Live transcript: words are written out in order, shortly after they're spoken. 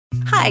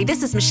Hi,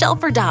 this is Michelle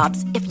for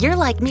Dobbs. If you're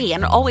like me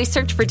and always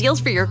search for deals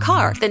for your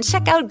car, then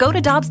check out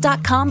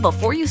GoToDobbs.com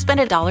before you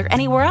spend $1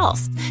 anywhere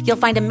else. You'll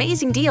find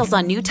amazing deals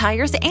on new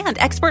tires and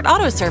expert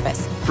auto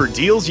service. For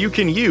deals you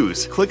can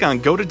use, click on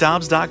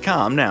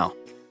GoToDobbs.com now.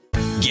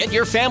 Get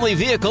your family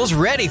vehicles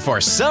ready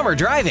for summer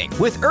driving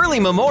with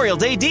early Memorial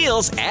Day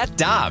deals at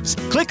Dobbs.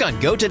 Click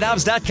on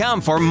GoToDobbs.com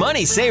for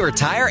money saver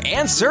tire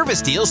and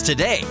service deals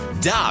today.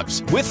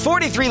 Dobbs, with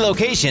 43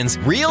 locations,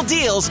 real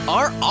deals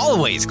are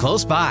always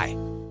close by.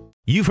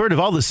 You've heard of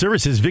all the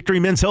services Victory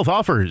Men's Health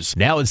offers.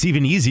 Now it's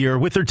even easier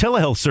with their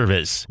telehealth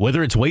service.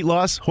 Whether it's weight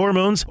loss,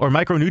 hormones, or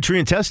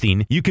micronutrient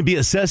testing, you can be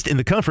assessed in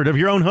the comfort of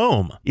your own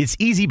home. It's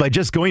easy by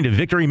just going to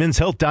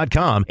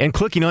victorymenshealth.com and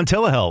clicking on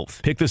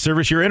telehealth. Pick the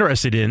service you're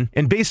interested in,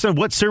 and based on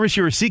what service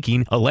you are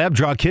seeking, a lab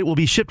draw kit will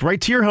be shipped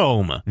right to your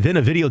home. Then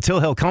a video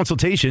telehealth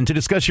consultation to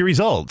discuss your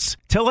results.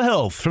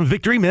 Telehealth from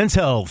Victory Men's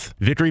Health.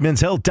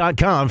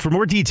 victorymenshealth.com for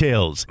more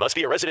details. Must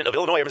be a resident of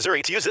Illinois or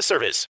Missouri to use this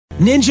service.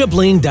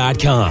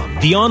 NinjaBling.com,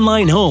 the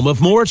online home of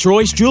Moritz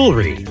Royce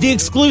Jewelry, the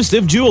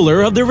exclusive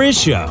jeweler of the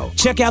Riz Show.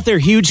 Check out their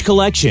huge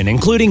collection,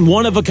 including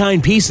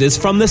one-of-a-kind pieces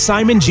from the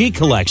Simon G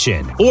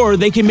collection. Or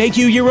they can make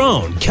you your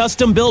own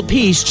custom-built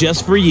piece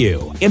just for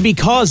you. And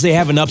because they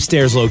have an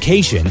upstairs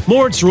location,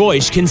 Moritz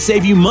Royce can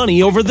save you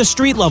money over the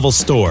street-level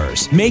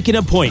stores. Make an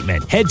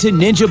appointment. Head to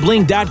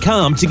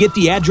NinjaBling.com to get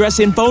the address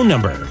and phone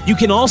number. You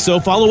can also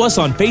follow us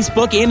on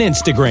Facebook and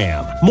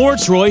Instagram.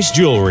 Moritz Royce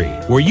Jewelry,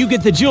 where you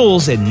get the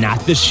jewels and not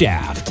the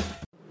shaft.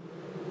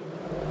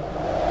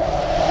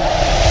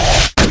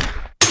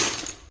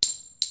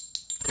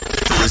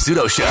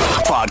 Rizzuto Show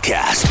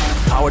podcast,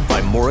 powered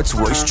by Moritz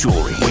Royce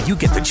Jewelry, where you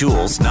get the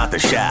jewels, not the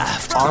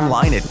shaft.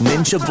 Online at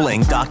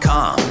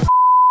ninjabling.com.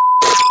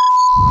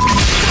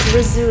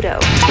 Rizzuto.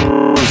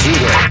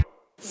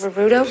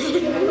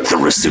 The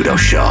Rizzuto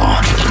Show.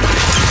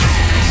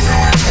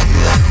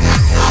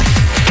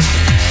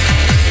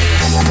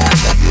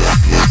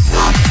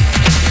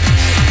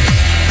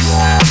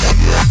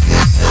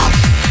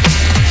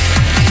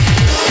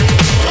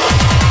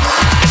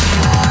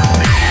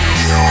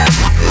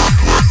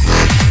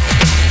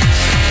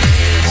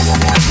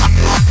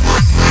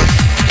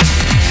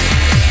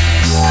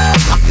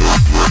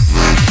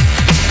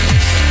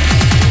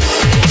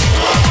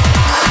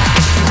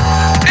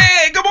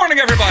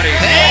 Everybody.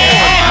 Hey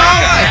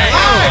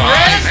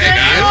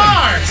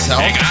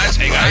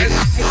guys.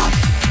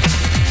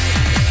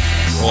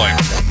 Boy,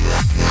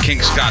 King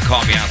Scott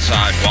caught me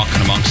outside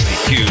walking amongst the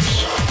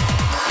cubes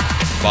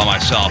by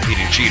myself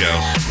eating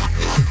Cheetos.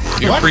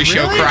 Your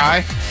pre-show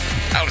cry?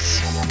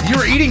 You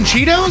were eating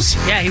Cheetos?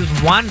 Yeah, he was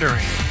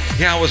wandering.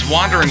 Yeah, I was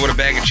wandering with a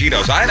bag of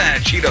Cheetos. I hadn't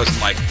had Cheetos in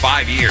like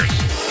 5 years.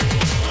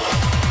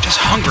 Just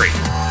hungry.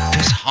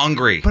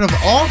 But of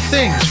all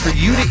things for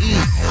you to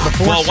eat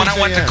before Well, when I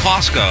went to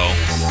Costco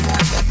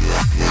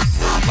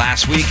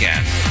last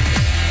weekend,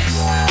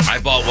 I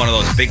bought one of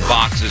those big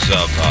boxes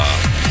of,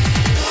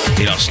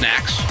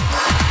 snacks,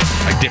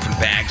 like different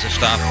bags of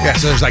stuff. Yeah,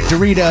 so there's like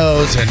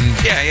Doritos and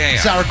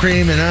sour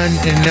cream and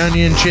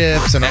onion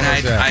chips and all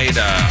that. I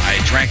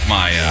drank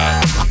my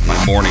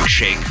my morning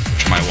shake,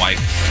 which my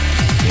wife,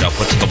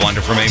 puts in the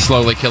blender for me.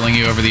 Slowly killing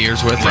you over the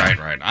years with. Right.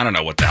 I don't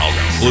know what the hell's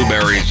in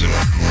blueberries and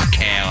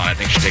kale, and I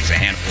think she takes a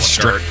handful of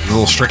dirt. A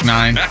little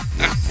strychnine. A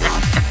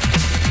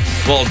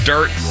little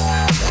dirt.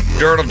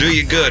 Dirt will do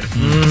you good.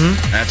 Mm-hmm.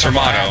 That's her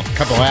motto. A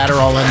couple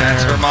Adderall in there.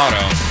 That's her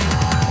motto.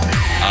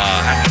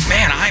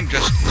 Man, I'm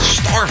just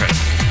starving.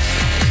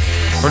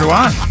 Where do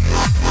I? I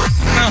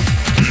don't know.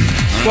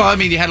 Well, I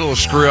mean, you had a little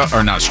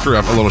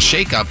a little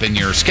shake-up in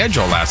your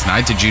schedule last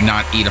night. Did you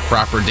not eat a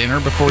proper dinner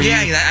before you?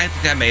 Yeah, I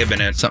think that may have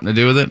been it. Something to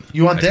do with it?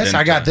 You want this?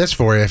 I got this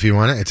for you if you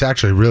want it. It's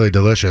actually really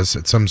delicious.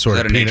 It's some sort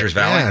of peanut. Nature's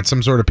Valley? Yeah, it's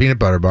some sort of peanut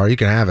butter bar. You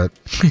can have it.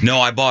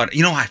 No, I bought.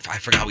 I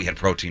forgot we had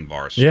protein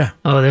bars. Yeah.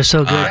 Oh, they're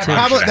so good too.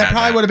 That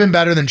probably would have been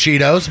better than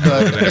Cheetos,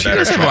 but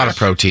Cheetos have a lot of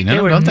protein in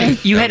them, don't they?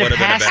 You had to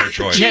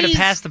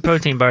pass the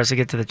protein bars to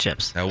get to the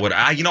chips. That would.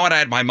 You know what? I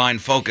had my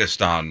mind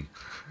focused on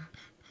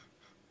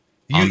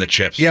the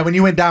chips. Yeah, when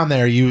you went down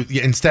there, you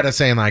instead of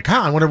saying like,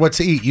 I wonder what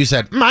to eat, you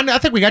said, I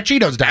think we got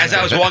Cheetos down there. As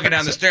I was walking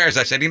down the stairs,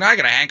 I said, I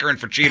got a hankering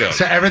for Cheetos.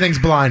 So everything's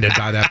blinded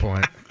by that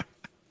point.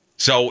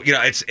 So,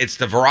 it's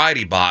the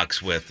variety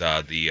box with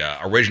the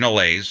original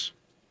Lay's.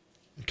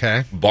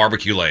 Okay.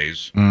 Barbecue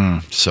Lay's.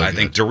 So I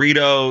think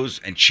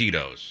Doritos and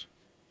Cheetos.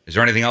 Is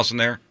there anything else in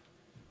there?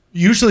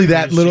 Usually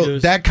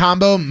that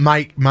combo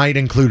might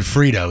include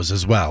Fritos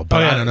as well,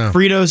 but I don't know.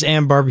 Fritos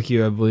and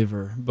barbecue, I believe,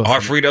 are both.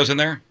 Are Fritos in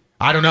there?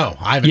 I don't know.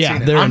 I haven't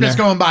seen it. I'm just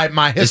going by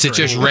my history. Is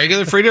it just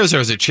regular Fritos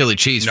or is it chili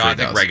cheese Fritos? No, I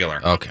think regular.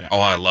 Okay.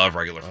 Oh, I love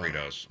regular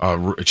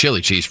Fritos.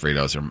 Chili cheese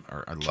Fritos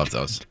I love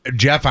those.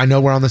 Jeff, I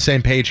know we're on the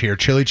same page here.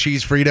 Chili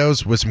cheese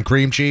Fritos with some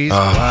cream cheese.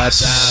 Oh,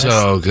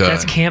 so good.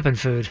 That's camping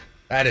food.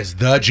 That is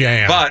the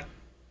jam. But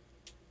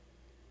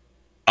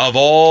of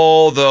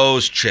all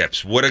those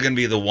chips, what are going to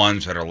be the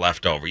ones that are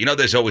left over?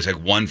 There's always like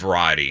one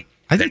variety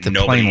I think the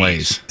plain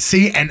Lay's.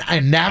 See, and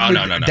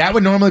that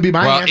would normally be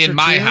my answer. In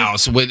my too.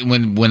 house,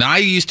 when I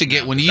used to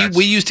get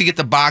we used to get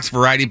the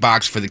variety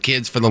box for the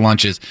kids for the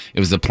lunches, it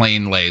was the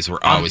plain Lay's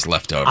were always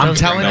left over. I'm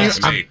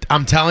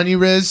telling you,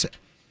 Riz,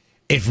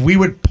 if we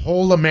would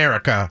poll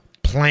America,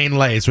 plain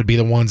Lay's would be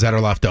the ones that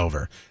are left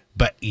over.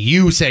 But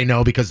you say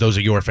no because those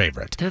are your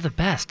favorite. They're the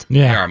best.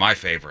 They are my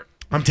favorite.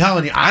 I'm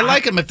telling you, I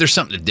like them if there's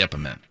something to dip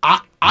them in.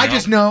 I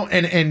just know,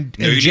 and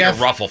you Jeff,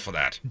 need a ruffle for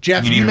that.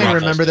 Jeff, you may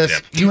remember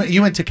this.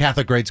 You went to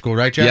Catholic grade school,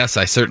 right, Jeff? Yes,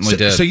 I certainly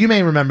did. So you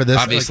may remember this.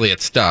 Obviously,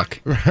 it stuck.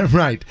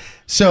 Right.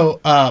 So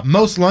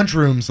most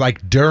lunchrooms,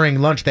 like during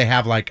lunch, they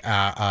have like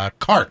a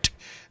cart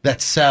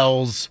that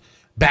sells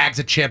bags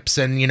of chips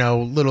and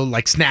little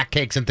like snack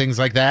cakes and things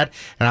like that.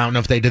 And I don't know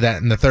if they did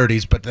that in the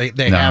 30s, but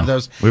they have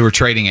those. We were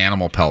trading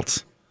animal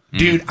pelts.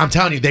 Dude, I'm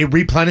telling you, they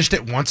replenished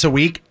it once a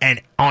week, and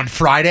on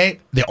Friday,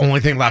 the only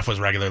thing left was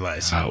regular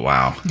Lay's. Oh,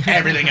 wow.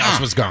 Everything else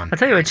was gone. I'll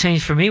tell you what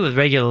changed for me with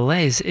regular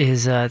Lay's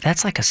is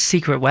that's like a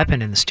secret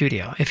weapon in the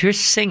studio. If you're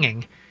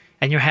singing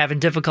and you're having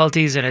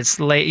difficulties and it's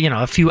late,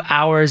 a few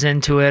hours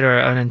into it or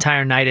an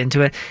entire night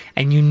into it,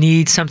 and you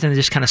need something to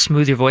just kind of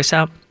smooth your voice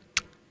out,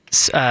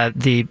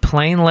 the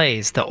plain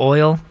Lay's, the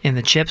oil in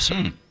the chips,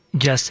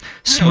 just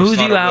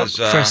smooth you out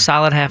for a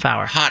solid half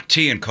hour. Hot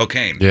tea and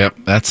cocaine. Yep,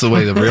 that's the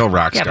way the real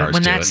rock stars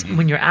but do it.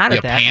 When you're out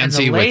of that and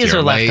the Lay's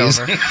are left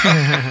over.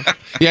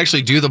 You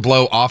actually do the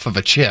blow off of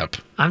a chip.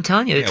 I'm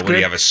telling you, it's when good.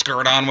 you have a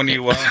skirt on when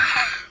you...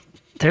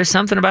 There's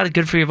something about it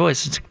good for your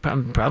voice. It's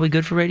probably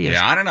good for radio.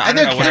 Yeah, I don't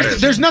know.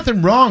 There's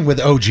nothing wrong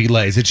with OG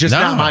Lay's. It's just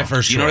not my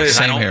first choice. You know what it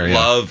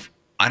is?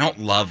 I don't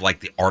love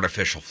like the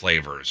artificial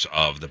flavors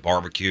of the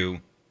barbecue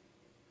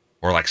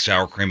or like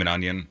sour cream and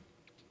onion.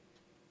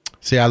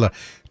 See, I love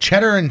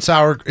cheddar and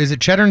sour. Is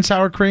it cheddar and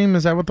sour cream?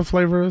 Is that what the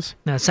flavor is?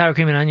 No, sour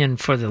cream and onion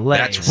for the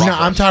Lay's. No,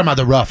 I'm talking about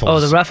the Ruffles. Oh,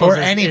 the Ruffles or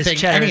anything.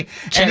 is cheddar,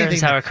 cheddar and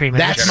sour cream.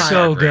 That's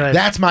so good.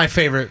 That's my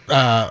favorite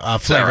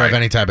flavor of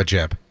any type of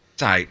chip.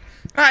 It's all right.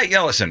 All right,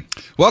 yeah, listen.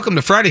 Welcome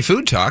to Friday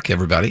Food Talk,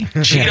 everybody.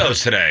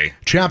 Cheetos today.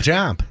 Chomp,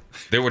 chomp.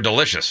 They were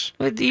delicious.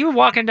 You were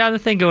walking down the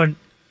thing going,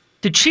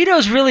 did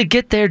Cheetos really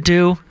get their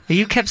due?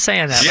 You kept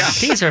saying that. Yeah. Like,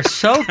 these are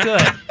so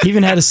good. He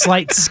even had a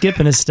slight skip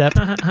in his step.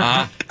 All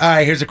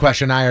right, here's a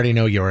question. I already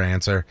know your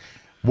answer.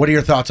 What are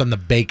your thoughts on the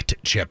baked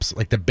chips,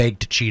 like the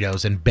baked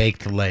Cheetos and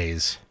baked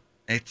Lay's?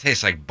 It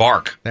tastes like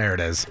bark. There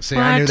it is. See,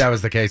 I knew that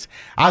was the case.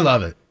 I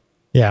love it.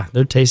 Yeah,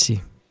 they're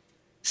tasty.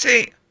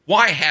 See,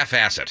 why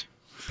half-ass it?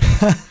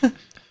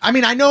 I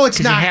mean, I know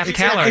it's not. It's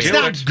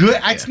not good.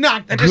 It's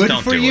not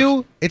good for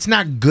you. It's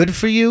not good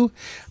for you,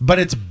 but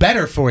it's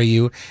better for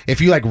you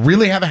if you like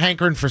really have a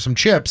hankering for some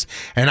chips.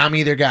 And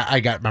I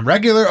got my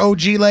regular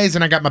OG Lay's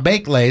and I got my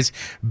baked Lay's.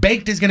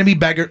 Baked is going to be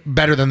better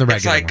than the regular.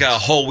 It's like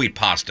whole wheat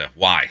pasta.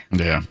 Why?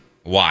 Yeah.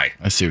 Why?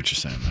 I see what you're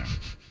saying there.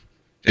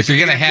 If you're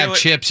going to have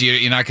chips,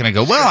 you're not going to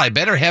go, well, I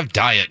better have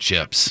diet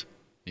chips.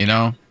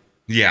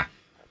 Yeah.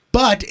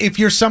 But if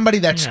you're somebody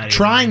that's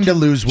trying to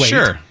lose weight,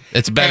 sure.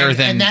 It's better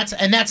than...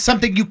 And that's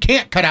something you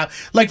can't cut out.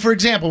 Like, for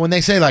example, when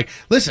they say, like,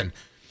 listen,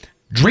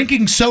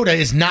 drinking soda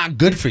is not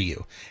good for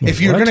you.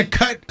 If you're going to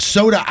cut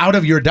soda out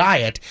of your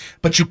diet,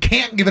 but you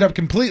can't give it up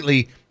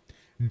completely,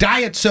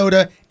 diet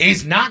soda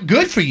is not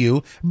good for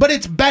you, but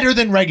it's better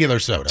than regular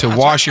soda. To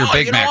wash your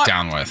Big Mac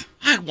down with.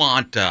 I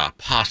want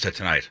pasta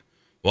tonight.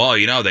 Well,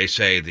 they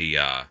say the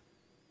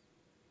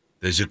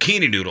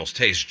zucchini noodles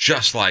taste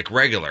just like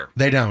regular.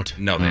 They don't.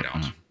 No, they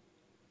don't.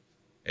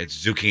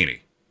 It's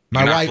zucchini.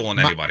 You're not fooling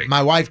anybody.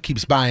 My wife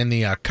keeps buying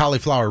the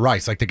cauliflower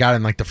rice, like they got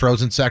in like the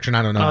frozen section.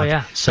 I don't know. Oh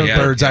yeah, so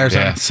bird's eye or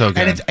something. Yeah, so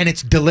good. And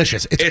it's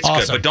delicious. It's awesome.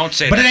 Good, but don't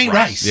say. But that's it ain't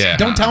rice. Yeah.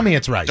 Don't tell me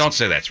it's rice. Don't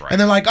say that's rice.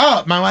 And they're like,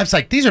 oh, my wife's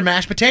like, these are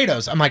mashed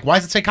potatoes. I'm like, why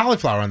does it say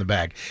cauliflower on the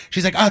bag?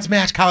 She's like, oh, it's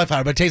mashed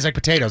cauliflower, but it tastes like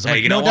potatoes. I'm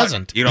like, no, it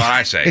doesn't. You know what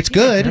I say? It's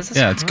good.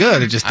 Yeah, it's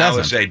good. It just doesn't. I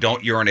always say,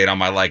 don't urinate on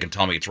my leg and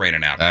tell me it's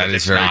raining out. That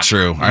is very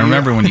true. I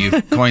remember when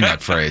you coined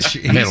that phrase.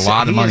 He made a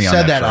lot of money on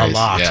that phrase. He said that a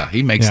lot. Yeah,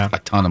 he makes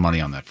a ton of money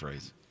on that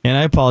phrase. And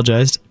I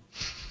apologized.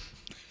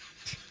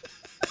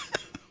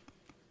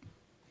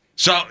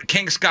 So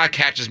King Scott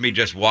catches me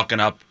just walking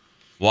up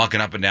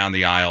and down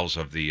the aisles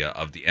of the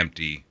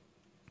empty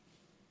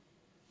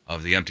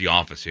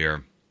office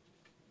here,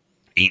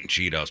 eating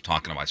Cheetos,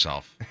 talking to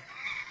myself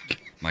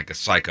like a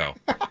psycho.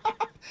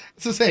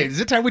 So say, is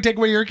it time we take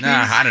away your keys?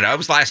 Nah, I don't know. It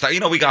was last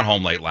night. We got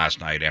home late last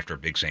night after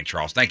Big St.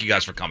 Charles. Thank you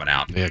guys for coming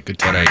out. Yeah, good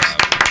time.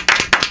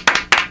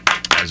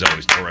 As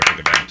always, terrific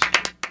event.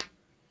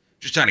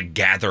 Just trying to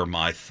gather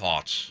my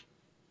thoughts,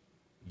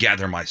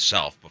 gather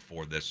myself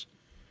before this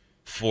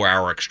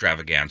 4-hour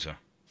extravaganza.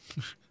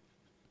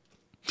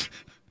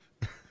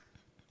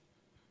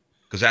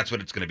 Because that's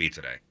what it's going to be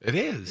today. It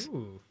is.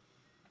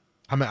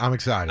 I'm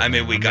excited. I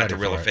mean, we got the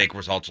real real or fake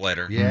results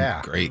later.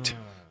 Yeah. Great.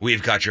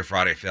 We've got your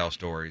Friday fail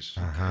stories.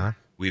 Uh-huh.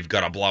 We've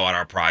got to blow out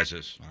our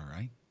prizes. All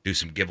right. Do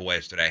some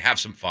giveaways today. Have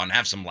some fun.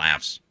 Have some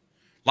laughs.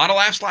 A lot of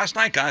laughs last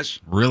night, guys.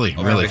 Really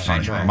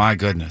funny. My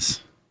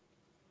goodness.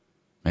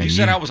 Man, you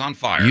said I was on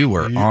fire. You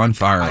were on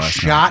fire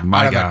last night. Shot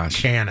out of a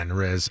cannon,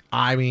 Riz.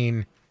 I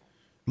mean,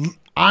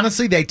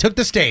 honestly, they took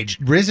the stage.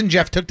 Riz and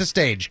Jeff took the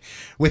stage.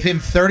 Within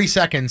 30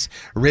 seconds,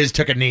 Riz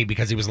took a knee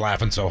because he was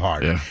laughing so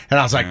hard. Yeah. And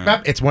I was like,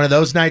 "Yep, it's one of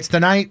those nights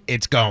tonight.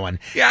 It's going."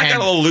 Yeah, I got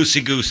And a little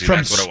loosey-goosey. from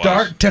That's what it was.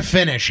 start to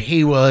finish,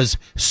 he was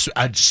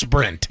a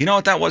sprint. You know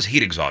what that was?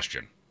 Heat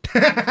exhaustion.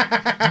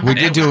 We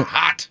did do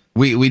hot.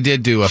 we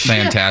did do a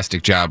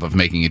fantastic job of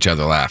making each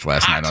other laugh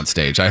last night on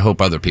stage. I hope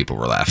other people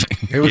were laughing.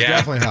 It was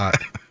definitely hot.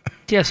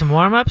 Do you have some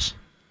warm-ups?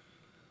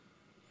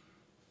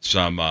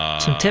 Some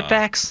tip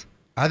backs?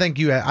 I think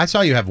I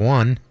saw you have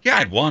one. Yeah, I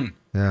had one.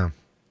 Yeah.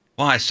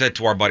 Well, I said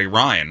to our buddy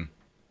Ryan,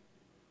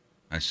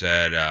 I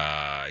said,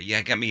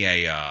 "Yeah, get me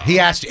a." He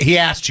asked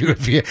you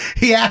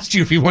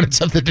if you wanted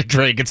something to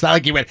drink. It's not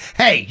like he went,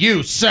 "Hey,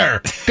 you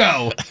sir,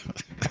 go."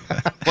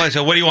 Well, I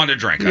said, "What do you want to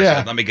drink?" I Yeah.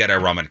 said, "Let me get a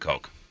rum and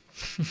coke,"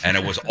 and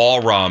it was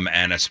all rum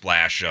and a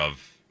splash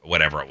of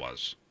whatever it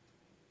was.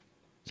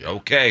 I said,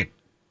 "Okay,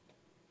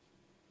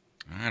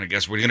 all right, I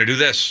guess we're gonna do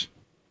this."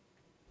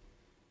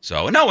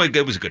 So no,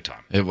 it was a good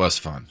time. It was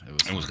fun.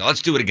 It was.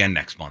 Let's do it again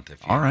next month.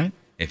 All right.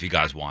 If you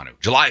guys want to,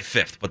 July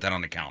 5th. Put that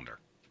on the calendar.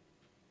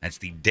 That's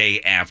the day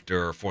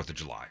after 4th of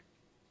July.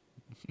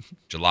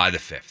 July the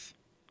 5th.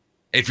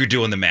 If you're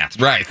doing the math.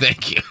 Right.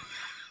 Thank you.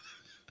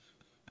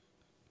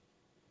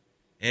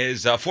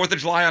 Is 4th of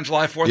July on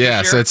July 4th?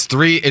 Yeah, this so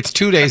year? it's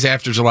 2 days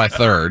after July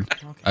 3rd,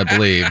 I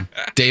believe.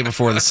 Day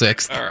before the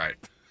 6th. All right.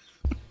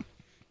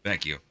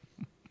 Thank you.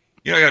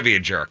 You don't got to be a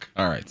jerk.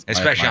 All right.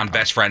 Especially on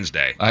Best Friends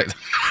Day.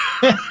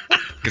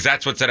 Because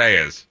that's what today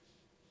is.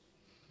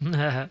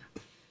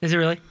 Is it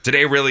really?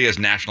 Today really is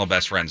National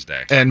Best Friends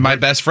Day. And my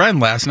best friend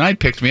last night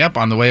picked me up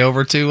on the way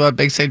over to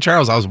Big St.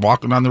 Charles. I was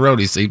walking on the road.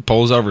 He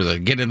pulls over,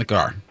 like, get in the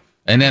car.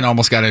 And then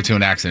almost got into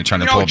an accident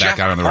trying to pull back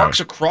out on the road. Parks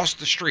across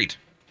the street.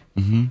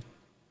 Mm-hmm.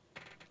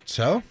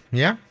 So,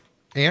 yeah.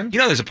 And? You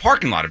know, there's a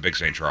parking lot at Big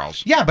St.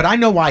 Charles. Yeah, but I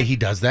know why he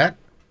does that.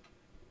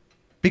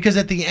 Because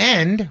at the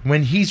end,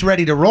 when he's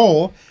ready to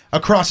roll,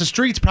 across the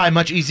street's probably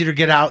much easier to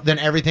get out than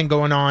everything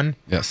going on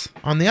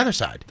on the other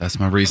side. That's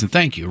my reason.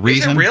 Thank you.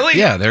 Is it really?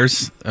 Yeah,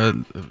 there's...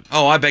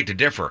 Oh, I beg to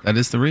differ. That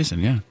is the reason,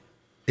 yeah.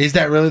 Is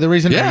that really the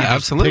reason? Yeah, Or are you just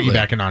absolutely.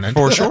 Piggybacking on it.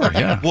 For sure,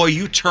 yeah. Well,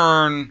 you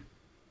turn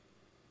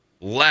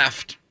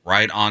left,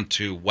 right,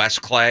 onto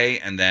West Clay,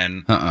 and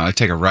then... I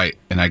take a right,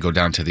 and I go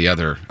down to the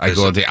other... I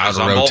go the outer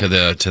road to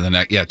the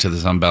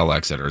Zumbel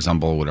exit, or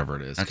Zumbel, whatever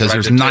it is. That's Because what I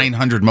there's did, too.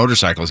 900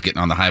 motorcycles getting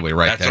on the highway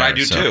right That's there. what I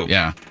do, so, too.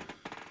 Yeah.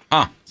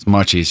 Huh. It's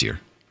much easier.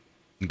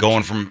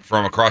 Going from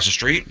across the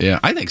street? Yeah,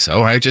 I think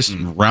so. I just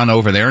run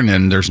over there, and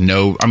then there's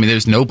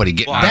nobody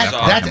getting out of that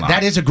parking lot.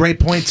 That is a great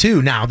point,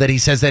 too, now that he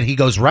says that he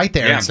goes right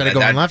there Yeah, instead of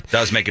going that left.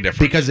 does make a difference.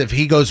 Because if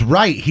he goes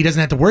right, he doesn't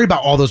have to worry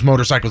about all those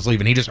motorcycles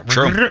leaving. He just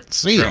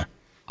see True. ya.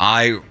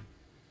 I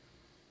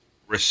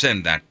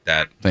rescind that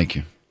Thank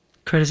you.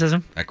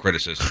 Criticism? That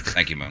criticism.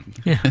 Thank you, Moon.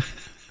 Yeah.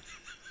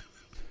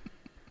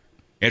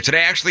 Yeah,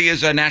 today actually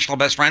is National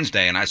Best Friends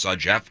Day, and I saw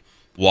Jeff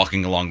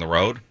walking along the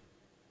road.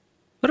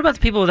 What about the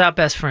people without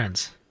best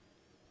friends?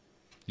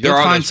 You'll There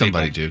are find those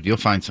somebody, people. dude. You'll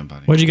find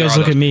somebody. Why'd you guys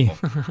There are look at me?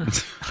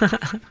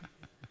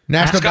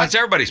 National Scott's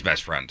everybody's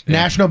best friend.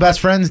 National Best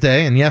Friends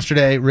Day, and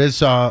yesterday Riz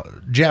saw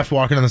Jeff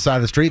walking on the side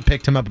of the street,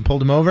 picked him up and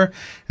pulled him over,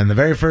 and the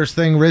very first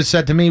thing Riz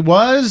said to me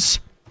was,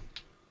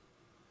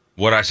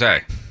 What'd I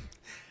say?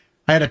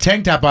 I had a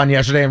tank top on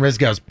yesterday, and Riz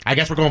goes, I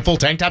guess we're going full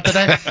tank top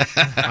today?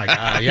 I'm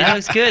like, yeah. He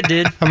looks good,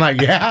 dude. I'm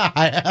like, yeah,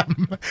 I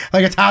am.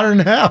 Like, it's hotter than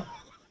hell.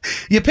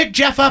 You picked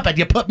Jeff up and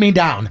you put me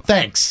down.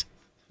 Thanks.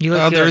 You look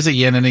Well, good. there's a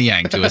yin and a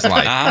yang to his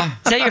life.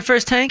 Is that your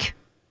first tank?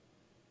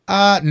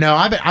 No,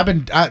 I've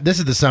been. This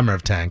is the summer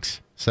of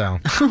tanks. So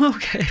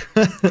Okay.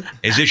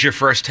 Is this your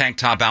first tank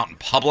top out in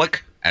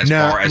public as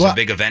No, far as well- a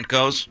big event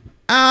goes?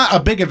 a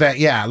big event,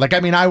 yeah. Like, I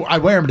mean, I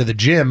wear them to the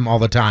gym all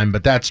the time,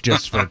 but that's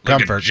just for Look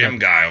comfort. at gym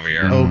guy over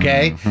here.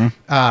 Okay.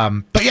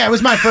 But yeah, it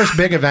was my first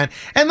big event.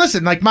 And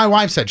listen, like my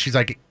wife said, she's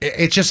like,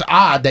 it's just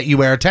odd that you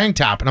wear a tank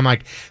top. And I'm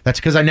like, that's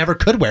because I never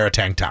could wear a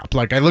tank top.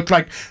 Like, I looked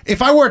like, if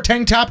I wore a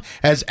tank top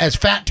as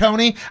Fat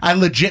Tony, I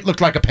legit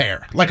looked like a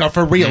pear, like a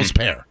for reals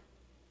pear.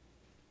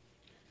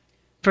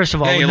 First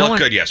of all, Yeah, you no look one,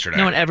 good yesterday.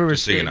 No one ever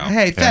just so you know.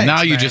 Hey, And thanks,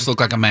 now you man. just look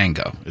like a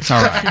mango. It's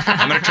all right.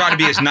 I'm going to try to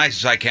be as nice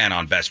as I can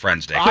on Best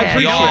Friends Day. I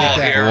We appreciate all that.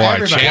 here, Boy,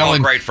 Everybody. we're all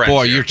challenge, great friends.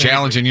 boy, here. you're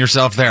challenging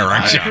yourself there, I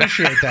aren't you?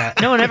 appreciate that.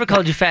 No one ever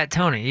called you Fat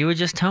Tony. You were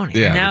just Tony.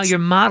 Yeah, Now that's- you're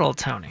model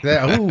Tony.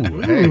 Yeah,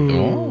 ooh,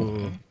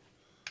 hey.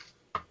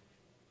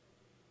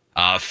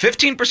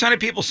 15% of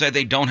people said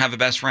they don't have a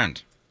best friend.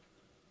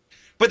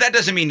 But that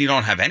doesn't mean you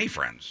don't have any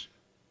friends.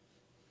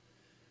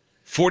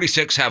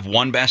 46 have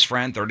one best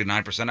friend.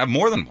 39% have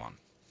more than one.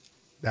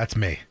 That's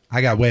me.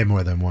 I got way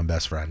more than one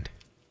best friend.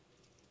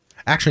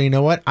 Actually, you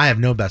know what? I have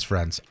no best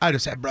friends. I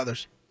just have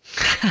brothers.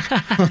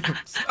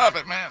 Stop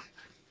it, man.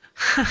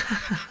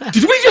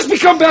 Did we just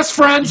become best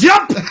friends?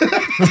 Yep.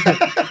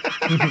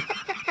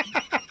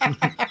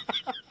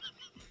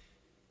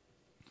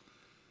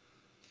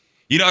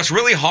 You know, it's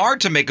really hard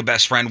to make a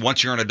best friend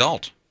once you're an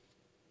adult.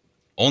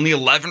 Only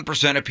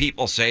 11% of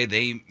people say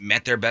they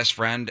met their best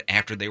friend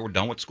after they were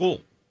done with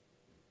school.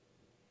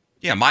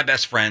 Yeah, my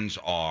best friends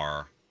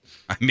are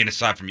I mean,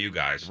 aside from you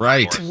guys.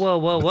 Right. of course. Whoa,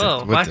 whoa, whoa!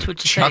 With Watch the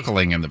what you say.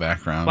 chuckling in the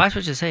background. Watch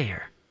what you say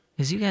here,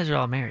 because you guys are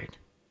all married,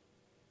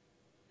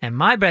 and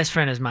my best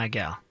friend is my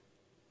gal.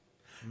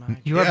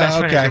 Your best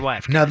friend is your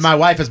wife. No, my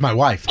wife is my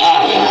wife.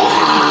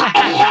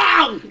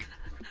 I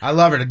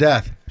love her to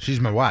death. She's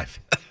my wife.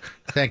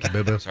 Thank you,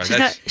 Boo Boo. Sorry,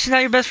 She's not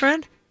your best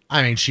friend.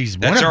 I mean, she's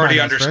one that's of already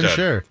my best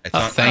understood. friends,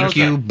 sure. Thank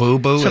you, Boo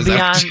Boo. So Is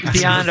that what you-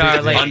 beyond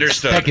our ladies.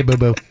 Understood. Thank you, Boo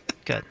Boo.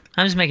 Good.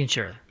 I'm just making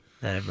sure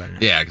that everybody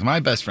knows. Yeah, because my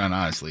best friend,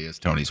 honestly, is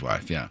Tony's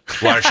wife. Yeah.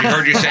 Well, if she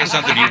heard you say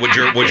something, would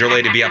your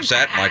lady be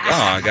upset? Like, oh,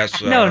 I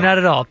guess. No, not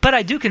at all. But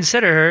I do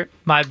consider her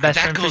my best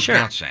that friend for goes sure.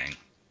 without saying.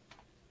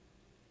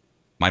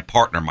 My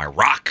partner, my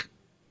rock.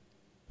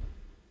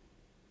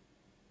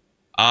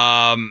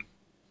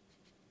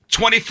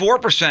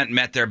 24%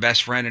 met their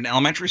best friend in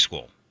elementary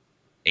school,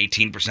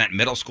 18%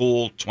 middle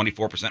school,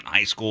 24% in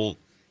high school,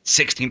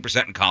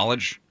 16% in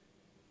college,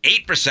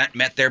 8%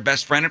 met their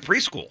best friend in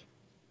preschool.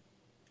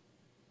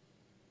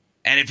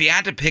 And if you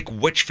had to pick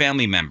which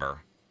family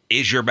member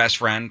is your best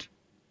friend,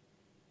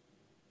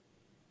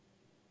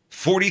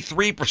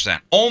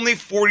 43%, only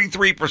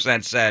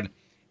 43% said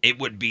it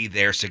would be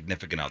their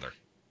significant other.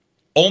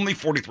 Only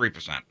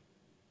 43%.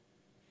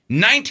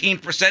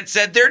 19%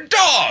 said their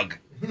dog.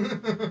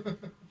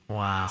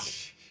 Wow.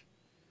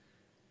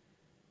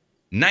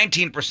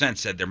 19%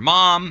 said their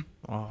mom.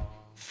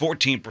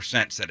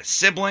 14% said a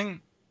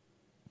sibling.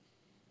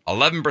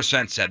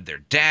 11% said their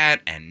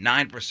dad. And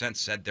 9%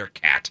 said their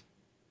cat.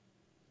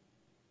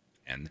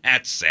 And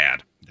that's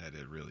sad. That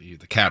is really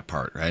the cat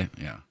part, right?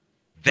 Yeah.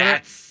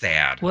 That's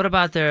sad. What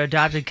about their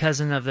adopted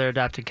cousin of their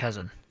adopted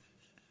cousin?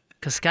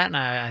 Because Scott and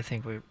I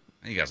think You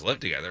guys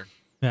live together.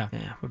 Yeah.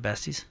 Yeah, we're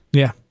besties.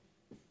 Yeah.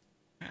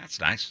 That's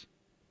nice.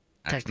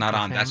 That's Technical not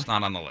on. family. That's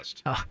not on the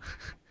list. Oh.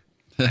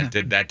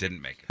 That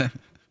didn't make it.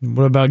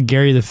 What about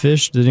Gary the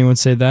fish? Did anyone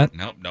say that?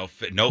 Nope.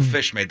 No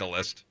fish made the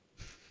list.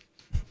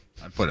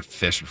 I put a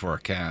fish before a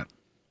cat.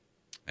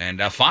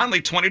 And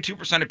finally,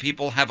 22% of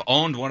people have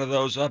owned one of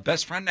those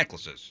best friend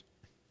necklaces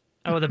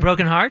Oh, the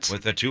broken hearts?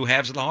 with the two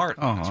halves of the heart.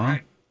 That's Uh-huh.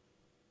 right.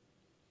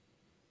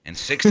 And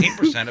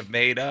 16% have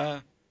made.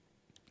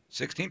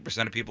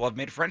 16% of people have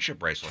made a friendship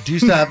bracelet. Do you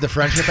still have the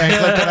friendship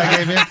anklet that I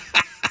gave you?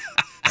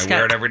 I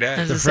wear it every day.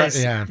 I was gonna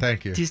say, Yeah,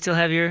 thank you. Do you still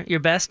have your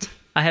best?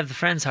 I have the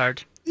friend's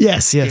heart.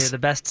 Yes, You're yes. the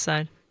best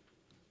side.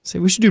 Say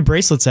we should do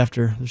bracelets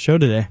after the show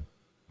today.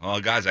 Well,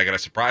 guys, I got a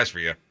surprise for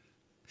you.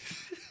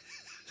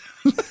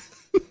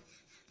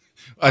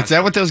 Is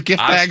that what those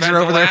gift I bags spent are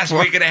over the there last for?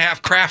 week and a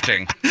half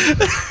crafting.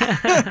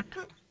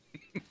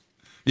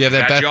 You have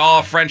that Got you all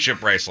a friendship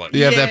bracelet.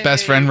 You have that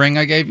best friend ring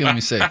I gave you? Let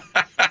me see.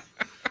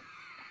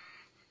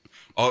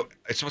 Oh,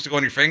 it's supposed to go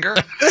on your finger?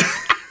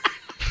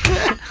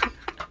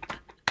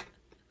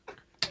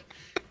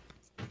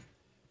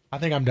 I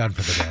think I'm done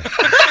for the day.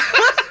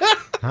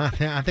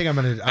 I think I'm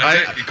gonna.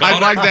 I'd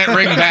like that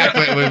ring back,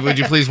 but would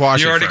you please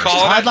wash it You already first?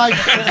 called it? I'd like.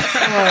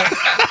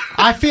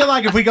 I feel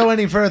like if we go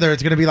any further,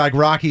 it's going to be like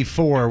Rocky IV,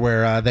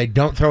 where they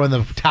don't throw in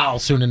the towel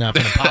soon enough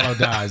and Apollo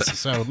dies.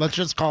 So let's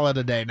just call it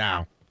a day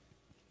now.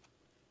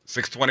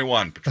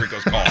 6:21,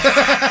 Patrico's call.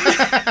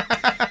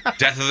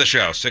 Death of the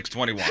show,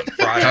 6:21.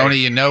 Friday. Tony,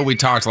 you know we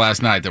talked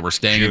last night that we're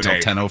staying June until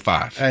 8th.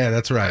 10:05. Yeah,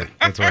 that's right.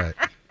 That's right.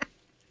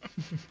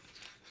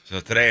 So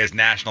today is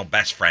National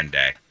Best Friend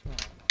Day.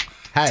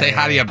 Hey, Say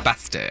hi to your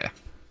bestie.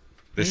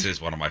 This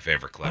is one of my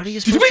favorite clips. What are you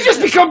Did supposed we to just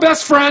do? become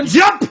best friends?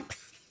 Yup!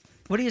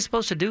 What are you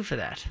supposed to do for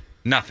that?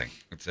 Nothing.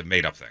 It's a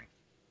made-up thing.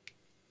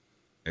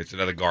 It's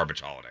another garbage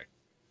holiday.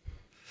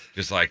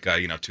 Just like,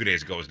 2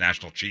 days ago was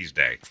National Cheese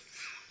Day.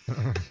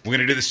 We're going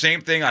to do the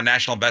same thing on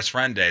National Best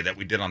Friend Day that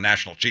we did on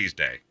National Cheese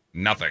Day.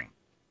 Nothing.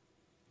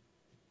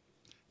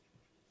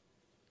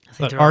 I think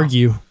But they're all-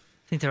 argue. I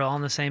think they're all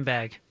in the same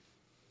bag.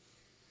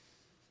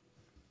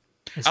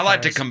 As I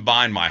like far to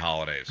combine my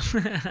holidays.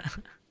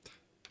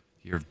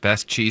 Your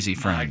best cheesy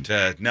friend.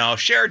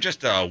 Share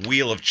just a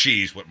wheel of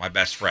cheese with my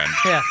best friend.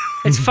 Yeah,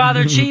 it's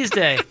Father Cheese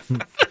Day.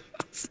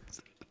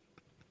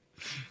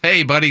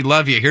 Hey, buddy,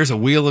 love you. Here's a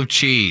wheel of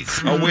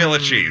cheese. A wheel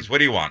of cheese. What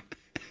do you want?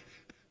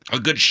 A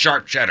good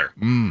sharp cheddar.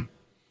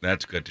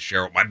 That's good to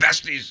share with my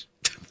besties.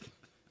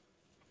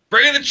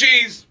 Bring in the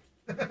cheese.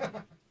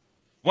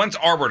 When's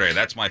Arbor Day?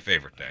 That's my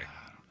favorite day.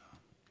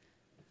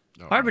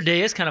 Arbor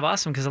Day is kind of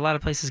awesome because a lot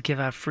of places give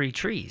out free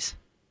trees.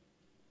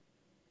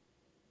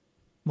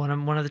 One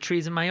of the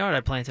trees in my yard I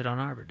planted on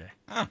Arbor Day.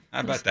 Oh, how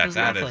It was- about that? it was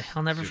That lovely. is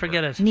I'll never super.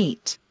 forget it.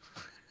 Neat.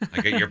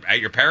 Like at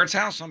your parents'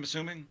 house, I'm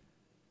assuming?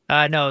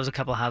 No, it was a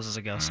couple houses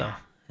ago, so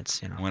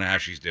it's, I wonder how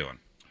she's doing.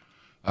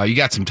 You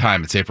got some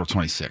time. It's April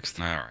 26th.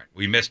 All right.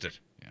 We missed it.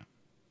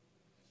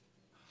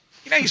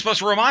 Yeah. You're supposed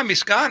to remind me,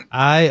 Scott.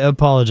 I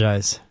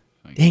apologize.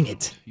 Dang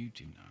it. You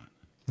do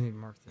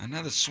not.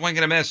 Another swing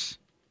and a miss.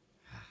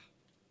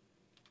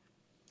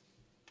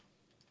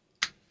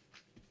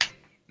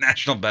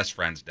 National Best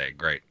Friends Day.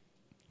 Great.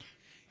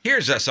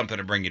 Here's something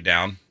to bring you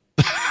down.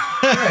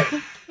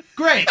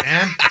 Great,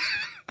 man.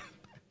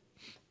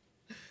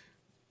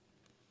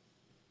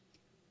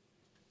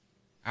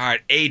 All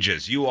right,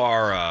 ages. You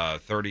are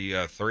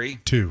 33?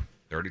 2.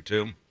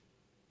 32.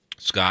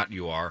 Scott,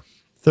 you are?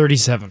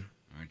 37.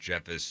 All right,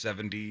 Jeff is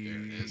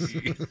 70.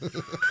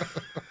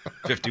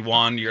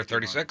 51, you're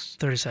 36?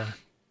 37.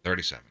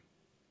 37.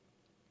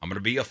 I'm going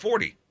to be a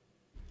 40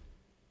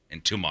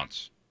 in 2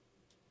 months.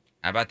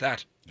 How about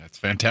that? That's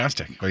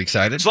fantastic. Are you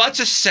excited? So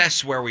let's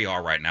assess where we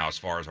are right now as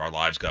far as our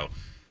lives go.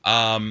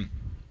 Am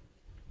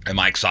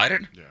I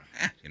excited? Yeah.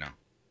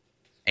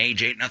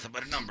 Age ain't nothing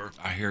but a number.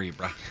 I hear you,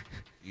 bro.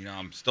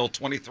 I'm still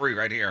 23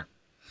 right here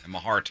in my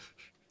heart.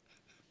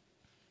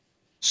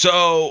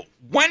 So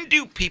when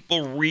do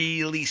people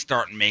really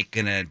start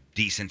making a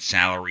decent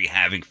salary,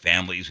 having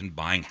families, and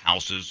buying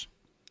houses?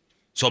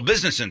 So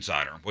Business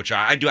Insider, which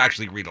I do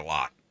actually read a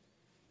lot,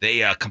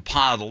 they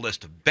compiled a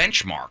list of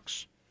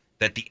benchmarks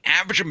that the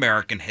average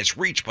American has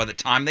reached by the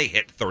time they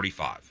hit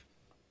 35.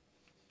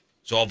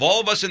 So of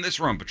all of us in this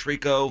room,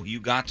 Patrico, you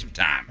got some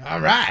time.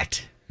 All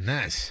right.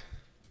 Nice.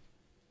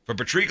 For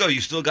Patrico,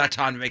 you still got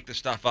time to make this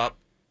stuff up.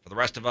 For the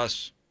rest of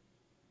us,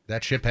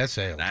 that ship has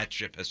sailed. That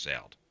ship has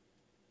sailed.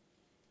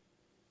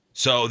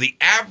 So the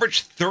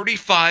average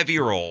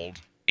 35-year-old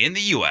in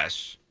the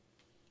U.S.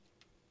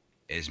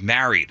 is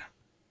married.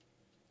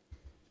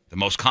 The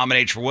most common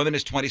age for women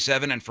is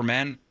 27, and for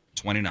men,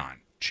 29.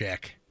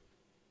 Check.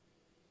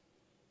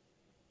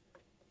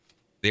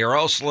 They are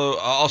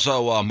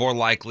also more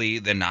likely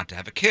than not to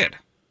have a kid.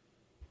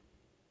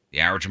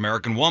 The average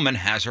American woman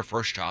has her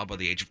first job by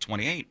the age of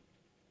 28.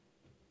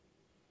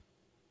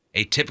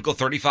 A typical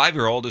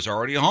 35-year-old is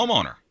already a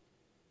homeowner.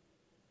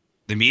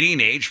 The median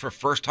age for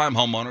first-time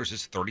homeowners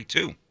is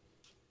 32.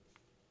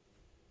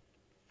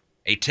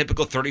 A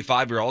typical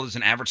 35-year-old has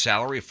an average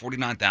salary of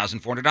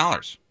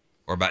 $49,400,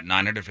 or about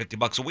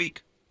 $950 a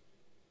week.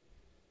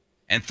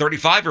 And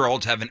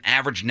 35-year-olds have an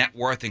average net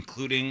worth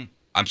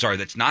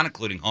that's not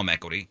including home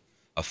equity,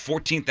 of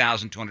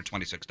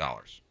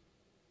 $14,226.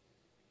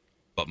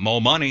 But mo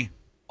money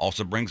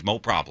also brings mo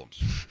problems.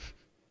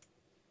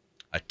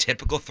 A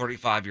typical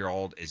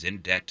 35-year-old is in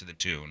debt to the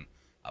tune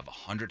of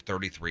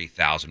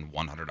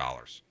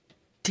 $133,100.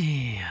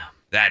 Damn.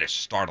 That is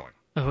startling.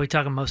 Are we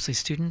talking mostly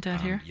student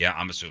debt here? Yeah,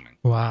 I'm assuming.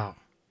 Wow.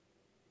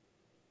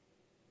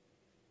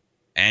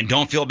 And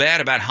don't feel bad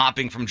about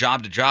hopping from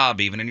job to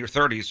job, even in your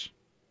 30s.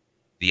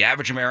 The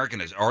average American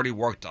has already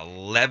worked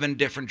 11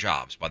 different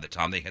jobs by the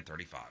time they hit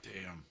 35.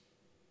 Damn.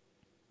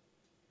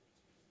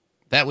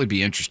 That would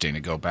be interesting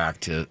to go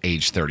back to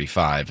age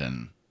 35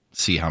 and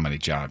see how many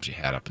jobs you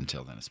had up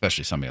until then,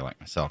 especially somebody like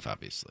myself,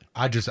 obviously.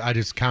 I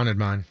just counted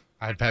mine.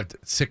 I've had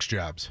 6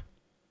 jobs.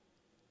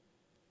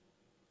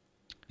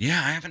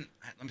 Yeah, I haven't.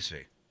 Let me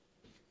see.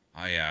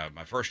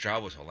 My first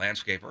job was a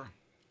landscaper.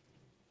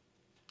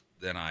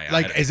 Then are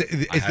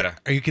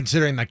you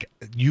considering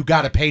you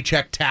got a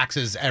paycheck,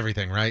 taxes,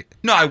 everything, right?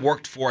 No, I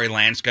worked for a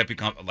landscaping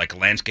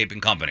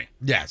company.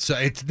 Yeah, so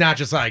it's not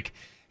just like,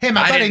 hey,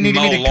 my buddy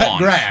needed me to cut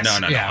grass.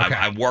 No. Yeah, okay.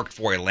 I worked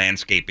for a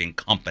landscaping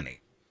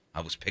company.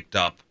 I was picked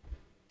up.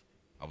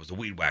 I was the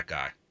weed whack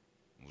guy.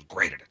 I was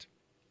great at it.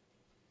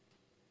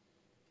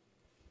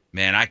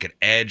 Man, I could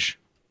edge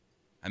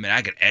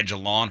a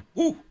lawn.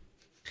 Woo!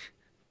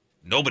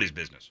 Nobody's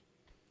business.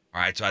 All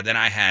right, so then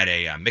I had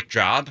a Mick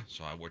job.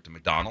 So I worked at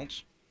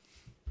McDonald's.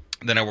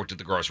 Then I worked at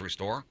the grocery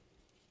store.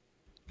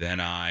 Then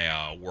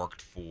I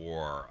worked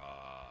for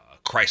a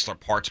Chrysler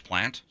parts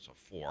plant, so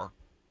 4.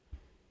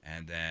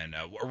 And then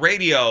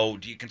radio,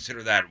 do you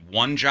consider that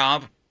one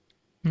job?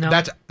 No.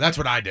 That's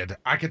what I did.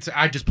 I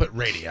just put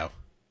radio.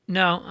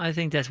 No, I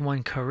think that's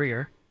one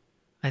career.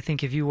 I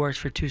think if you worked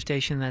for 2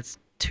 stations, that's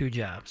 2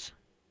 jobs.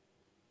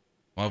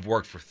 Well, I've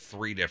worked for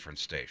 3 different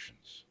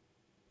stations.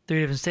 3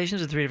 different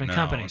stations or 3 different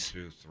companies?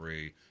 1, 2,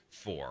 3,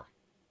 4.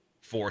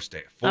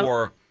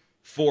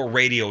 4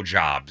 radio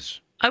jobs.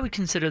 I would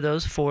consider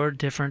those 4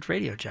 different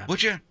radio jobs.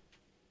 Would you?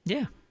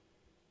 Yeah.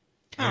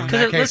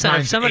 Because listen,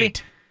 if somebody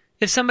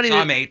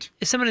I'm 8.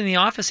 If somebody in the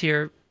office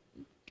here,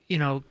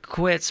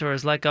 quits or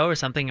is let go or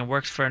something and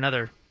works for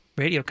another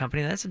radio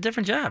company, that's a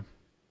different job.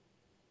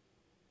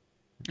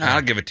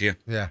 I'll give it to you.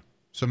 Yeah.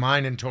 So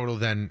mine in total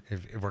then,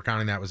 if we're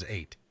counting that, was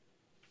 8.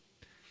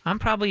 I'm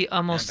probably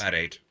almost about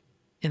 8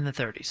 in the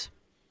 30s.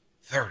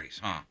 30s,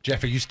 huh?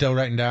 Jeff, are you still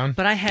writing down?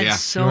 But I had You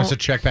want us to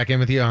check back in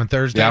with you on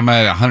Thursday? Yeah, I'm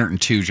at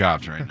 102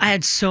 jobs right now. I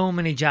had so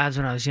many jobs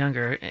when I was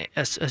younger,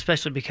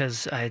 especially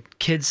because I had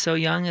kids so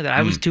young that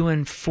I was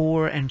doing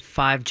 4 and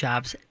 5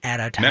 jobs at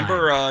a time.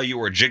 Remember you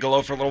were a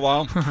gigolo for a little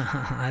while?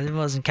 I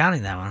wasn't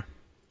counting that one.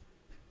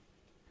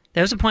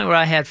 There was a point where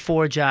I had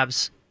 4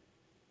 jobs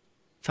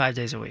 5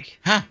 days a week.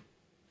 Huh?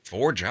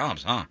 4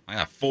 jobs, huh? I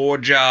got 4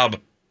 job.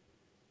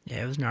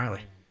 Yeah, it was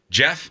gnarly.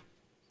 Jeff?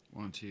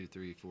 1, 2,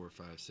 3, 4,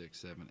 5, 6,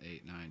 7,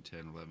 8, 9, 10,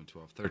 11,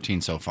 12,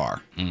 13 so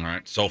far. All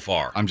right, so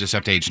far. I'm just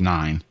up to age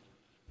 9.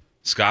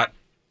 Scott?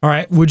 All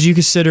right. Would you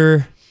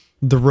consider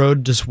the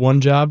road just one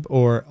job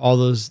or all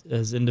those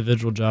as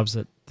individual jobs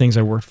that things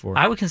I worked for?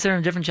 I would consider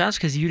them different jobs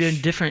because you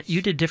did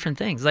different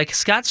things. Like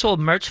Scott sold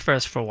merch for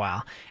us for a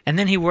while, and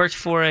then he worked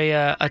for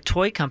a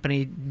toy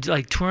company,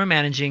 like tour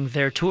managing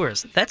their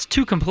tours. That's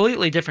 2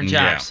 completely different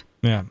jobs.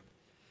 Yeah.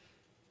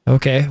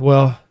 Okay.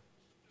 Well,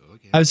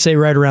 I would say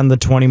right around the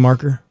 20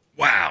 marker.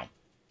 Wow.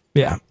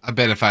 Yeah. I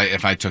bet if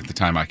I took the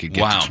time, I could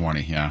get to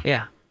 20. Yeah.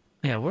 Yeah.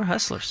 Yeah, we're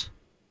hustlers.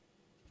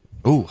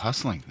 Ooh,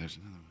 hustling. There's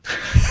another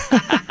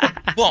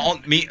one. Well,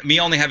 me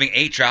only having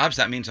 8 jobs,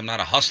 that means I'm not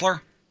a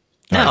hustler?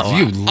 No.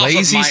 You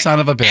lazy son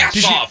of a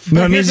bitch.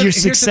 No, it means you're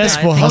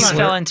successful I think you hustler.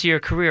 fell into your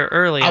career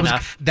early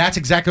enough. That's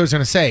exactly what I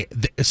was going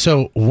to say.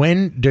 So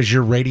when does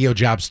your radio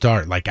job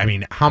start? Like, I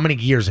mean, how many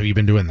years have you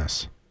been doing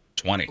this?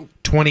 20.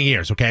 20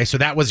 years, okay? So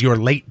that was your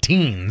late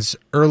teens,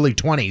 early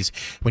 20s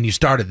when you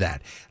started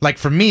that. Like,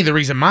 for me, the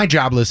reason my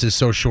job list is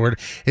so short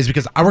is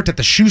because I worked at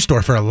the shoe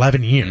store for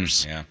 11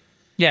 years. Yeah.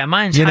 Yeah,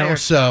 my entire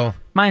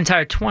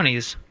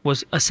 20s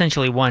was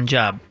essentially one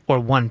job or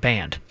one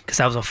band because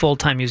I was a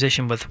full-time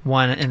musician with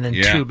one and then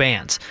 2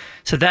 bands.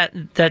 So that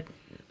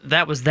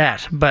was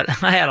that.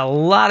 But I had a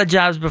lot of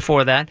jobs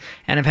before that,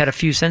 and I've had a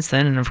few since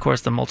then. And of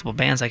course, the multiple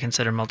bands I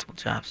consider multiple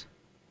jobs.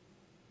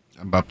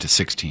 I'm up to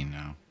 16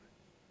 now.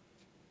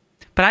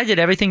 But I did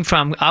everything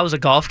from I was a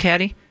golf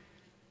caddy,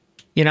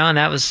 and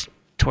that was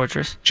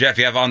torturous. Jeff,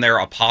 you have on there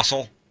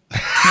Apostle?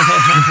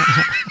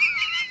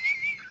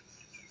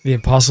 The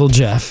Apostle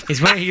Jeff.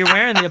 You're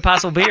wearing the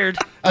Apostle beard.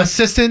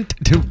 Assistant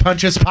to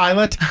Pontius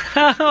Pilate.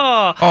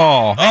 Oh,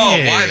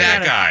 why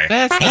that guy?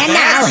 And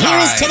now, here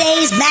is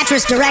today's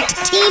Mattress Direct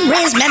Team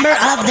Riz member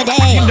of the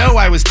day. You know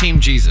I was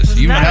Team Jesus.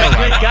 You know not a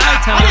good I was.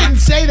 guy, Tom. I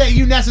didn't say that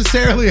you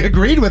necessarily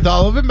agreed with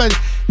all of it, but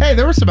hey,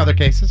 there were some other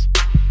cases.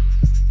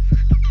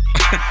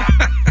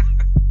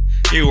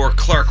 You were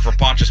clerk for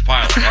Pontius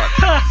Pilate.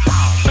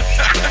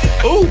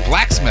 Ooh,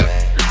 blacksmith.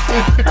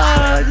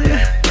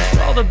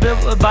 All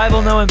the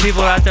Bible-knowing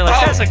people out there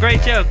that's a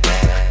great joke.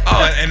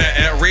 Oh, and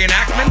a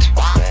reenactment?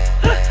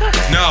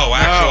 No,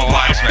 actual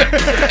blacksmith.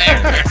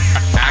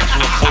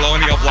 Actual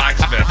colonial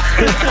blacksmith.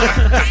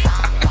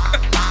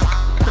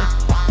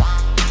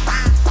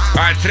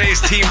 All right, today's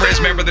Team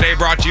Riz member of the day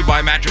brought to you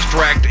by Mattress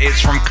Direct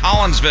is from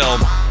Collinsville.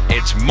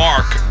 It's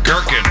Mark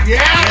Gherkin.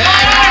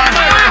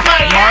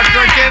 Mark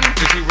Gherkin.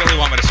 Did you really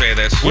want me to say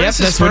this? What does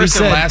his first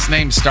and last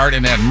name start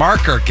in at?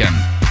 Mark Gherkin.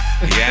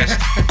 He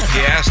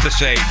has to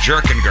say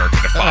Jerkin Gherkin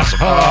if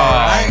possible.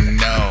 Oh,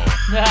 no.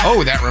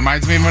 Oh, that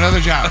reminds me of another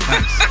job.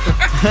 Thanks.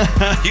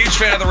 Huge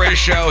fan of the radio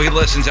show. He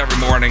listens every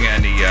morning,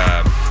 and he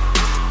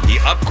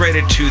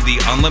upgraded to the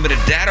unlimited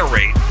data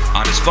rate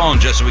on his phone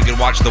just so he could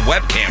watch the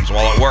webcams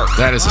while at work.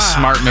 That is a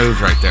smart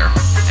move right there.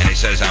 And he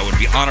says, I would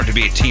be honored to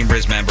be a Team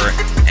Riz member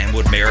and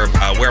would wear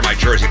my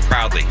jersey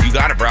proudly. You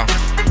got it, bro.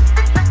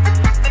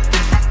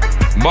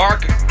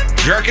 Mark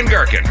Jerkin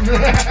Gherkin.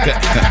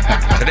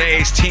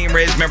 Today's Team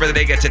Riz member of the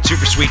day gets a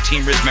super sweet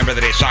Team Riz member of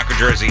the day soccer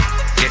jersey.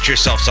 Get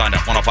yourself signed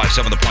up.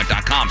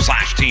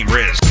 1057thepoint.com/Team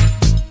Riz.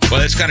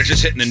 Well, it's kind of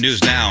just hitting the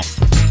news now.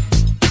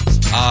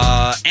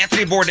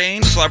 Anthony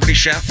Bourdain, celebrity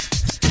chef.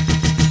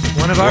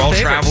 One of our world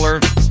favorites. traveler.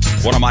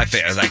 One of my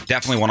favorites. Like,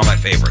 definitely one of my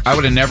favorites. I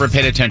would have never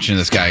paid attention to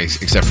this guy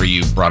except for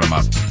you brought him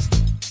up.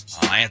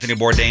 Anthony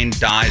Bourdain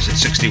dies at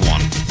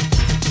 61.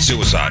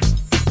 Suicide.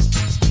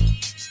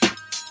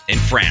 In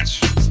France.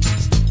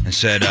 And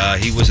said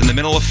he was in the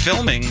middle of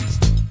filming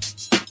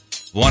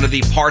one of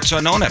the Parts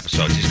Unknown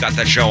episodes. He's got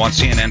that show on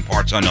CNN,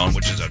 Parts Unknown,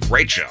 which is a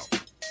great show.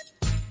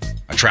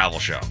 A travel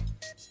show.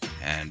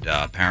 And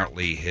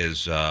apparently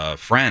his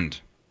friend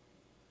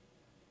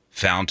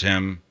found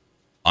him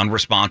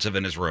unresponsive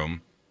in his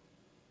room.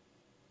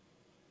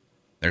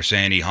 They're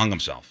saying he hung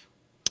himself.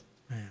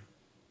 Man.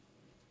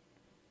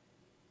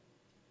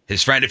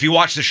 His friend, if you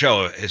watch the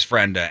show, his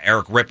friend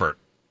Eric Rippert,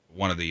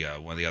 one of the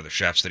other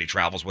chefs that he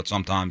travels with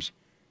sometimes,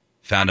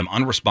 found him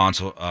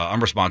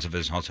unresponsive in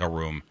his hotel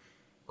room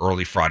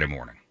early Friday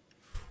morning.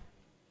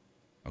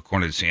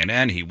 According to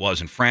CNN, he was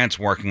in France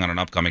working on an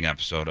upcoming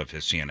episode of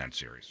his CNN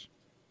series.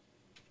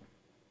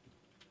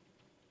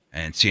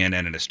 And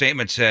CNN in a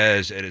statement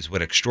says, it is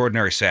with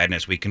extraordinary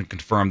sadness we can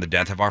confirm the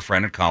death of our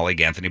friend and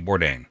colleague, Anthony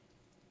Bourdain.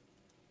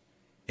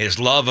 His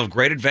love of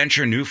great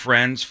adventure, new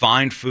friends,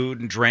 fine food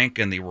and drink,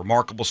 and the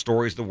remarkable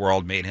stories of the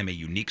world made him a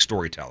unique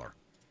storyteller.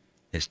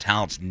 His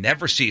talents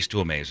never cease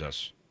to amaze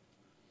us,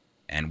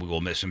 and we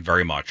will miss him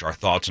very much. Our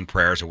thoughts and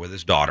prayers are with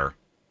his daughter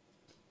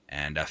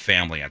and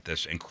family at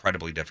this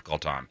incredibly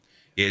difficult time.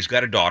 He's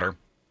got a daughter,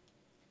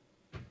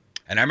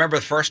 and I remember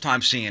the first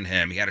time seeing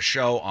him, he had a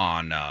show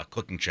on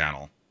Cooking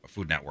Channel, a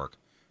Food Network,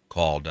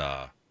 called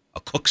A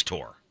Cook's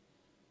Tour.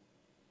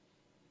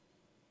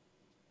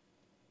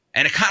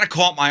 And it kind of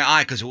caught my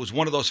eye because it was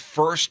one of those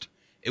first,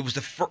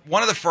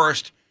 one of the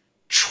first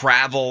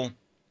travel,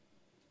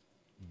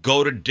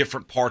 go to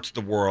different parts of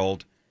the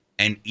world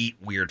and eat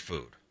weird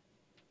food.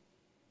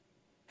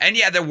 And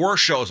yeah, there were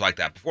shows like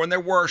that before, and there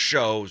were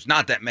shows,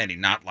 not that many,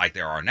 not like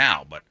there are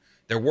now, but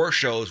there were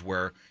shows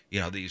where,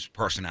 these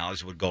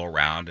personalities would go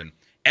around and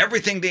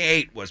everything they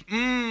ate was,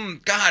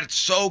 God, it's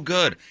so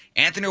good.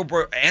 Anthony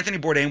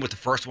Bourdain was the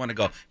first one to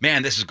go,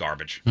 man, this is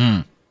garbage.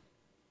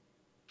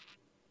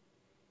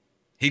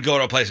 He'd go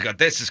to a place and go,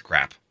 this is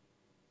crap.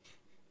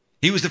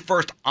 He was the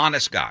first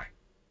honest guy.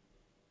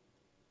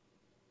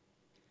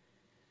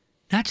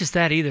 Not just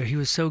that either. He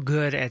was so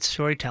good at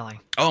storytelling.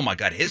 Oh, my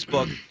God. His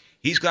book,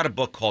 he's got a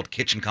book called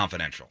Kitchen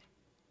Confidential.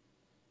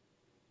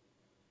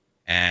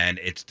 And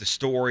it's the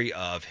story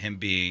of him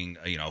being,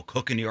 a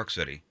cook in New York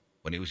City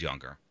when he was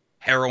younger,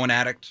 heroin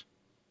addict.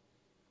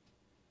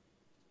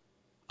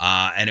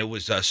 And it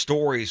was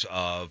stories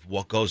of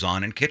what goes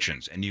on in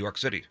kitchens in New York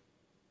City.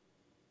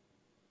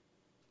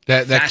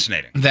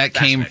 Fascinating. That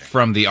came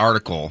from the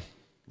article.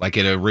 Like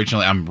it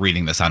originally, I'm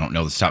reading this, I don't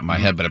know the top of my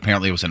head, but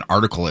apparently it was an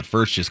article at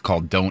first just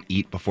called Don't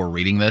Eat Before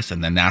Reading This.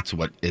 And then that's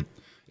what it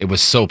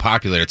was so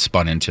popular, it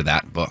spun into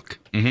that book.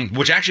 Mm-hmm.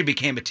 Which actually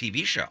became a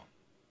TV show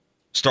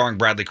starring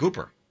Bradley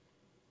Cooper,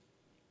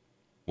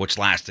 which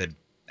lasted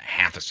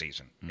half a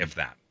season, if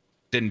that.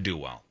 Didn't do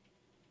well.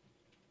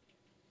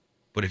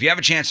 But if you have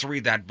a chance to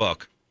read that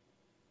book,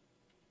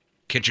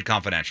 Kitchen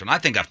Confidential, and I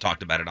think I've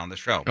talked about it on the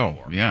show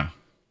before. Oh, yeah.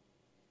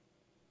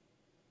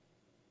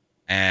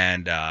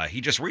 And he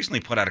just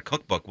recently put out a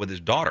cookbook with his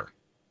daughter,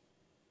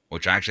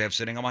 which I actually have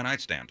sitting on my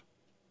nightstand.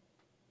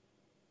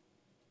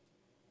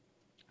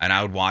 And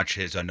I would watch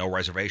his No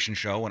Reservation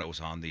show when it was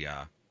on the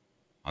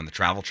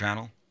Travel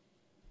Channel.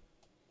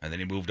 And then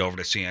he moved over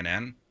to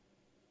CNN.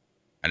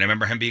 And I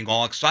remember him being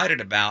all excited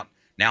about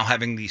now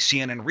having the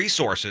CNN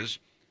resources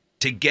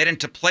to get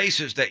into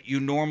places that you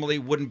normally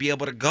wouldn't be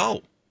able to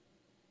go.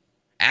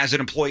 As an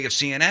employee of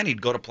CNN, he'd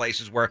go to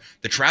places where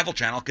the Travel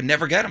Channel could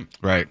never get him.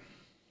 Right.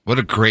 What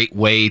a great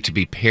way to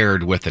be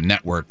paired with a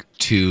network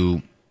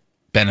to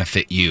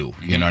benefit you.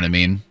 You know what I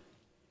mean?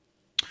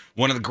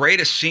 One of the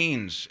greatest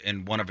scenes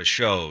in one of his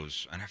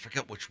shows, and I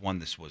forget which one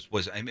this was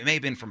it may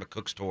have been from a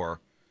cook's tour.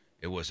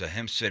 It was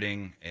him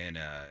sitting in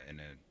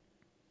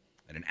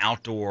an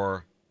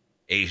outdoor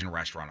Asian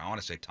restaurant. I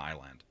want to say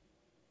Thailand.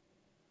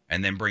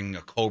 And then bringing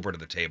a cobra to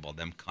the table,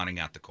 them cutting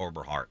out the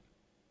cobra heart.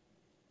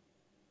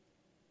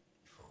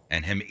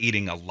 And him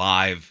eating a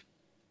live,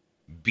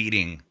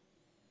 beating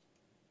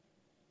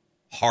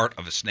heart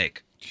of a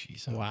snake.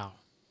 Jesus. Wow.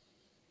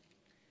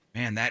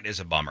 Man, that is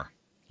a bummer.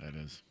 That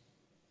is.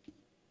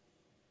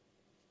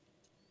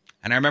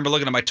 And I remember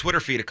looking at my Twitter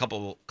feed a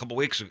couple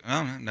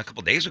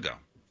days ago.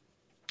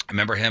 I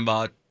remember him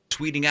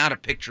tweeting out a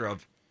picture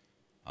of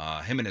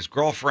him and his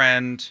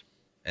girlfriend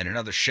and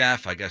another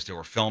chef. I guess they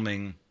were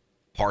filming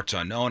Parts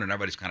Unknown, and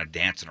everybody's kind of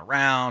dancing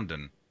around.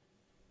 And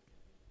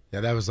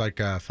yeah, that was like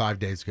 5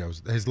 days ago.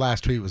 His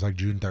last tweet was like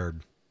June 3rd,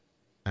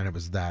 and it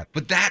was that.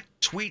 But that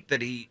tweet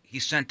that he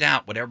sent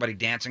out with everybody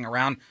dancing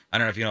around, I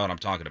don't know if you know what I'm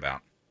talking about.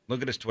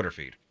 Look at his Twitter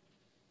feed.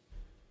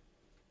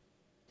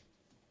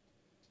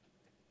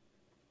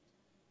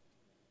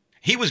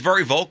 He was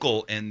very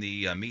vocal in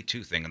the Me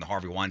Too thing and the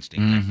Harvey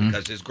Weinstein thing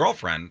because his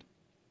girlfriend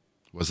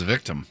was a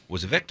victim. Or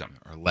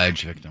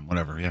alleged victim,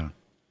 whatever, yeah.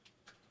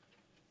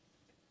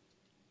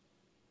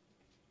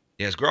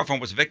 Yeah, his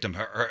girlfriend was a victim.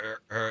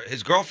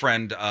 His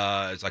girlfriend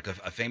is like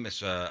a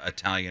famous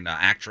Italian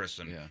actress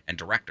and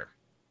director.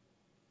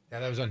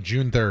 Yeah, that was on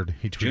June 3rd.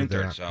 He tweeted June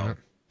 3rd, that. so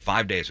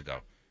 5 days ago.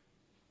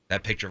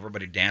 That picture of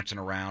everybody dancing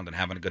around and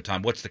having a good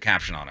time. What's the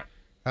caption on it?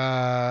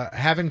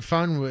 Having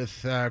fun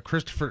with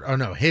Christopher. Oh,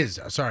 no,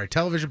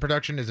 television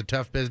production is a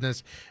tough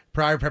business.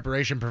 Prior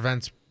preparation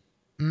prevents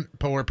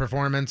poor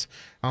performance.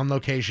 On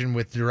location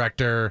with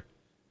director,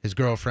 his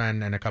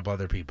girlfriend, and a couple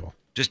other people.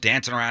 Just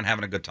dancing around,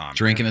 having a good time.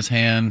 Drinking his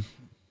hand,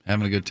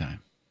 having a good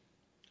time.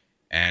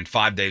 And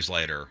 5 days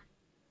later,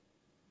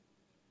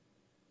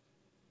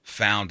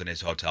 found in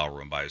his hotel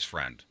room by his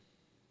friend,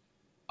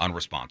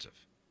 unresponsive.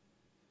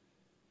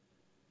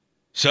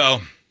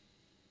 So,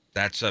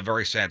 that's a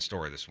very sad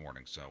story this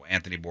morning. So,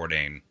 Anthony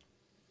Bourdain,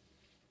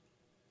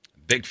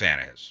 big fan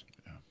of his.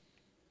 Yeah.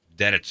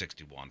 Dead at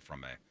 61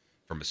 from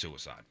a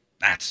suicide.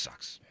 That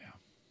sucks. Yeah.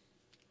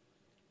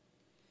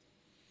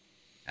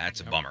 That's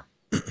a bummer.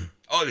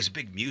 Oh, he was a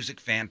big music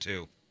fan,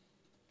 too.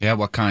 Yeah,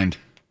 what kind?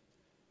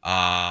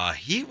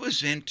 He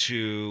was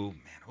into...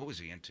 Man, what was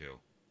he into?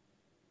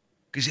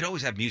 Because he'd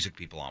always have music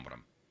people on with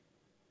him.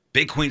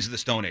 Big Queens of the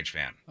Stone Age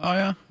fan. Oh,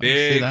 yeah?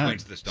 Big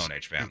Queens of the Stone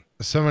Age fan.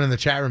 Someone in the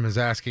chat room is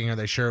asking, are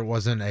they sure it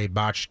wasn't a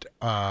botched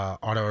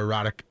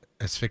autoerotic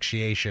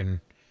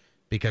asphyxiation?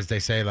 Because they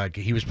say, like,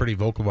 he was pretty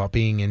vocal about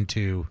being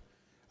into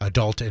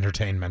adult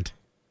entertainment.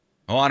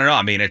 Oh, I don't know.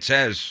 I mean, it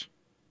says...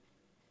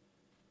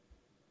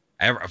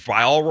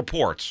 By all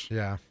reports.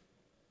 Yeah.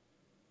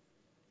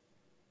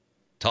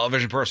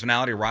 Television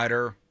personality,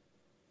 writer,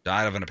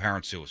 died of an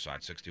apparent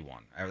suicide,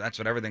 61. That's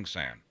what everything's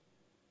saying.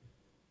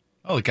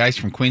 Oh, the guys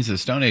from Queens of the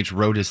Stone Age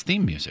wrote his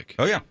theme music.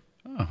 Oh, yeah.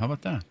 Oh, how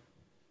about that?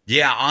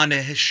 Yeah, on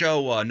his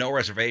show, No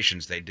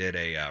Reservations, they did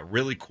a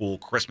really cool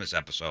Christmas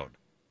episode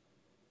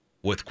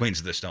with Queens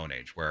of the Stone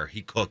Age where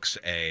he cooks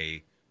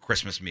a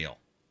Christmas meal.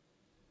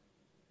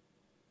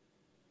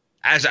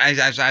 As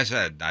I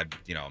said, I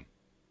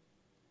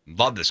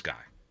love this guy.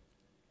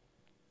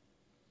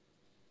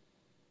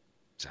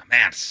 So,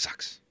 man, it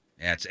sucks.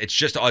 Yeah,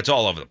 it's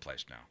all over the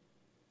place now.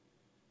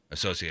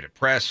 Associated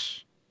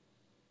Press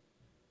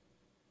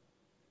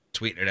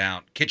tweeting it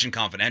out. Kitchen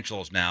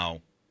Confidential is now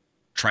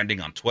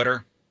trending on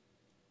Twitter.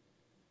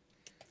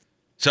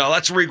 So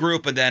let's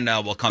regroup and then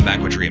we'll come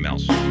back with your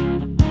emails.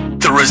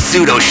 The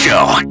Rizzuto Show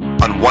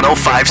on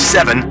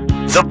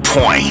 105.7 The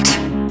Point.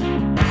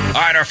 All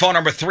right, our phone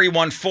number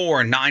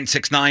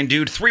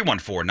 314-969-DUDE,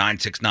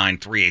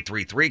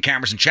 314-969-3833.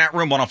 Cameras and chat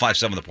room,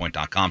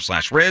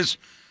 1057thepoint.com/Riz.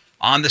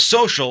 On the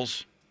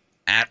socials,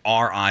 at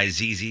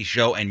RIZZ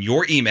Show, and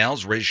your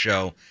emails,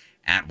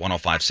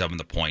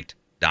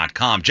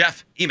 RizShow@1057thepoint.com.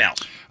 Jeff,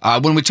 emails.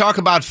 When we talk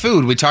about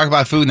food,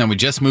 and then we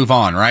just move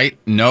on, right?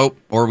 Nope.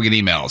 Or we get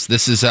emails.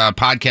 This is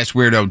podcast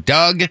weirdo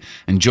Doug.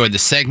 Enjoyed the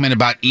segment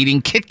about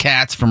eating Kit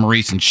Kats from a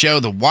recent show.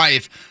 The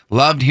wife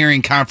loved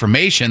hearing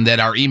confirmation that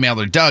our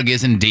emailer Doug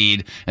is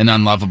indeed an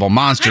unlovable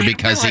monster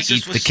because he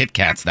eats the Kit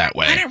Kats that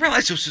way. I didn't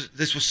realize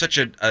this was such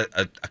a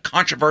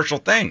controversial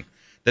thing.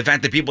 The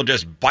fact that people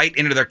just bite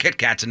into their Kit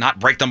Kats and not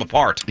break them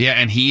apart. Yeah,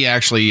 and he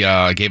actually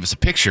gave us a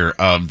picture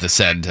of the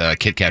said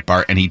Kit Kat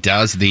bar, and he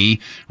does the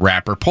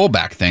wrapper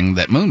pullback thing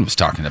that Moon was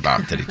talking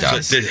about that he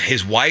does. So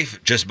his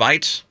wife just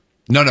bites?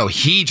 No,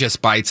 he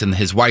just bites, and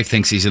his wife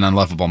thinks he's an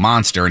unlovable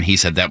monster, and he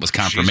said that was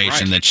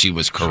confirmation that she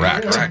was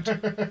correct.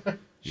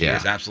 She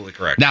is absolutely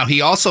correct. Now, he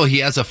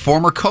has a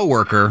former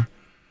coworker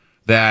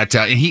that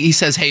he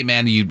says, hey,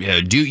 man,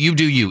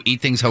 you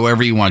eat things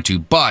however you want to.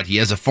 But he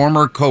has a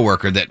former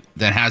coworker that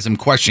has him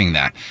questioning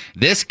that.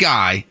 This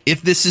guy,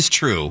 if this is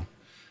true,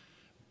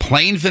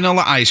 plain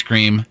vanilla ice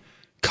cream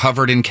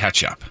covered in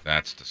ketchup.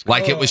 That's disgusting.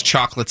 Like it was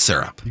chocolate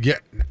syrup. Yeah.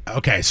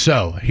 Okay,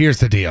 so here's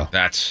the deal.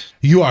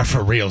 You are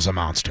for reals a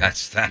monster.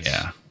 That's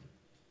yeah.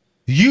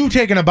 You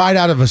taking a bite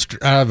out of a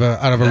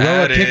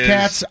row of Kit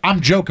Kats?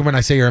 I'm joking when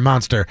I say you're a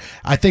monster.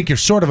 I think you're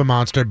sort of a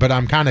monster, but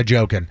I'm kind of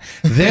joking.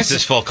 This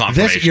is full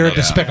confirmation. You're a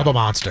despicable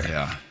monster.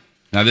 Yeah.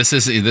 Now this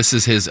is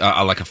his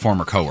like a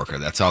former coworker.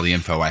 That's all the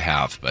info I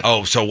have. But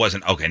so it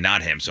wasn't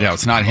not him. So yeah,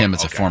 it's not him.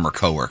 It's a former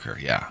coworker.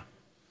 Yeah,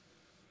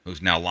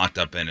 who's now locked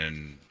up in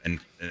an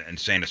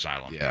insane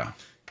asylum. Yeah,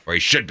 where he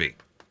should be.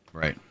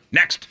 Right.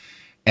 Next.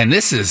 And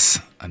this is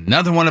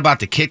another one about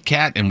the Kit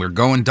Kat, and we're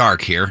going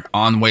dark here.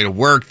 On the way to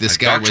work, this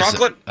guy dark was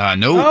chocolate?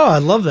 No. Oh, I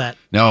love that.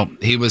 No,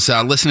 he was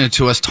listening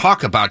to us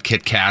talk about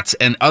Kit Kats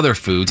and other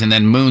foods, and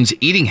then Moon's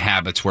eating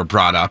habits were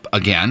brought up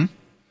again.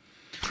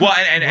 Well,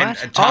 and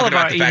talking all of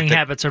about our the eating fact that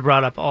habits are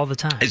brought up all the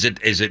time. is it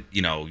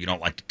you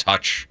don't like to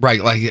touch?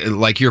 Right,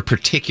 like your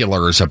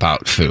particulars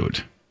about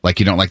food. Like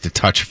you don't like to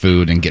touch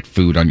food and get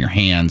food on your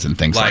hands and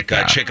things like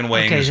that. Chicken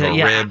wings or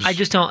ribs. I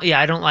just don't. Yeah,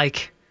 I don't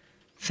like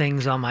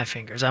things on my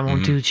fingers. I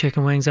won't do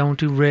chicken wings. I won't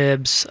do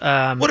ribs.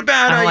 What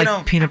about I don't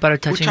like peanut butter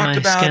touching my skin?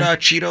 We talked about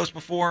Cheetos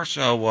before,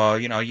 so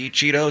you eat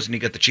Cheetos and you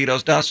get the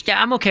Cheetos dust.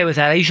 Yeah, I'm okay with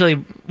that. I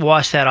usually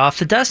wash that off.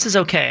 The dust is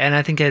okay, and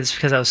I think it's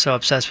because I was so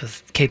obsessed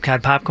with Cape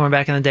Cod popcorn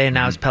back in the day, and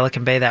now it's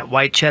Pelican Bay. That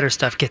white cheddar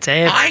stuff gets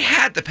everywhere. I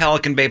had the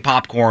Pelican Bay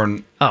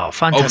popcorn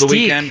fantastic. over the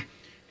weekend,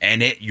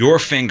 and your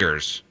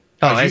fingers.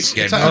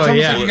 It's almost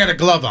like you got a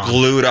glove on.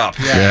 Glued up.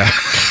 Yeah.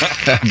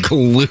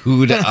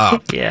 Glued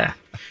up. Yeah.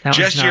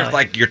 Just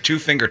your two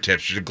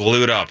fingertips, just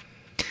glued up.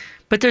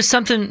 But there's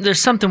something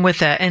with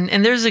that,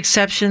 and there's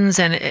exceptions,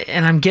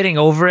 and I'm getting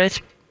over it.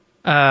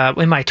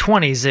 In my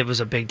 20s, it was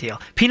a big deal.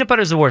 Peanut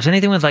butter is the worst.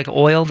 Anything with like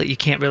oil that you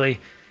can't really,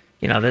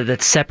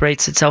 that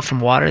separates itself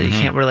from water that you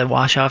can't really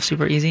wash off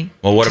super easy.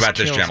 Well, what about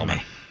this gentleman?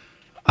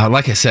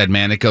 Like I said,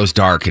 man, it goes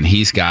dark, and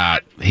he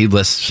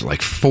lists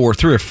like 3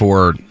 or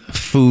 4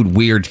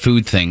 weird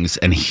food things,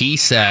 and he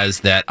says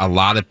that a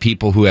lot of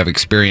people who have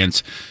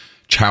experienced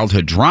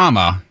childhood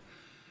trauma,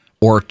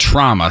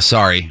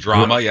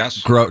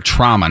 yes.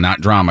 Trauma,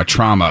 not drama,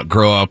 trauma,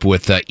 grow up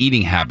with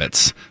eating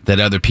habits that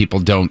other people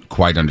don't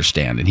quite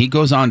understand. And he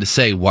goes on to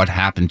say what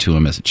happened to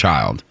him as a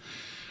child.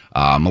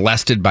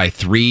 Molested by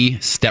 3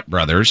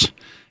 stepbrothers,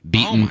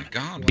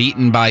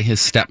 beaten by his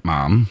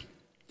stepmom.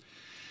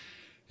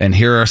 And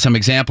here are some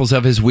examples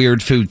of his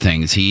weird food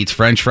things. He eats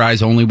French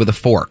fries only with a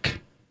fork.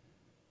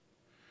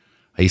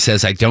 He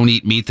says, I don't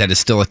eat meat that is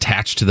still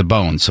attached to the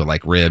bone, so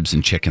like ribs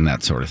and chicken,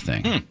 that sort of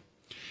thing.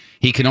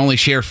 He can only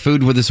share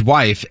food with his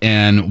wife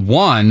and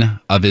one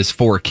of his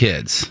 4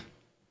 kids.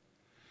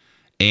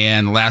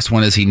 And the last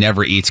one is he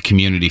never eats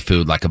community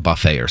food like a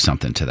buffet or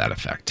something to that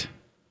effect.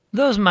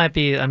 Those might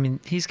be,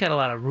 he's got a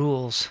lot of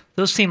rules.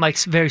 Those seem like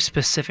very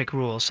specific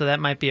rules, so that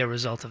might be a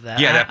result of that.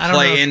 Yeah, that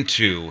play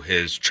into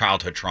his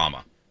childhood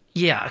trauma.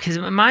 Yeah, because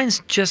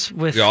mine's just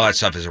with... all that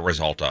stuff is a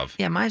result of.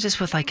 Yeah, mine's just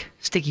with like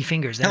sticky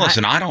fingers. Hey,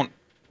 listen, I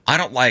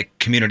don't like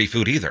community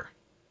food either.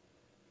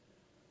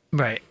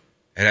 Right.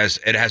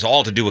 It has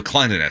all to do with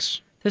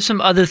cleanliness. There's some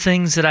other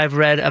things that I've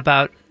read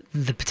about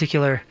the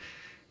particular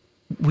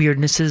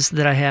weirdnesses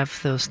that I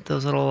have. Those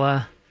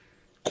little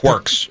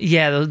quirks.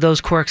 Those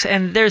quirks,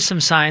 and there's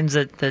some signs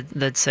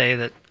that say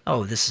that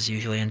this is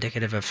usually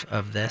indicative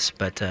of this,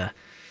 but I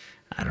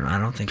don't know. I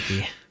don't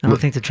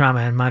think the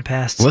trauma in my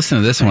past. Listen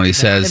to this one. He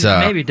says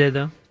maybe did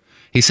though.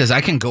 He says,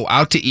 I can go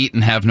out to eat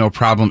and have no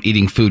problem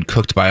eating food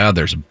cooked by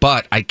others,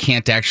 but I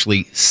can't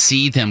actually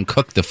see them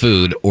cook the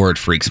food or it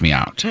freaks me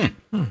out.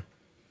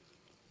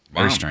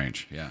 Very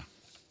strange. Yeah.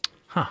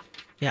 Huh.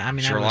 Yeah. I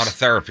mean, a lot of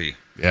therapy.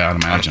 Yeah, I'd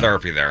imagine. A lot of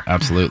therapy there.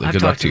 Absolutely.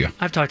 Good luck to you.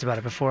 I've talked about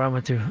it before. I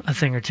went through a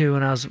thing or two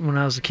when I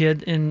was a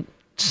kid in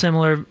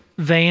similar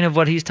vein of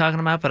what he's talking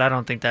about, but I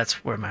don't think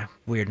that's where my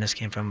weirdness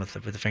came from with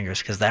the fingers,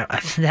 because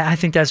I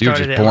think that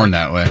started. You're just born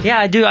that way. Yeah,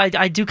 I do.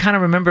 I do kind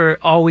of remember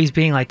always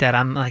being like that.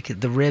 I'm like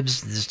the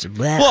ribs. Just,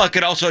 well, it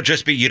could also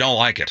just be you don't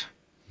like it.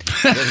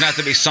 There doesn't have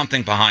to be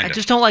something behind it. I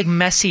just don't like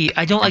messy.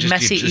 I don't like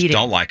messy you just eating.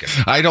 Don't like it.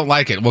 I don't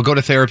like it. We'll go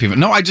to therapy.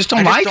 No, I just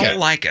don't like it. Don't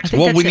like it.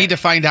 Well, we need to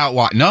find out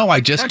why. No,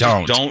 I just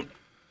don't.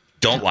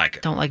 Don't like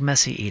it. Don't like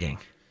messy eating.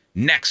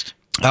 Next.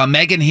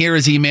 Megan here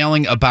is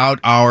emailing about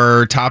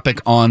our topic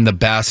on the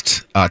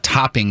best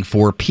topping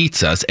for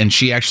pizzas, and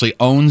she actually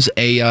owns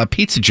a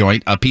pizza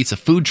joint, a pizza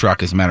food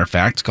truck, as a matter of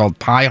fact. It's called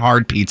Pie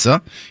Hard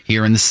Pizza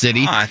here in the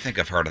city. I think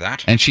I've heard of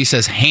that. And she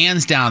says,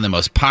 hands down, the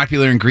most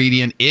popular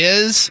ingredient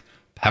is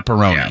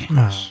pepperoni.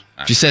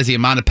 Yeah, she says the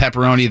amount of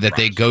pepperoni that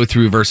they go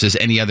through versus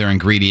any other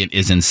ingredient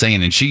is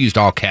insane, and she used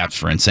all caps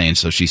for insane,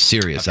 so she's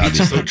serious, a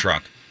pizza obviously. food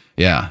truck.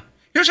 Yeah.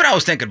 Here's what I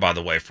was thinking, by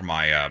the way, for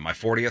my my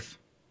 40th.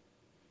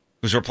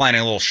 Because we're planning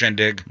a little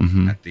shindig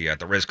at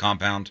the Riz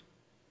compound,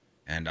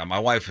 and my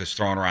wife is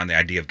throwing around the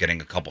idea of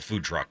getting a couple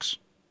food trucks.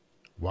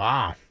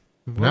 Wow,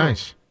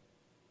 nice.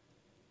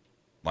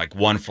 Like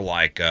one for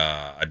like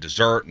a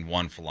dessert, and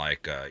one for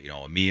like a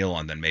meal,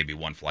 and then maybe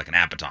one for like an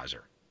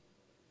appetizer.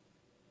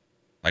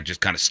 Like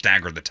just kind of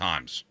stagger the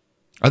times.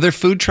 Are there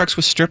food trucks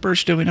with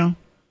strippers? Do we know?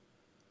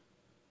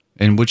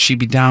 And would she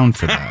be down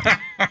for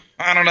that?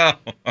 I don't know.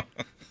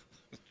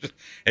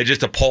 It's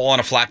just a pole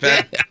on a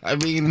flatbed. Yeah, I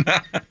mean.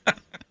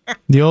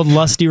 The old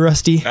Lusty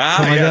Rusty.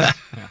 Yeah.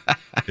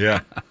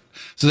 Yeah.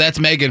 So that's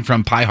Megan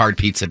from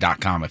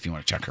piehardpizza.com if you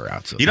want to check her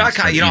out. So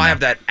I have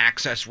that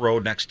access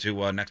road next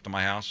to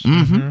my house.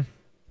 Mm-hmm.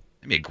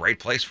 It'd be a great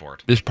place for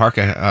it. Just park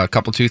a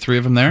couple, 2, 3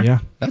 of them there? Yeah.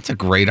 That's a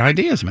great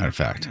idea, as a matter of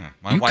fact.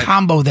 Yeah, you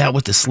combo that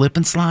with the slip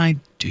and slide?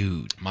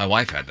 Dude. My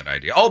wife had that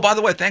idea. Oh, by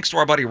the way, thanks to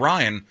our buddy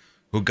Ryan,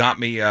 who got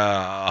me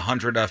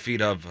 100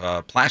 feet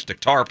of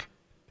plastic tarp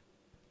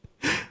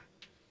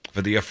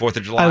for the 4th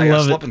of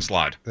July slip and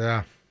slide.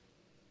 Yeah.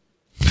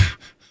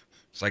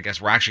 So I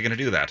guess we're actually going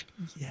to do that.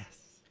 Yes.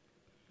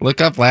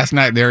 Look up last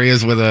night. There he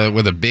is with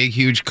a big,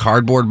 huge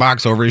cardboard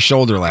box over his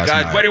shoulder last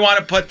night. Guys, where do you want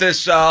to put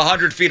this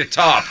 100 feet of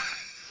top?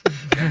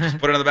 Yeah, just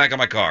put it on the back of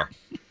my car.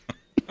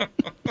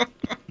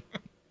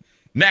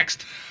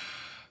 Next.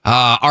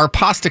 Our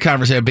pasta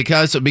conversation,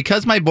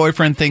 because my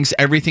boyfriend thinks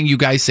everything you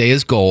guys say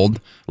is gold,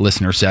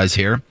 listener says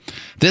here,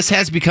 this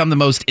has become the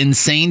most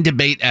insane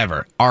debate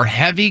ever. Are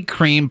heavy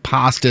cream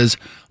pastas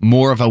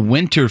more of a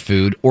winter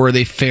food, or are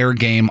they fair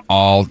game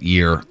all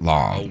year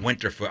long? Oh,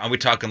 winter food. Are we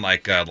talking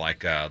like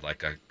Alfredo?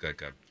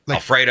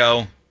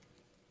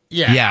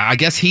 Yeah, I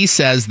guess he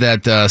says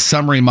that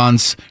summery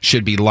months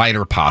should be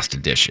lighter pasta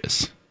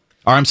dishes.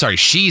 Or I'm sorry,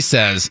 she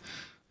says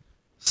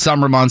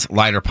summer months,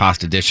 lighter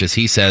pasta dishes.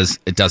 He says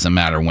it doesn't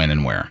matter when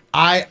and where.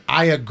 I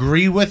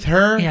agree with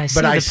her, Yeah, I see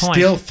but I the point.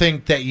 still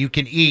think that you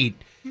can eat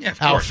of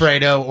course.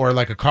 Alfredo or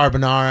like a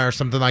carbonara or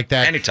something like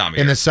that Anytime of in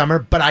year. the summer.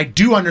 But I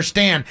do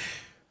understand.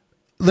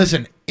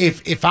 Listen,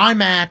 if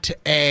I'm at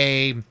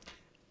a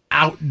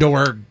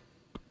outdoor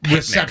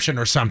reception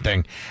or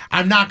something,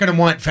 I'm not going to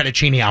want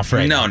fettuccine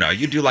Alfredo. No,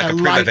 you do like a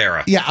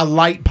Primavera. A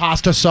light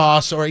pasta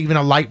sauce or even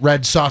a light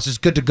red sauce is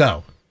good to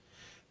go.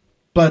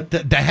 But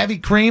the heavy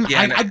cream,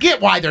 I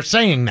get why they're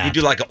saying that. You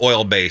do like an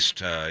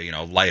oil-based,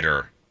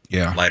 lighter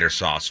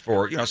sauce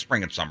for,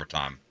 spring and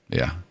summertime.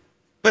 Yeah.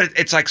 But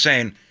it's like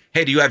saying,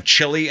 hey, do you have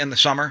chili in the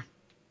summer?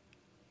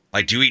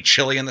 Like, do you eat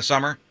chili in the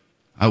summer?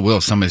 I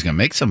will. Somebody's going to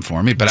make some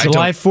for me, but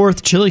July I don't.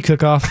 4th chili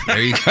cook-off. There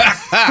you go.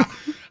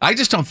 I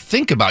just don't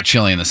think about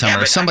chili in the summer.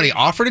 Yeah, if somebody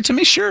offered it to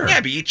me, sure.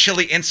 Yeah, but you eat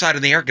chili inside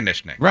in the air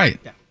conditioning. Right.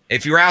 Yeah.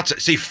 If you're outside,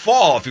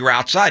 if you were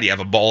outside, you have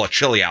a bowl of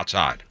chili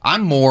outside.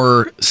 I'm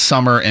more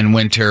summer and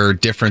winter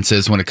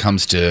differences when it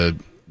comes to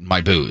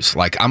my booze.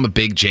 Like, I'm a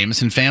big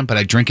Jameson fan, but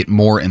I drink it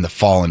more in the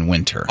fall and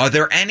winter. Are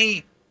there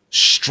any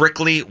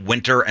strictly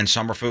winter and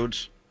summer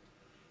foods?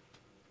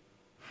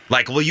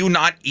 Like, will you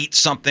not eat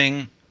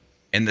something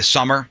in the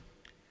summer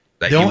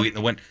that you eat in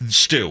the winter?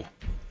 Stew.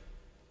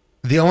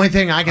 The only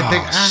thing I can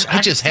think...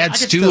 I just had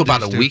stew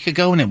about a week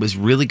ago, and it was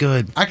really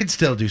good. I could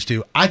still do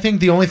stew. I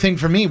think the only thing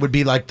for me would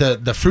be like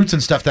the fruits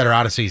and stuff that are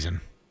out of season.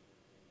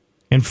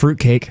 And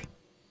fruitcake.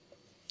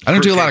 I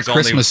don't do a lot of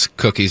Christmas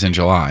cookies in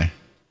July.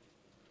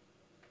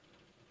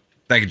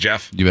 Thank you,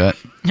 Jeff. You bet.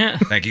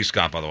 Thank you,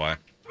 Scott, by the way.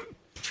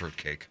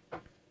 Fruitcake.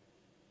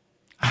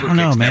 I don't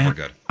know, man. Never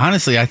good.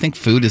 Honestly, I think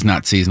food is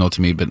not seasonal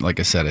to me, but like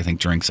I said, I think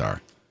drinks are,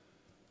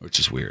 which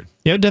is weird.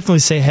 Yeah, I would definitely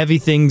say heavy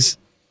things.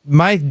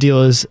 My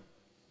deal is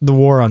the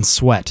war on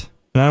sweat.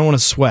 And I don't want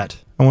to sweat.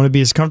 I want to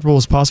be as comfortable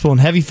as possible, and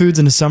heavy foods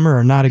in the summer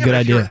are not a good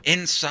idea.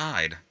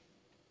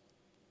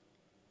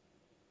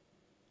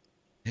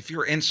 If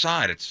you're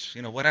inside, it's,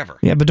 whatever.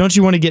 Yeah, but don't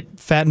you want to get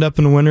fattened up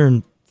in the winter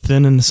and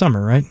thin in the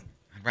summer, right?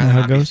 I'd rather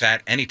not be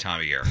fat any time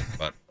of year,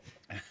 but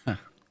yeah,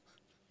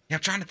 I'm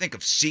trying to think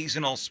of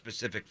seasonal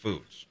specific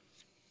foods.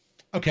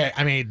 Okay,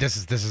 I mean, this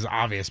is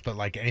obvious, but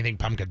like anything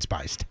pumpkin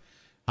spiced.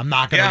 I'm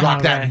not going to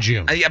rock that in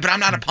June. Yeah, but I'm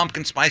not a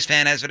pumpkin spice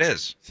fan as it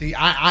is. See,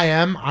 I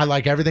am. I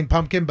like everything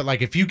pumpkin, but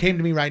like if you came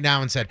to me right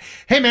now and said,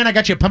 hey, man, I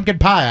got you a pumpkin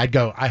pie, I'd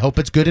go, I hope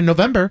it's good in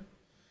November.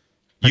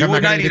 Like, You I'm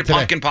would not not gonna eat eat a it today.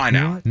 pumpkin pie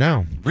now.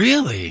 No.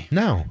 Really?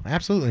 No,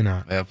 absolutely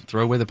not. Well,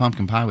 throw away the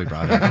pumpkin pie we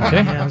brought.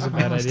 Okay, that was a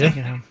bad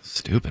idea.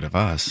 Stupid of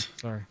us.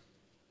 Sorry.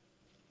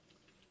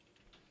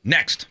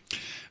 Next.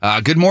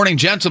 Good morning,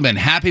 gentlemen.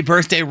 Happy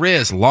birthday,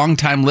 Riz.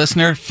 Longtime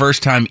listener,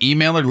 first-time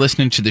emailer,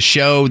 listening to the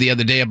show the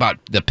other day about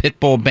the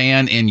Pitbull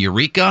ban in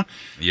Eureka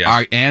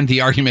and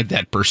the argument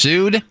that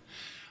pursued.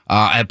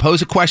 I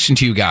pose a question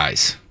to you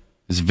guys.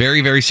 It's a very,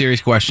 very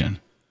serious question.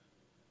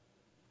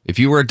 If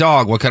you were a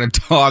dog, what kind of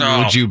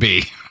dog would you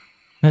be?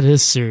 That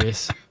is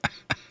serious.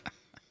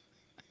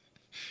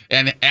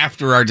 And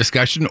after our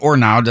discussion, or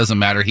now, doesn't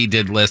matter, he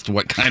did list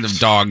what kind of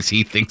dogs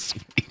he thinks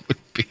we would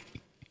be.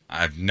 I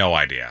have no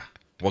idea.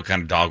 What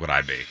kind of dog would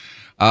I be?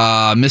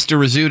 Mr.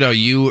 Rizzuto,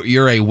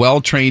 you're a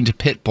well-trained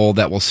pit bull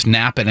that will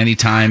snap at any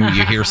time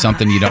you hear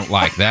something you don't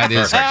like. That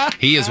is,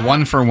 he is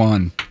 1 for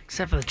 1.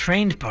 Except for the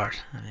trained part.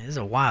 I mean, he's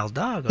a wild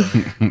dog over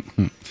here.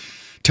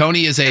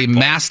 Tony is a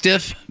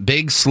mastiff,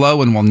 big,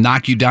 slow, and will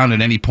knock you down at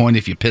any point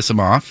if you piss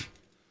him off.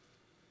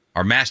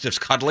 Are mastiffs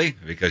cuddly?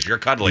 Because you're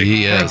cuddly.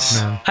 He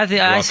is.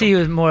 I see you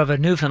as more of a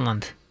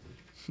Newfoundland.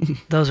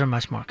 Those are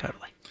much more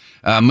cuddly.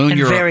 Moon, And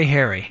you're very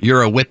hairy.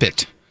 You're a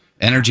whippet.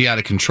 Energy out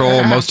of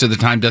control. Most of the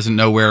time, doesn't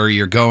know where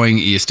you're going.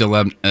 You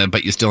still,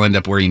 but you still end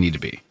up where you need to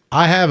be.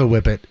 I have a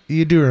whippet.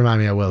 You do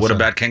remind me of Wilson. What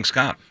about King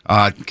Scott?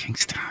 King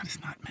Scott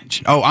is not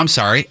mentioned. Oh, I'm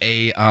sorry.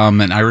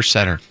 An Irish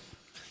setter.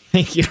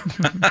 Thank you.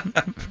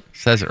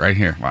 Says it right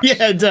here. Wow.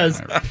 Yeah, it does.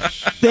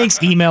 Thanks,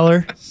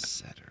 emailer.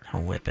 A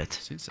whippet.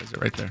 See, it says it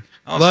right there.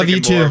 I was Love you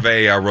thinking more too. of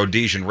a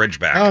Rhodesian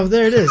Ridgeback. Oh,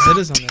 there it is. It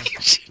is on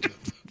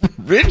there.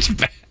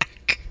 Ridgeback.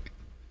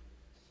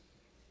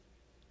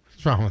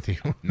 What's wrong with you?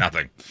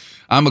 Nothing.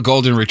 I'm a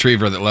golden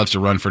retriever that loves to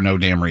run for no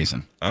damn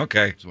reason.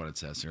 Okay. That's what it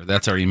says here.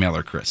 That's our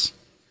emailer, Chris.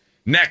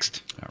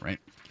 Next. All right.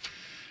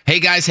 Hey,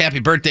 guys, happy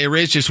birthday,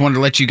 Riz. Just wanted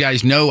to let you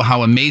guys know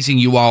how amazing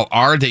you all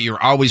are, that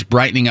you're always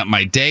brightening up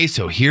my day.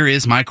 So here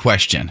is my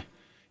question.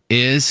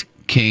 Is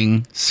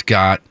King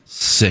Scott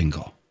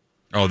single?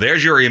 Oh,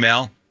 there's your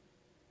email.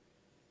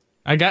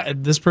 I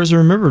got this person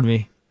remembered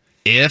me.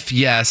 If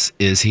yes,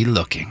 is he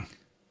looking?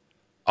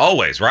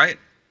 Always, right?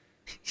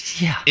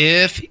 Yeah.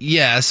 If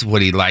yes,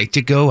 would he like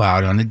to go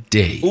out on a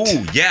date?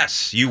 Ooh,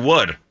 yes, you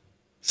would.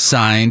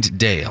 Signed,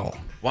 Dale.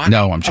 What?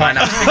 No, I'm trying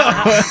to.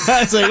 I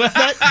was like, what's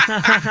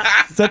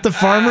that? Is that the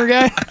farmer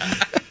guy?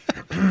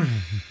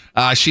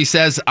 She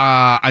says,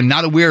 I'm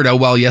not a weirdo.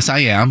 Well, yes, I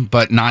am,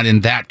 but not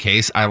in that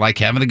case. I like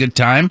having a good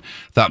time.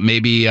 Thought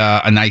maybe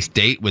a nice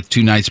date with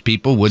 2 nice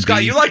people would Scott,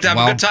 be. you like to have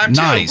a good time,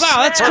 too. Nice.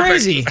 Wow, that's Perfect.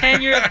 crazy.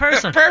 And you're a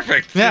person.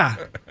 Perfect. Yeah.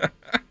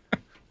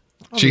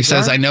 She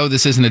says, I know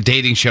this isn't a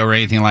dating show or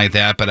anything like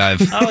that, but I've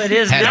it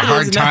is had a now.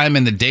 hard time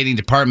in the dating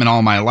department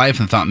all my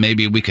life and thought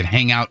maybe we could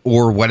hang out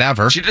or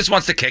whatever. She just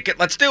wants to kick it.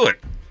 Let's do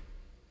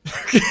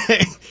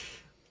it.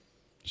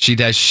 She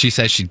does. She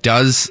says she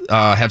does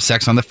have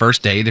sex on the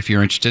first date if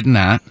you're interested in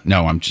that.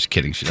 No, I'm just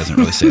kidding. She doesn't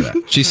really say that.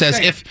 She says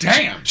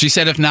she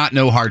said if not,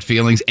 no hard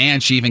feelings,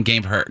 and she even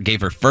gave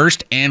her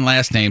first and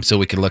last name so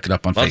we could look it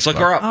up on Facebook. Let's look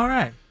her up. All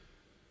right.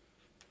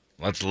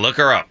 Let's look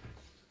her up.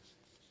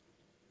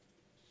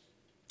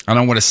 I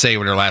don't want to say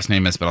what her last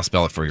name is, but I'll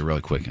spell it for you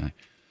really quick.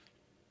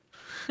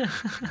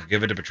 I'll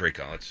give it to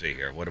Patrico. Let's see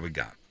here. What do we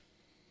got?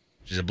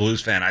 She's a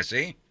blues fan, I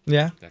see.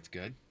 Yeah. That's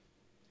good.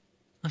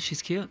 Oh,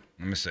 she's cute.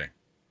 Let me see.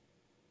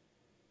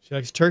 She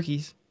likes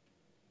turkeys.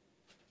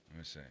 Let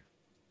me see.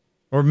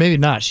 Or maybe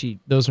not.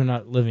 Those are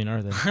not living,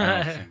 are they?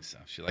 I don't think so.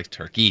 She likes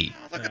turkey.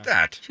 Oh, look at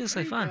that. She looks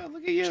like fun.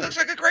 Look at you. She looks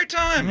like a great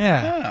time.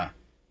 Yeah.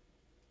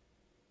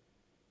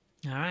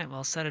 All right,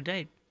 well, set a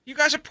date. You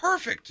guys are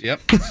perfect.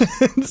 Yep.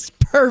 It's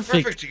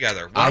perfect. Perfect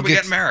together. When are we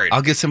getting married?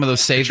 I'll get some of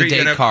those save the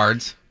date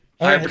cards.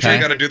 All right, Okay.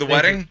 Patrico, got to do the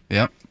wedding?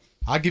 Yep.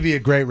 I'll give you a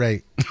great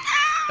rate.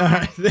 All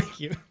right, thank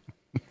you.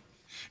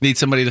 Need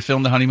somebody to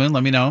film the honeymoon?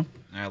 Let me know.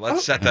 All right,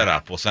 let's set that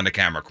up. We'll send a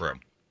camera crew.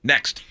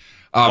 Next.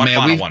 Oh, One man,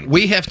 final one.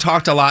 we have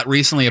talked a lot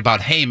recently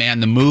about, hey, man,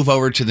 the move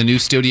over to the new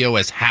studio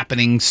is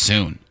happening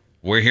soon.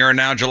 We're here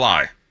now,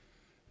 July.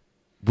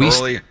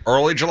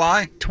 Early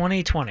July?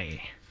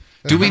 2020.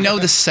 Do we know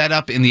the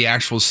setup in the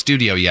actual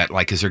studio yet?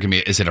 Like, is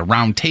it a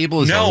round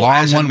table? Is it a No,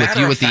 long as a one with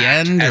matter you of at the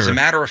fact- end? As or- a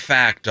matter of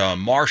fact,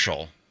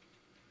 Marshall,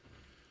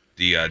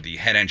 the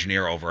head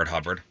engineer over at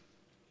Hubbard,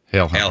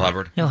 Hale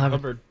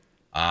Hubbard,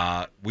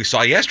 we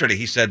saw yesterday.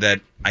 He said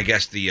that I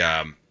guess the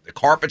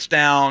carpet's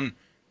down,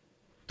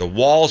 the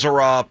walls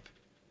are up,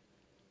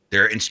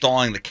 they're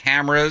installing the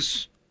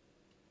cameras,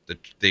 the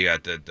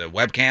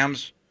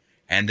webcams,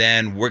 and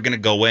then we're gonna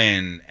go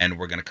in and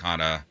we're gonna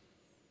kind of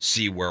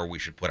see where we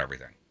should put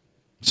everything.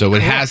 So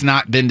it has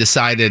not been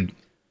decided,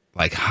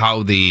 like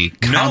how the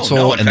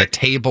console in and fact, the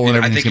table and I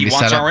everything's think going to he be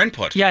set wants up. our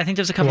input. Yeah, I think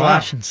there's a couple Wow.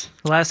 options.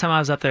 The last time I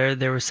was up there,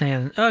 they were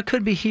saying, oh, it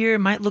could be here. It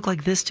might look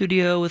like this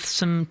studio with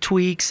some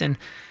tweaks, and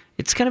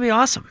it's going to be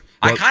awesome.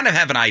 I kind of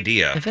have an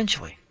idea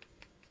Eventually.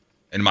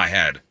 in my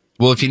head.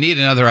 Well, if you need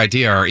another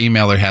idea, our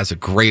emailer has a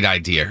great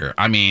idea here.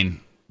 I mean,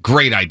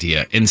 great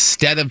idea.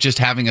 Instead of just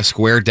having a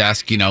square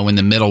desk, in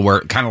the middle, where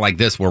kind of like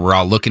this, where we're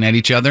all looking at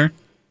each other,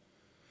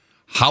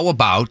 how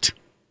about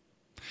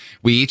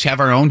We each have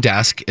our own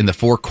desk in the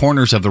four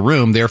corners of the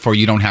room. Therefore,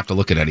 you don't have to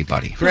look at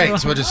anybody. Great.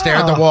 So we'll just stare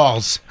at the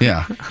walls.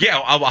 Yeah. Yeah,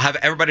 I'll have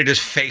everybody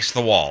just face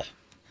the wall.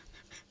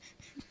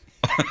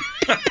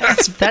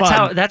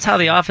 That's how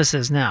the office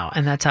is now,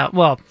 and that's how.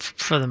 Well,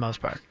 for the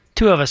most part,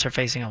 two of us are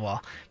facing a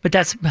wall, but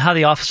that's how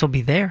the office will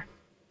be there.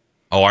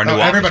 Oh, our new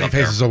office. Everybody up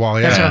faces there. a wall.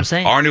 Yeah. That's what I'm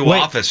saying. Our new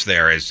office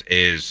there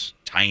is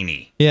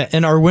tiny. Yeah,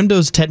 and our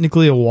window's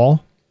technically a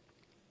wall.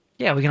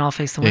 Yeah, we can all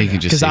face the Yeah, you window.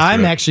 can just Because see I'm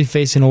through it. actually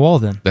facing a wall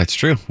then. That's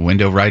true.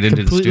 Window right into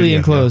the Completely studio.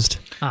 enclosed.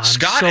 I'm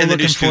Scott so in the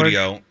new looking forward-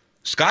 studio.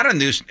 Scott in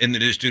the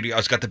new studio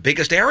has got the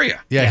biggest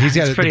area. Yeah, Yeah, he's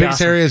got it's the pretty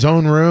biggest awesome. area, his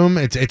own room.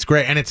 It's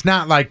great, and it's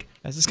not like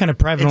That's just kind of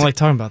private. I don't like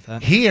talking about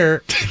that.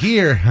 here.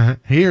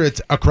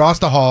 It's across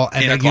the hall,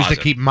 and In they a used to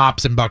closet. keep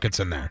mops and buckets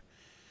in there.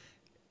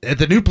 At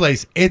the new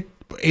place, it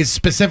is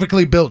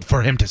specifically built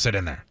for him to sit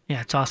in there.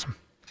 Yeah, it's awesome.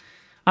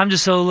 I'm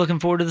just so looking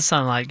forward to the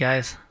sunlight,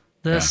 guys.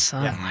 The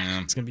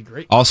sunlight. It's going to be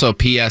great. Also,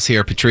 P.S.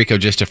 here, Patrico,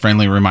 just a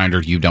friendly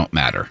reminder, you don't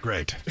matter.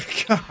 Great.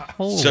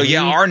 So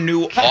yeah, our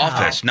new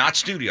office, not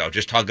studio,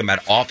 just talking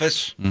about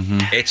office. Mm-hmm.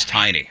 It's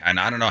tiny, and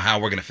I don't know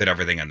how we're going to fit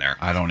everything in there.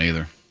 I don't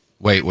either.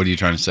 Wait, what are you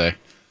trying to say?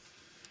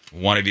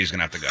 One of you's going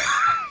to have to go.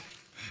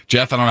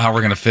 Jeff, I don't know how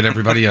we're going to fit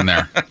everybody in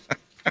there.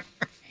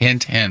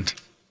 Hint, hint.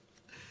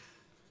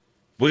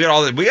 We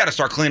got to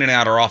start cleaning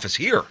out our office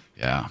here.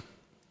 Yeah.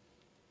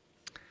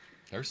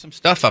 There's some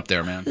stuff up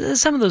there, man.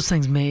 Some of those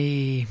things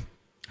may.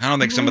 I don't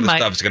think some of the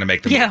stuff is going to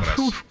make them Yeah, move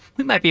with us.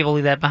 we might be able to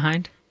leave that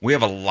behind. We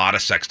have a lot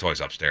of sex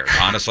toys upstairs,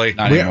 honestly.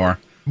 Not anymore.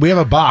 We have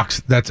a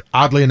box that's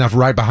oddly enough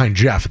right behind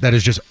Jeff that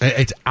is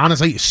it's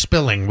honestly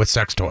spilling with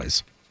sex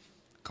toys.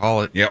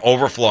 Call it. Yeah,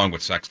 overflowing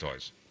with sex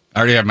toys. I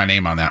already have my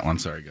name on that one.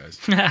 Sorry, guys.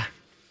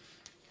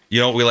 You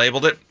know what we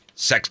labeled it?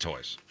 Sex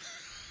toys.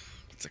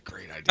 That's a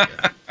great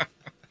idea.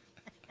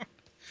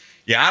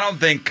 Yeah, I don't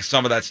think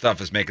some of that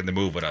stuff is making the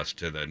move with us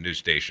to the new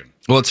station.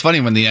 Well, it's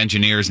funny when the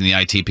engineers and the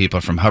IT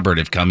people from Hubbard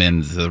have come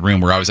into the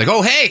room. We're always like,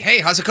 "Oh, hey,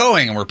 how's it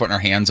going?" And we're putting our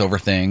hands over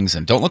things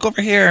and don't look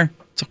over here.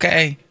 It's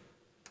okay.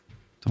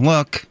 Don't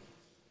look.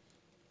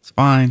 It's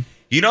fine.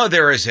 You know,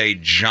 there is a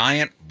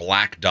giant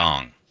black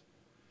dong.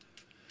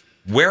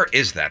 Where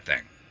is that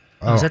thing?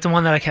 Oh. Is that the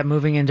one that I kept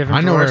moving in different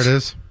I know drawers? where it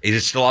is. Is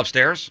it still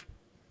upstairs?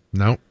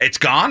 No. It's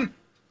gone?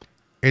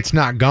 It's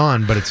not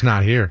gone, but it's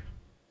not here.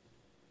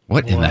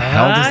 What in the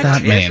hell does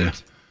that What is mean?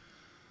 it?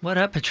 What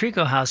up,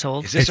 Patrico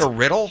household? Is this a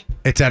riddle?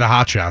 It's at a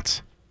Hot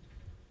Shots.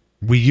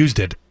 We used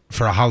it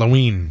for a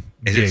Halloween.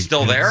 Is it gig.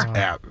 still there?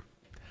 Yeah.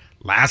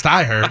 Last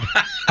I heard.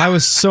 I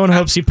was so in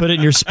hopes you put it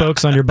in your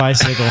spokes on your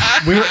bicycle.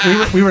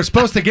 we were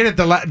supposed to get it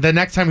the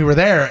next time we were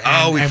there,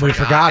 and we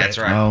forgot That's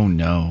it. right. Oh,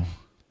 no.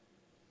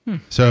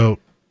 So,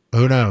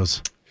 who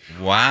knows?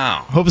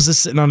 Wow. Hope it's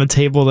just sitting on a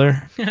table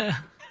there.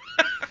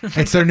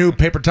 It's their new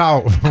paper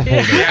towel holder.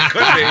 Yeah,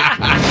 could be.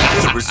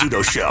 The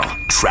Rizzuto Show.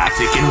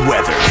 Traffic and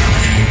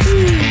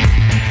weather.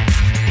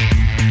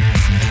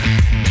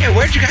 Yeah,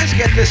 where'd you guys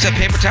get this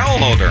paper towel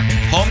holder?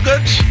 Home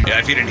Goods? Yeah,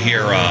 if you didn't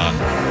hear,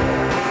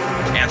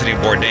 Anthony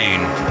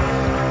Bourdain,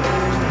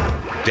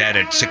 dead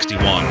at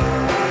 61,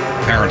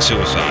 apparent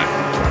suicide.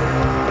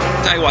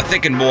 Tell you what,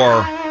 thinking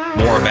more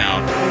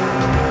about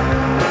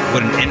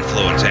what an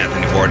influence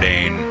Anthony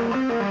Bourdain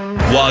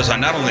was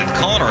on not only the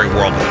culinary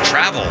world, but the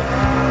travel.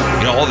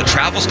 You know, all the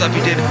travel stuff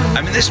he did.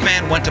 I mean, this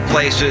man went to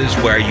places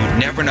where you'd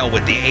never know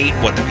what they ate,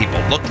 what the people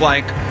looked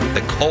like,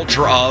 the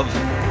culture of.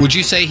 Would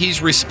you say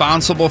he's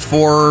responsible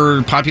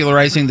for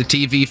popularizing the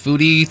TV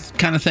foodie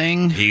kind of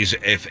thing? He's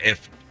if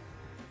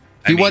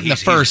he wasn't the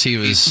first. He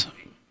was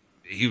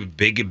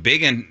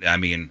big, and I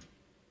mean,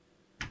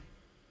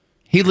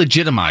 he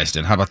legitimized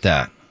it. How about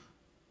that?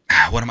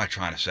 What am I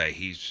trying to say?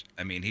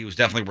 He was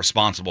definitely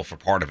responsible for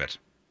part of it,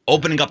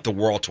 opening up the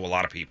world to a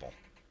lot of people.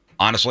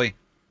 Honestly,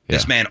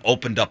 this man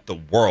opened up the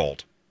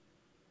world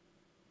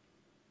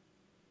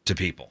to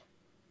people.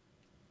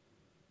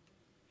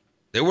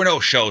 There were no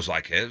shows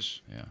like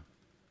his. Yeah,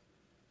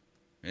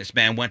 this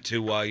man went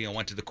to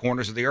the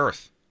corners of the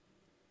earth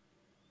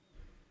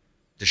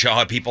to show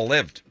how people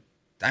lived.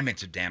 I mean,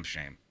 it's a damn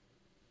shame.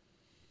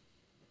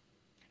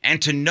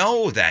 And to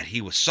know that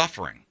he was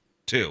suffering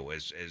too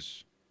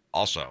is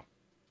also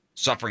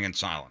suffering in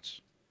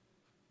silence.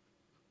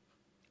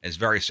 Is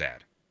very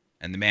sad.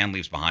 And the man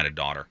leaves behind a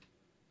daughter,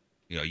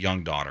 a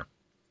young daughter.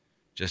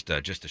 Just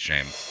a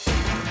shame.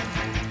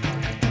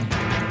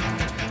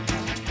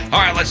 All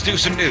right, let's do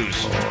some news.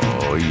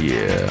 Oh,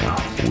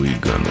 yeah. We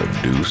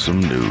gonna do some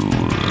news.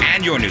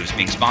 And your news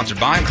being sponsored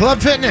by Club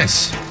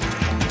Fitness.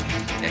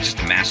 Yeah, just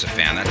a massive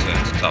fan. That's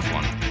a tough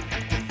one.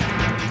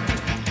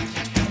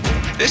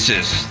 This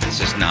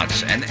is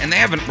nuts. And they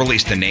haven't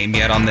released the name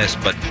yet on this,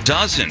 but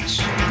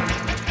dozens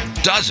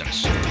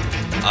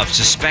of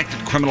suspected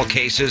criminal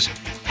cases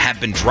have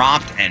been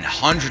dropped, and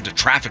hundreds of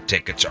traffic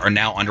tickets are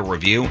now under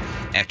review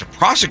after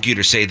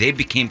prosecutors say they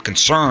became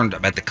concerned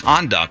about the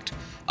conduct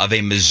of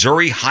a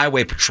Missouri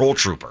Highway Patrol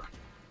trooper.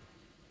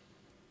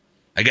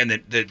 Again,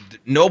 the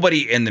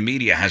nobody in the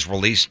media has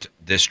released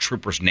this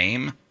trooper's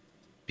name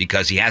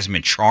because he hasn't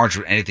been charged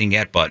with anything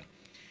yet, but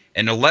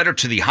in a letter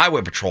to the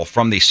Highway Patrol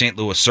from the St.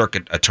 Louis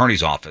Circuit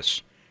Attorney's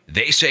Office,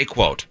 They say,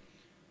 quote,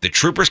 the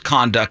trooper's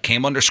conduct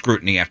came under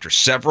scrutiny after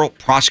several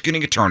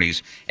prosecuting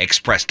attorneys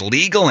expressed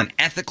legal and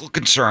ethical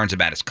concerns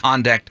about his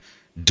conduct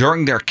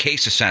during their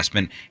case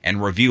assessment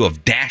and review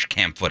of dash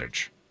cam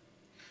footage.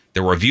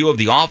 The review of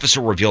the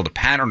officer revealed a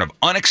pattern of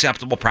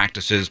unacceptable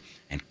practices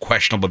and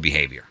questionable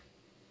behavior.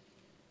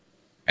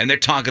 And they're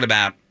talking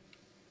about,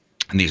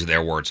 and these are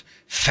their words,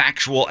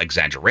 factual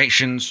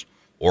exaggerations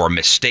or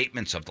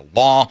misstatements of the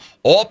law,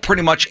 all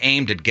pretty much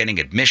aimed at getting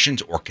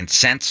admissions or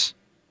consents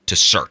to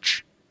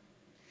search.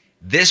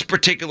 This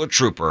particular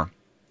trooper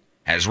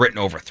has written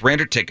over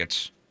 300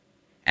 tickets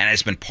and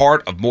has been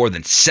part of more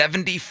than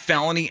 70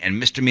 felony and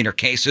misdemeanor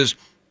cases,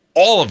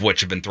 all of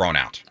which have been thrown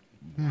out.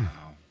 Wow.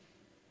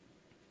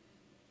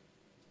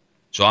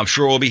 So I'm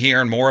sure we'll be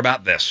hearing more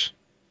about this.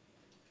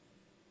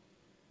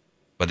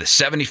 But the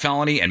 70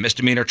 felony and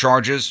misdemeanor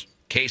charges,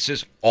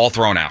 cases, all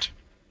thrown out.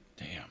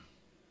 Damn.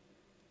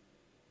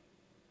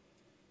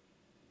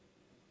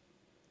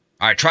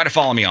 All right, try to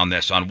follow me on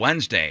this. On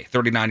Wednesday,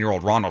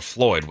 39-year-old Ronald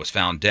Floyd was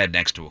found dead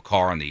next to a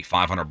car in the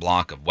 500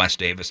 block of West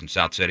Davis in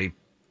South City.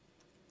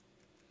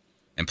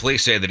 And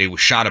police say that he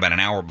was shot about an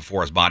hour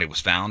before his body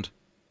was found.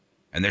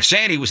 And they're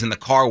saying he was in the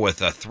car with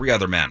 3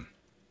 other men.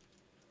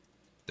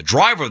 The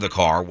driver of the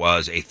car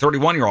was a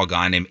 31-year-old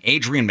guy named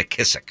Adrian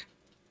McKissick.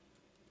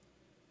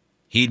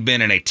 He'd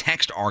been in a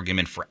text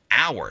argument for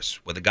hours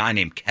with a guy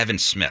named Kevin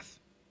Smith.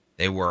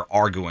 They were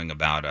arguing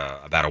about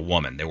a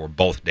woman. They were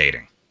both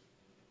dating.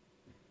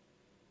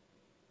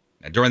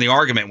 Now, during the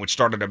argument, which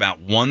started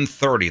about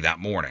 1:30 that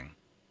morning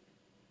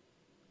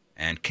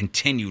and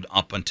continued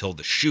up until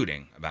the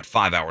shooting about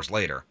 5 hours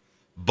later,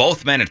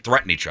 both men had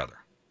threatened each other,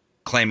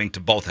 claiming to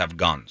both have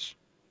guns.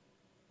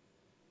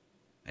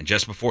 And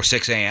just before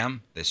 6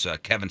 a.m., this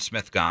Kevin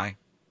Smith guy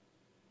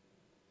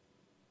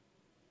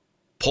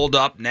pulled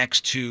up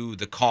next to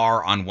the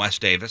car on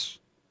West Davis.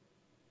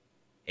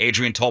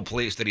 Adrian told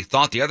police that he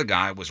thought the other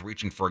guy was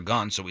reaching for a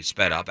gun, so he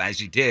sped up. As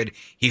he did,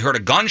 he heard a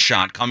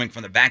gunshot coming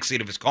from the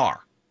backseat of his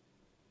car.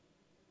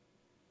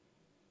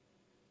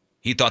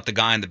 He thought the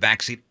guy in the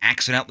backseat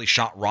accidentally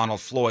shot Ronald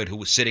Floyd, who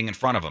was sitting in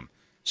front of him.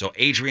 So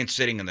Adrian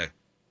sitting in the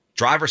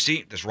driver's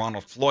seat. This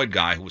Ronald Floyd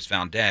guy, who was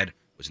found dead,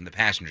 was in the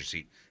passenger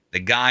seat. The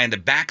guy in the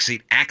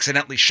backseat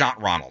accidentally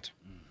shot Ronald.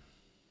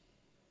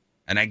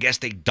 And I guess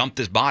they dumped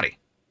his body.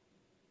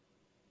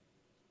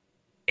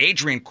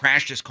 Adrian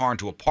crashed his car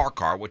into a parked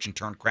car, which in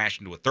turn crashed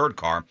into a third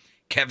car.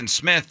 Kevin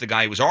Smith, the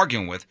guy he was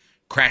arguing with,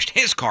 crashed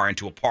his car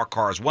into a parked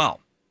car as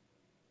well.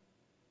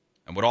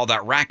 And with all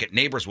that racket,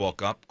 neighbors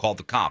woke up, called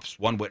the cops.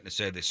 One witness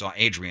said they saw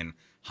Adrian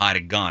hide a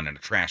gun in a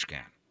trash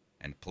can,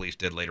 and police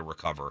did later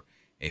recover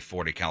a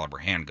 .40 caliber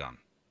handgun.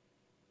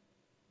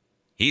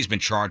 He's been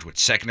charged with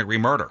second-degree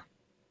murder,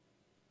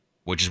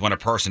 which is when a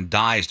person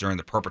dies during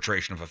the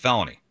perpetration of a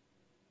felony.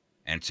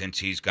 And since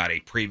he's got a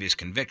previous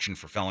conviction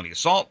for felony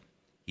assault,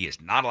 he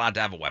is not allowed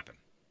to have a weapon.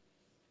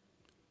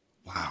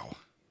 Wow.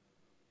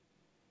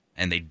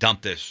 And they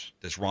dumped this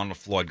Ronald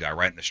Floyd guy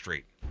right in the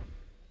street.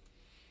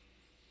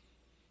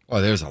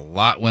 Well, there's a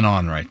lot went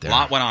on right there. A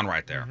lot went on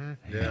right there.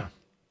 Mm-hmm. Yeah.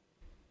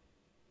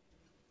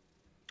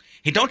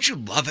 Hey, don't you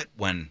love it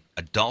when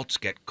adults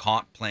get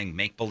caught playing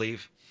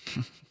make-believe?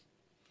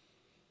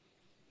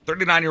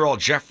 39-year-old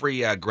Jeffrey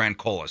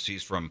Grancolis,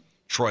 he's from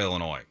Troy,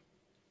 Illinois,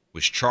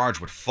 was charged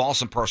with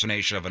false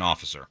impersonation of an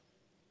officer.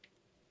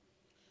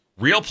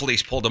 Real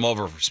police pulled him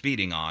over for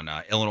speeding on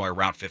Illinois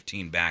Route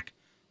 15 back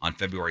on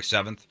February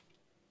 7th.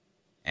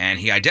 And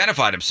he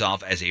identified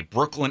himself as a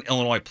Brooklyn,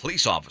 Illinois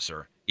police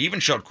officer, even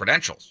showed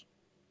credentials.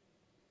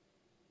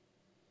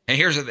 And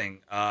here's the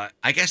thing.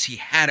 I guess he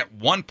had at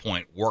one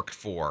point worked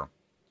for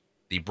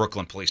the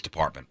Brooklyn Police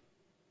Department.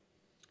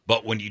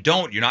 But when you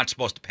don't, you're not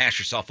supposed to pass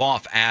yourself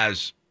off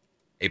as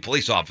a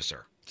police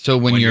officer. So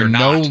when you're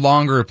no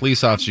longer a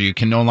police officer, you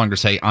can no longer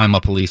say, I'm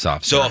a police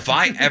officer. So if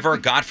I ever,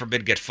 God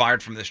forbid, get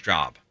fired from this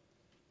job,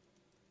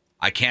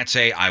 I can't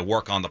say I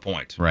work on the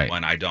point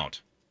when I don't.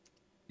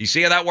 You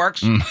see how that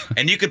works?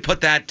 And you could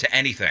put that to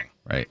anything.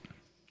 Right.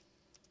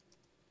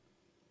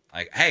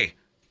 Like, hey,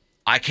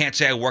 I can't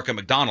say I work at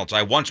McDonald's.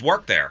 I once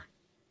worked there.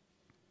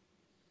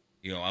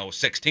 You know, I was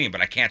 16, but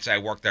I can't say I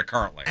work there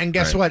currently. And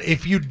guess what?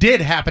 If you did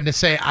happen to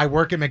say I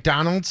work at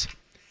McDonald's,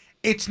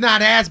 it's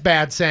not as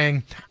bad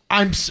saying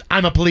I'm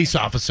a police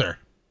officer.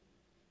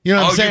 You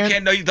know what I'm saying? You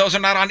can't. No, those are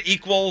not on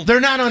equal. They're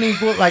not on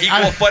equal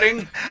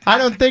footing. I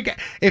don't think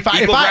if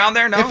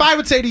I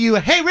would say to you,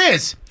 "Hey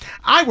Riz,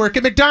 I work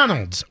at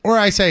McDonald's," or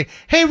I say,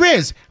 "Hey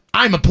Riz,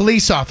 I'm a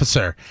police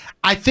officer,"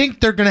 I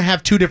think they're going to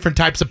have two different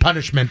types of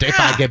punishment if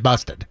I get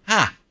busted.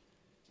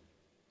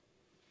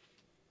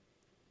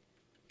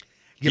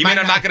 You mean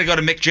I'm not going to go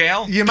to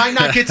McJail? You might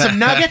not get some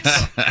nuggets,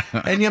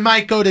 and you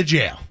might go to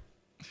jail.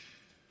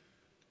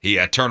 He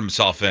turned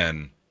himself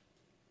in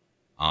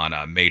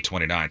on May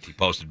 29th. He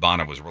posted bond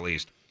and was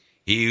released.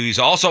 He's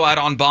also out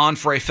on bond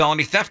for a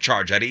felony theft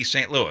charge at East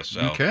St. Louis.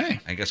 So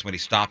I guess when he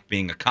stopped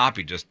being a cop,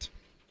 he just...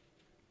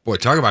 Boy,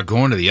 talk about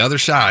going to the other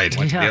side.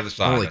 Went to the other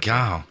side. Holy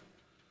cow.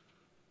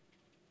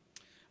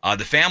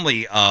 The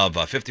family of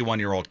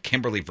 51-year-old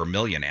Kimberly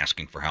Vermillion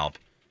asking for help.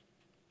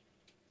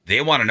 They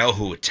want to know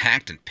who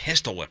attacked and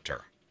pistol whipped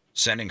her,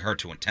 sending her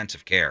to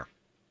intensive care.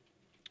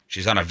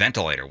 She's on a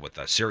ventilator with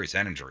serious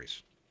head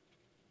injuries.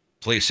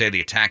 Police say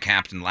the attack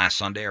happened last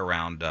Sunday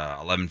around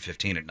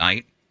 11:15 at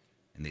night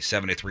in the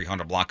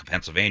 7300 block of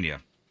Pennsylvania.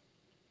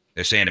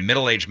 They're saying a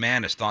middle-aged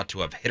man is thought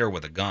to have hit her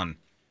with a gun,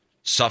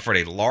 suffered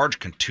a large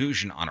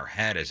contusion on her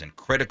head, is in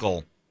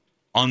critical,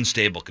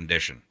 unstable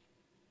condition.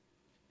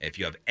 If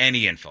you have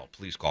any info,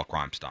 please call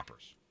Crime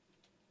Stoppers.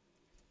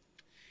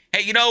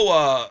 Hey,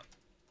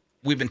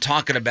 we've been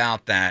talking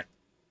about that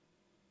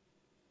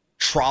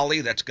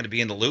trolley that's going to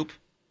be in the loop.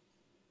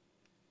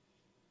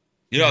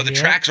 The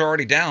tracks are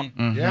already down.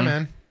 Mm-hmm. Yeah,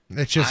 man.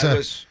 It's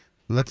just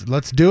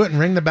let's do it and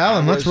ring the bell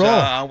and let's roll.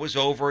 I was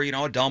over,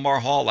 at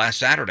Delmar Hall last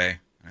Saturday.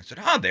 And I said,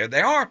 there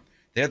they are.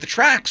 They're the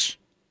tracks.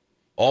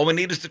 All we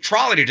need is the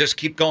trolley to just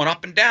keep going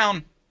up and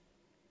down.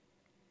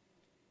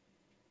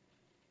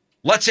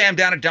 Let's say I'm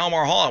down at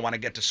Delmar Hall. I want to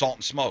get to Salt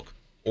and Smoke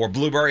or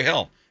Blueberry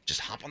Hill.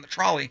 Just hop on the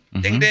trolley.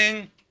 Mm-hmm. Ding,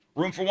 ding.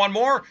 Room for one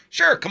more?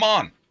 Sure, come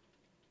on.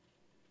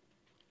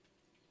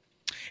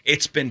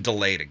 It's been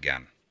delayed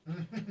again.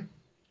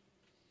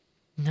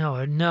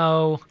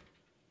 No.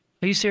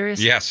 Are you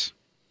serious? Yes.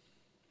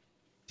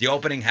 The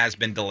opening has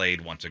been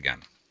delayed once again.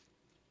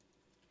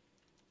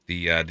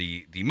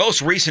 The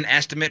most recent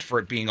estimate for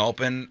it being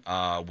open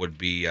would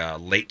be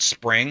late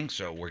spring,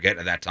 so we're getting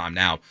to that time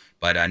now.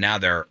 But now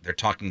they're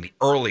talking the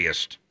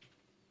earliest.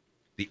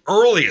 The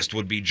earliest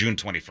would be June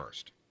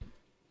 21st.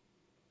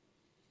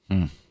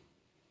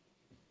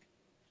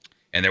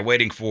 And they're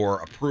waiting for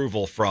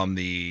approval from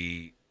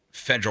the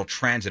Federal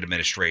Transit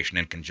Administration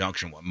in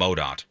conjunction with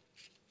MoDOT.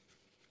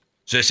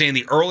 So they're saying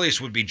the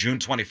earliest would be June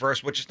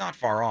 21st, which is not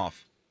far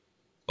off.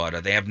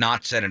 But they have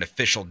not set an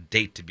official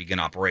date to begin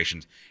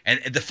operations.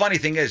 And the funny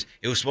thing is,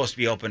 it was supposed to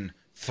be open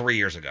 3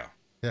 years ago.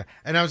 Yeah,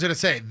 and I was going to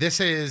say, they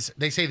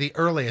say the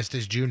earliest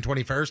is June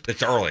 21st.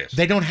 It's the earliest.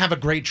 They don't have a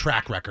great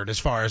track record as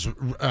far as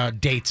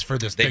dates for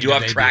this. They do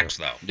have tracks,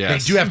 though.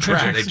 Yes. They do have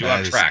tracks. They do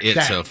have tracks.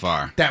 It so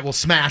far. That will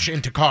smash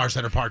into cars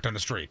that are parked on the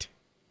street.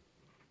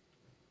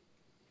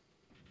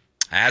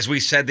 As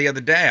we said the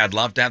other day, I'd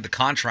love to have the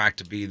contract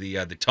to be the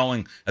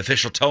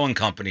official towing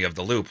company of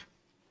the loop.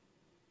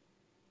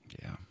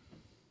 Yeah.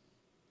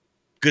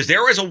 Because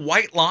there is a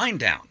white line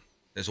down.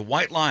 There's a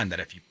white line that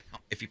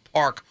if you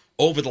park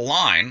over the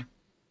line,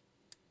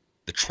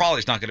 the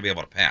trolley's not going to be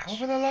able to pass.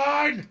 Over the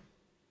line.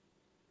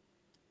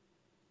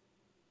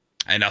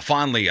 And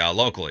finally,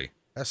 locally.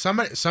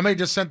 Somebody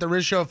just sent the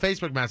Riz Show a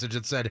Facebook message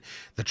that said,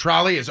 the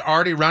trolley is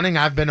already running.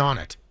 I've been on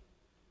it.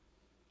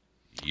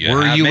 Yeah,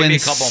 were you in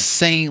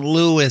St.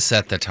 Louis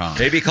at the time?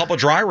 Maybe a couple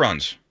dry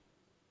runs.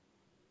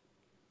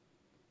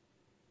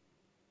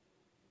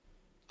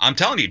 I'm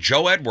telling you,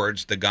 Joe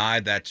Edwards, the guy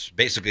that's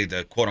basically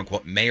the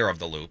quote-unquote mayor of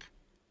the loop,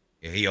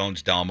 he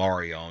owns Del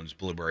Mar, he owns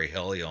Blueberry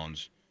Hill, he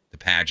owns the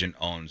pageant,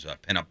 owns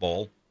Pinup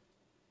Bowl,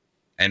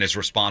 and is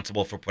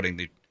responsible for putting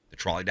the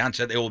trolley down.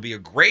 Said it will be a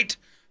great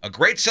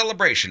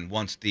celebration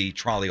once the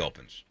trolley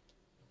opens.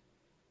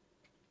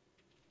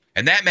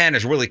 And that man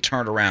has really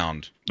turned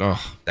around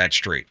that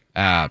street.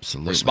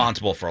 Absolutely.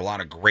 Responsible for a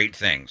lot of great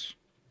things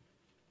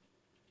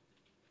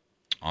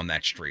on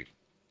that street.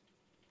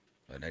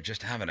 But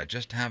just having a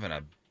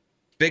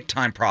big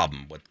time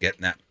problem with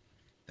getting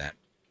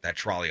that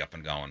trolley up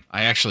and going.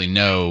 I actually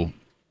know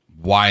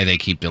why they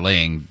keep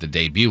delaying the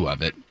debut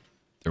of it.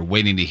 They're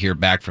waiting to hear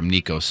back from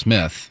Nico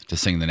Smith to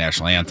sing the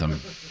national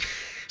anthem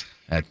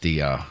at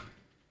the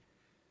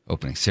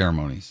opening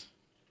ceremonies.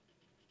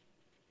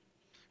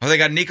 Oh, they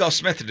got Nico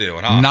Smith to do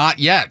it, huh? Not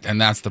yet, and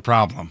that's the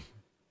problem.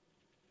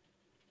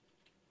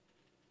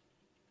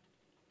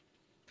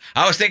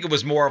 I was thinking it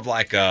was more of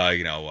like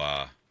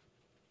Department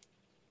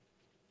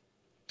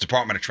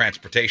of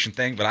Transportation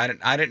thing, but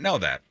I didn't know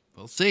that.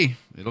 We'll see.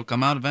 It'll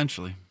come out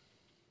eventually.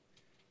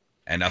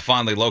 And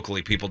finally,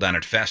 locally, people down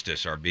at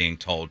Festus are being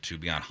told to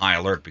be on high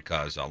alert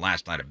because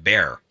last night a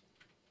bear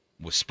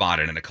was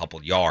spotted in a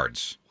couple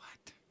yards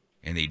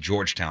in the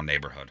Georgetown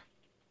neighborhood.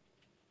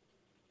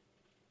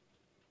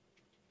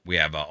 We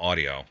have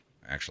audio,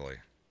 actually.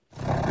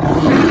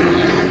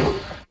 That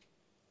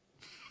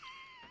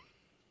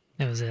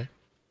was it.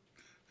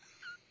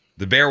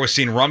 The bear was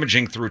seen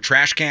rummaging through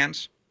trash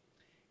cans,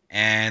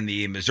 and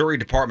the Missouri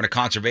Department of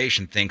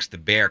Conservation thinks the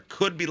bear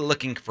could be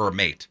looking for a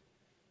mate.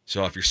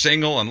 So if you're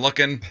single and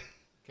looking...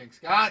 King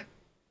Scott.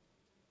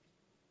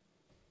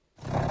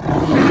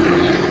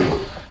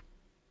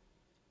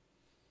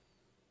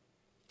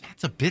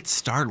 That's a bit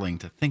startling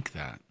to think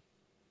that.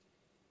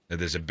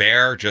 There's a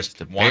bear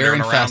just wandering bear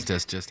in around.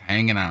 Festus just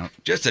hanging out.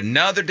 Just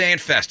another day in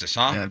Festus,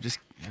 huh? Yeah, there's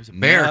a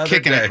bear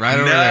kicking it right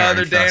over there.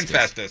 Another day in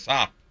Festus,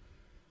 huh?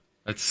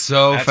 That's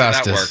so That's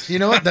Festus. How that works. You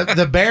know what?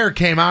 The bear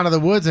came out of the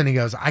woods and he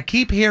goes, I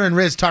keep hearing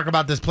Riz talk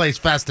about this place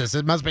Festus.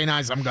 It must be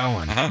nice. I'm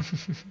going. Uh-huh.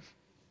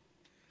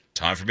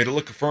 Time for me to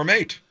look for a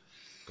mate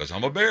because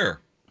I'm a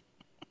bear.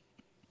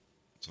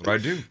 That's what I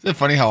do. Isn't it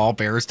funny how all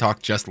bears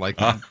talk just like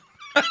that?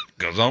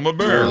 Because I'm a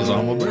bear. Because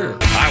I'm a bear. All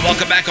right,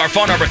 welcome back. Our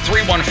phone number,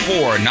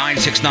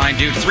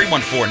 314-969-DUDE,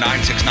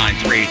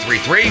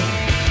 314-969-3833.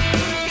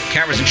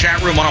 Cameras in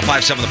chat room,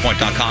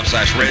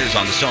 1057thepoint.com/Riz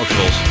on the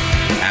socials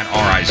at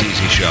RIZZ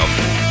Show.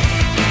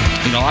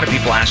 You know, a lot of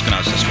people asking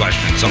us this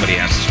question. Somebody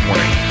asked this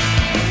morning.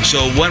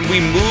 So when we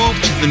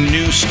move to the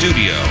new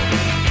studio,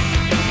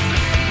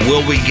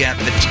 will we get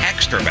the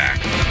texter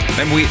back?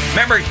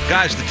 Remember,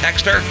 guys, the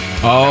texter?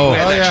 Oh,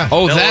 yeah.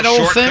 Oh, that old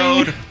short thing?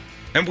 Code?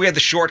 Remember we had the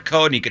short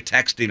code and you could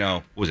text,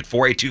 was it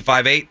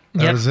 48258?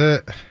 That was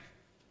it.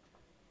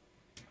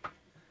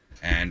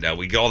 And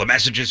we get all the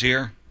messages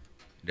here.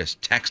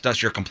 Just text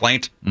us your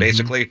complaint,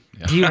 basically.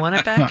 Yeah. Do you want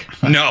it back?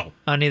 No.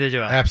 Oh, neither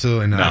do I.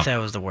 Absolutely not. I thought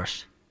it was the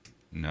worst.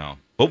 No.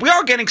 But we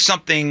are getting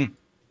something.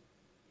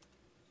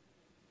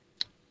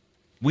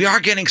 We are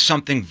getting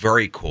something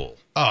very cool.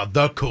 Oh,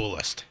 the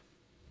coolest.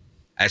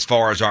 As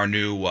far as our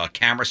new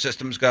camera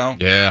systems go.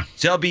 Yeah.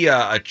 So there'll be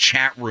a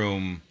chat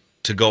room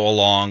to go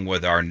along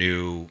with our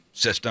new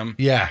system.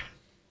 Yeah.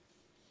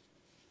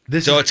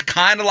 It's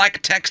kind of like a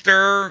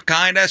texter,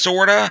 kind of,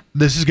 sort of.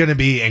 This is going to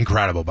be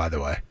incredible, by the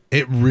way.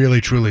 It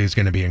really, truly is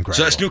going to be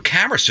incredible. So this new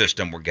camera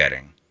system we're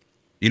getting.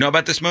 You know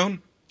about this,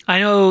 Moon? I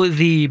know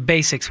the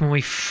basics when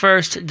we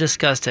first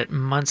discussed it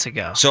months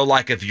ago. So,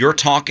 like, if you're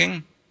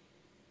talking,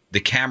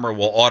 the camera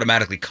will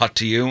automatically cut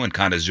to you and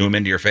kind of zoom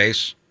into your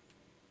face.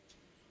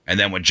 And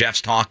then when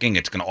Jeff's talking,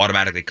 it's going to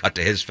automatically cut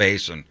to his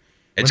face, and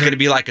it's going to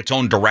be like its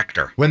own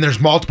director. When there's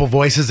multiple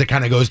voices, it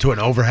kind of goes to an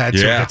overhead.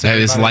 Yeah. So that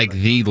is like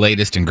the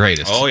latest and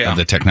greatest of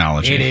the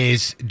technology. It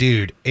is,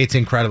 dude. It's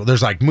incredible.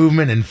 There's like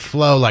movement and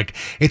flow. Like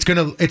it's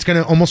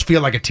gonna almost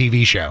feel like a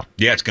TV show.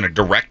 Yeah, it's going to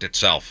direct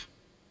itself.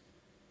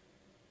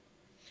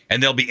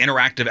 And there'll be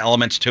interactive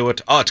elements to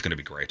it. Oh, it's going to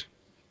be great.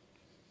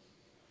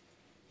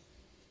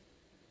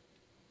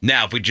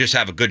 Now, if we just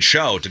have a good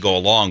show to go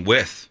along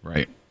with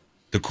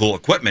the cool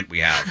equipment we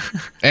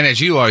have. And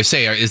as you always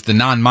say, is the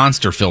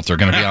non-monster filter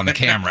going to be on the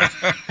camera?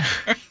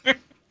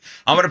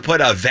 I'm going to put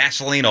a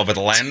Vaseline over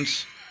the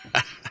lens.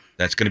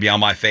 That's going to be on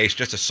my face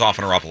just to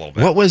soften her up a little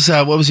bit. What was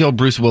the old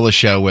Bruce Willis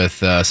show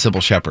with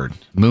Sybil Shepherd?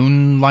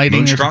 Moonlighting?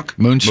 Moonstruck?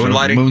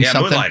 Moonlighting? Moon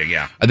something? Moonlighting,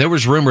 yeah. There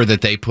was rumor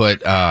that they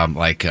put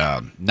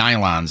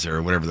nylons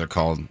or whatever they're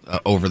called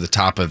over the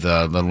top of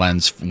the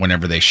lens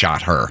whenever they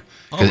shot her.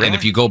 Oh, really? And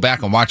if you go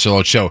back and watch the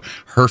old show,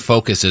 her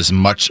focus is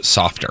much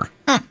softer.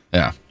 Huh.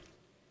 Yeah.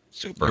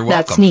 Super. You're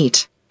That's welcome.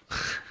 neat.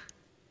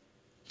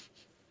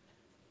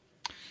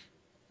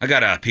 I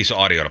got a piece of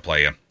audio to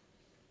play you.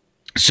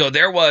 So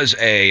there was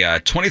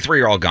a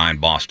 23-year-old guy in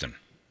Boston.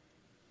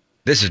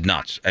 This is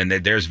nuts. And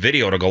there's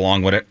video to go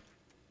along with it.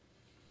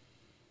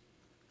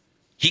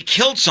 He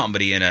killed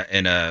somebody in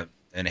a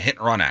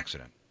hit-and-run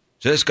accident.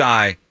 So this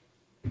guy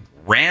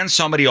ran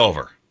somebody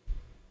over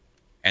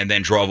and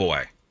then drove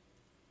away.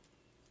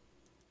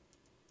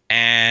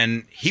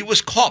 And he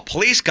was caught.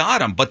 Police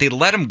got him, but they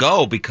let him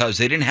go because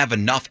they didn't have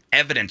enough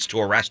evidence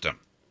to arrest him.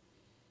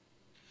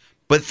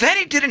 But then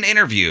he did an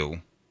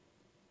interview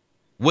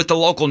with the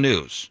local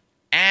news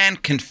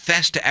and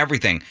confessed to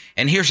everything.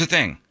 And here's the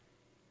thing.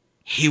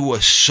 He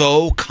was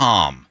so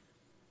calm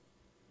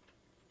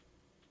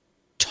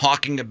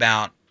talking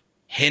about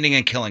hitting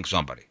and killing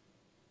somebody.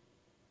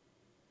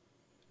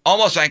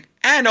 Almost like,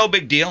 no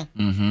big deal.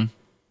 Mm-hmm.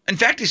 In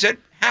fact, he said,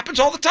 happens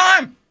all the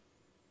time.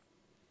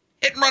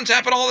 Hit and runs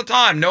happen all the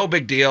time. No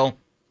big deal.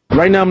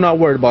 Right now, I'm not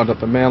worried about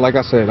nothing, man. Like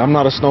I said, I'm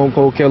not a stone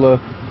cold killer.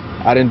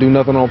 I didn't do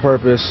nothing on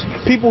purpose.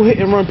 People hit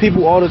and run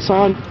people all the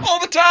time.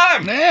 All the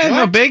time. Yeah,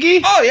 no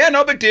biggie. Oh, yeah,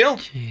 no big deal.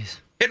 Jeez.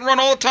 Hit and run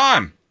all the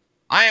time.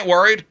 I ain't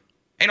worried.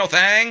 Ain't no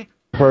thing.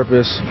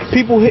 Purpose.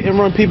 People hit and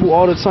run people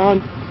all the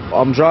time.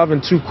 I'm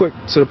driving too quick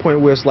to the point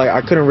where it's like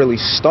I couldn't really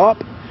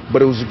stop,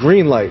 but it was a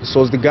green light.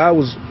 So as the guy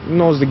was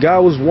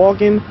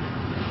walking,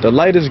 the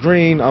light is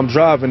green, I'm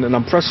driving, and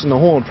I'm pressing the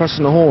horn.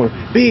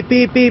 Beep,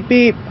 beep, beep,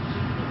 beep.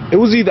 It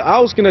was either I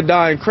was going to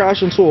die and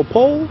crash into a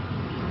pole.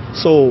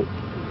 So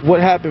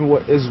what happened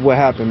is what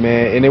happened,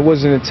 man. And it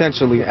wasn't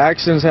intentionally.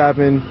 Accidents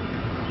happen.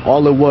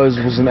 All it was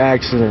an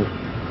accident.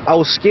 I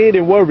was scared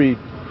and worried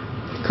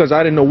because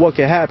I didn't know what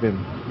could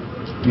happen.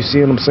 You see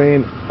what I'm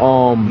saying?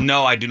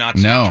 No, I do not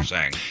see what you're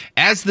saying.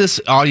 As this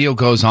audio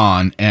goes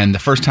on, and the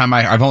first time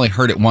I've only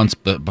heard it once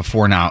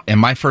before now, and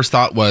my first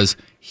thought was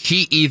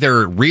he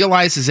either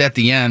realizes at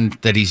the end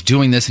that he's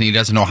doing this and he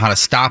doesn't know how to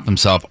stop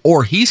himself,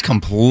 or he's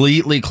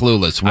completely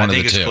clueless. One of the two.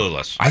 I think he's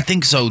clueless. I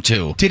think so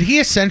too. Did he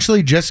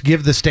essentially just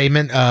give the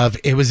statement of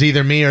it was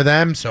either me or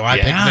them, so I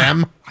picked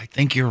them? I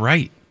think you're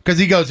right. Because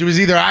he goes, it was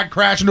either I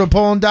crash into a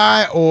pole and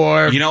die,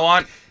 or you know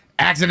what?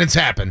 Accidents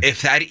happen.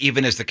 If that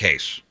even is the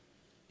case,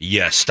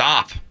 you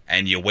stop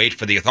and you wait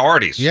for the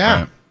authorities.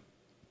 Yeah.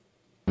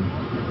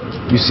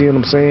 You see what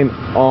I'm saying?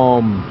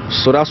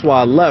 So that's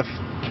why I left.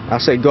 I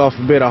said, God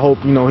forbid, I hope,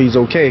 he's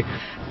okay.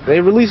 They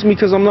released me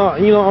because I'm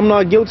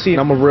not guilty.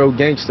 I'm a real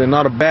gangster,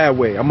 not a bad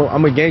way. I'm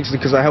a gangster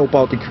because I help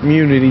out the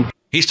community.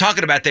 He's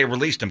talking about they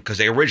released him because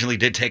they originally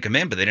did take him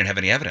in, but they didn't have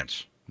any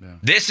evidence. Yeah.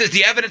 This is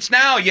the evidence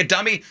now, you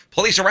dummy.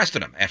 Police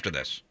arrested him after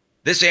this.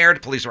 This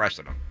aired, police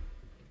arrested him.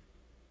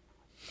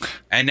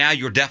 And now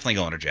you're definitely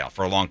going to jail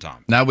for a long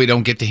time. Now we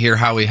don't get to hear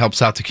how he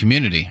helps out the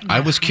community. I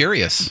was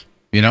curious.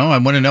 You know, I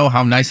want to know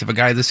how nice of a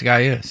guy this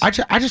guy is. I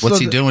just What's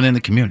he doing in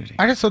the community?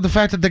 I just love the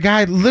fact that the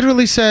guy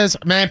literally says,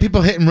 "Man,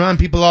 people hit and run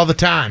people all the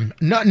time."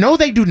 No,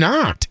 they do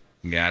not.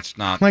 Yeah, it's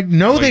not. Like,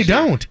 no, they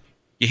don't.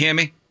 You hear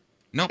me?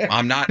 No,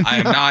 I'm not. I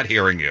am not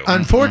hearing you.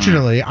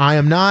 Unfortunately, I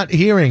am not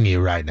hearing you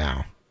right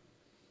now.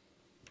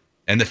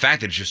 And the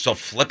fact that it's just so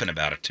flippant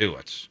about it too.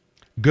 It's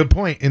good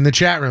point in the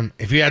chat room.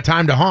 If you had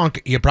time to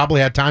honk, you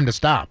probably had time to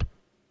stop.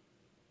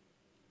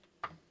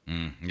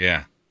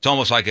 Yeah. It's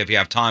almost like if you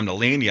have time to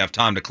lean, you have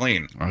time to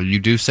clean. Oh, you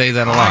do say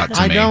that a lot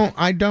to me.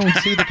 I don't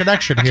see the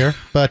connection here,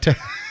 but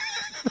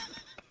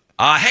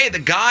hey,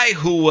 the guy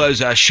who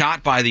was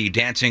shot by the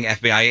dancing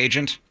FBI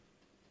agent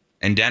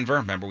in Denver.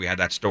 Remember, we had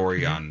that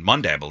story on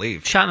Monday, I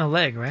believe. Shot in the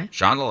leg, right?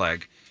 Shot in the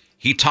leg.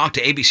 He talked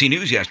to ABC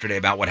News yesterday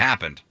about what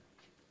happened.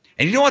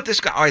 And you know what? This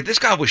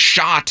guy was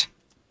shot.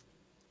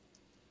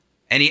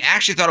 And he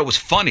actually thought it was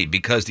funny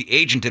because the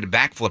agent did a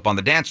backflip on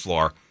the dance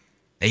floor.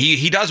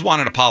 He does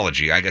want an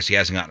apology. I guess he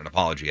hasn't gotten an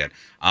apology yet.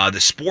 The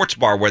sports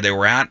bar where they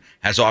were at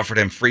has offered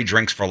him free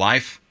drinks for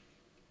life.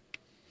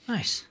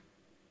 Nice.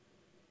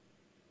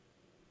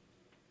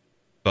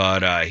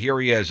 But here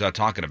he is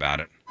talking about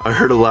it. I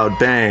heard a loud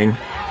bang,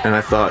 and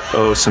I thought,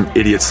 oh, some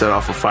idiot set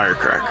off a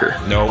firecracker.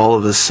 No. All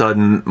of a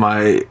sudden,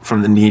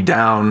 from the knee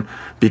down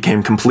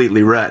became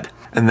completely red.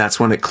 And that's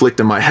when it clicked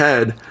in my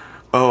head,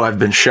 oh, I've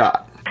been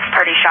shot.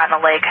 Party shot in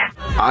the leg.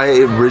 I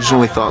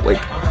originally thought,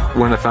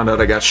 when I found out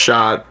I got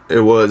shot,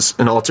 it was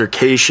an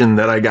altercation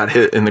that I got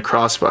hit in the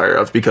crossfire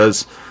of,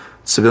 because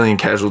civilian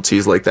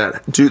casualties like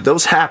that, dude,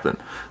 those happen.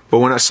 But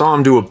when I saw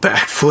him do a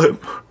backflip,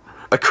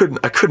 I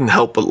couldn't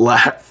help but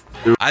laugh.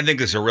 I think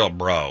this is a real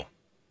bro.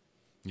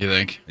 You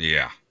think?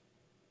 Yeah.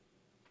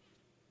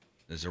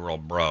 This is a real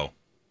bro.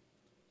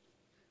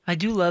 I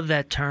do love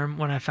that term,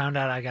 when I found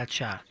out I got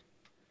shot.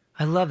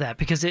 I love that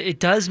because it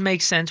does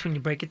make sense when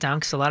you break it down,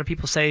 because a lot of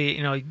people say,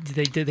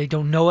 they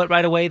don't know it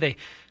right away. They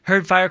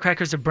heard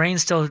firecrackers, their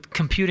brain's still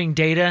computing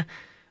data,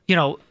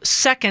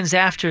 seconds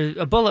after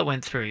a bullet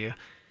went through you.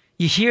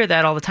 You hear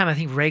that all the time. I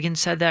think Reagan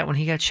said that when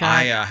he got shot.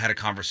 I had a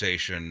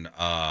conversation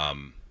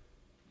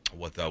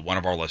with one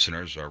of our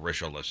listeners, a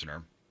Risho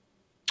listener,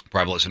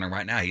 probably listening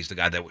right now. He's the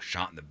guy that was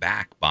shot in the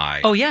back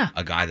by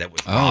a guy that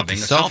was robbing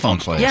a cell phone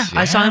place. Yeah,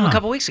 I saw him a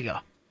couple weeks ago.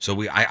 So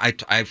I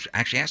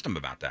actually asked him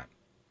about that.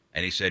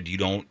 And he said, you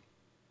don't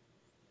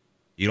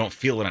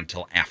feel it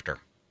until after.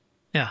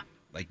 Yeah.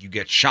 Like you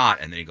get shot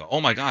and then you go, oh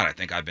my God, I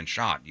think I've been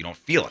shot. You don't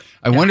feel it.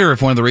 I wonder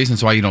if one of the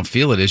reasons why you don't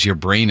feel it is your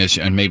brain is,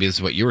 and maybe this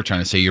is what you were trying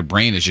to say, your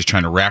brain is just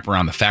trying to wrap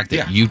around the fact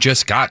that you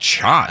just got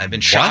shot. I've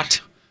been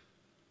shot.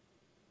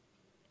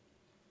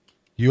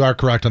 You are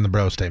correct on the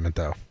bro statement,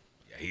 though.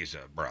 Yeah, he's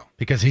a bro.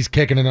 Because he's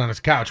kicking it on his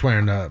couch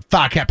wearing a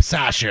Phi Kappa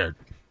Psi shirt.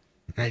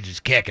 And he's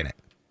just kicking it.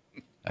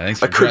 I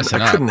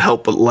couldn't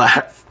help but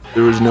laugh.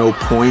 There was no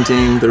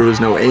pointing. There was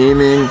no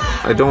aiming.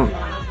 I don't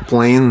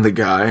blame the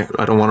guy.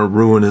 I don't want to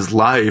ruin his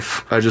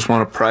life. I just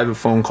want a private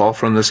phone call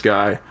from this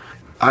guy.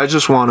 I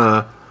just want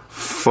to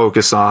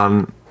focus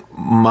on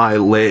my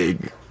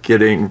leg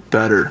getting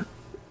better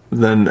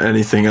than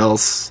anything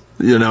else,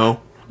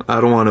 I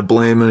don't want to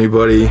blame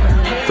anybody,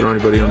 throw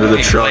anybody under the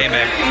truck.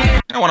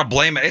 I don't want to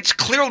blame it. It's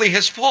clearly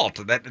his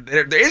fault. That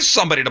there is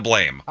somebody to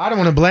blame. I don't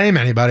want to blame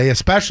anybody,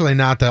 especially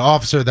not the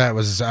officer that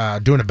was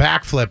doing a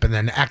backflip and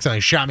then accidentally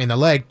shot me in the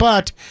leg.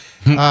 But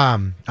I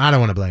don't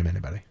want to blame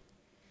anybody.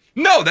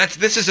 No,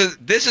 this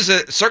is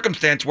a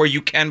circumstance where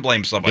you can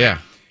blame somebody. Yeah,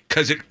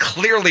 because it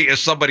clearly is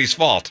somebody's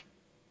fault.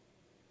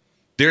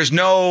 There's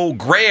no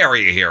gray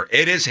area here.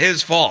 It is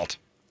his fault.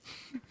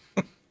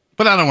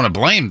 But I don't want to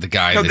blame the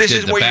guy that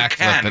did the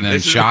backflip and then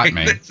shot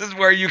me. This is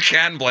where you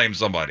can blame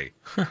somebody,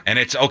 and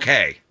it's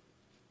okay.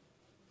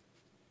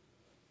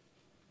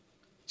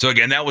 So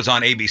again, that was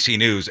on ABC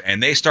News,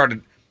 and they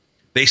started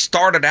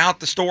out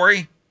the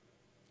story.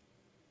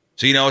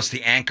 So it's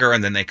the anchor,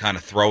 and then they kind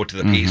of throw it to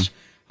the piece.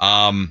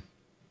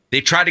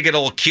 They tried to get a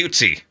little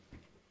cutesy.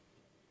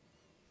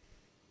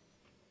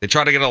 They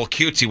tried to get a little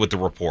cutesy with the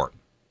report,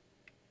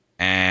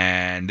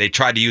 and they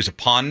tried to use a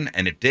pun,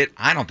 and it did.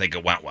 I don't think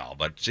it went well,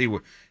 but see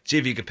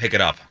if you could pick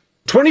it up.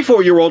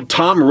 24-year-old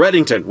Tom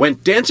Reddington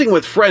went dancing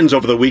with friends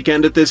over the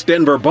weekend at this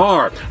Denver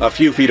bar. A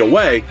few feet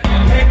away,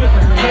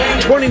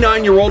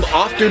 29-year-old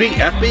off-duty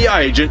FBI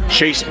agent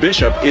Chase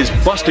Bishop is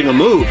busting a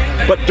move.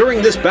 But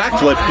during this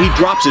backflip, he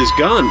drops his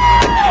gun,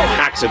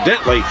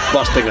 accidentally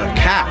busting a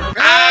cap.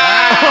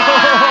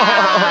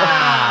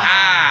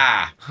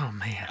 Oh,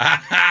 man.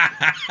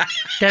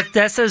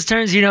 That's those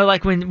terms,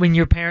 like when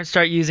your parents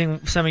start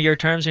using some of your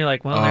terms, and you're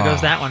like, well, there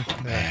goes that one.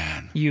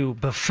 Man. You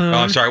buffoon. Oh,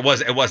 I'm sorry.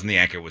 It wasn't the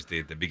anchor. It was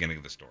the beginning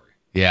of the story.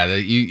 Yeah,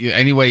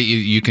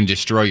 you can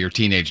destroy your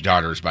teenage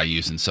daughters by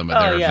using some of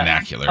their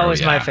vernacular.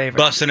 Always my favorite.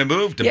 Busting a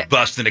move to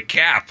busting a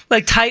cap.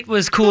 Like tight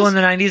was cool in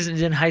the 90s and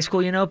in high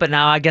school, but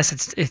now I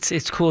guess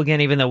it's cool again,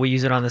 even though we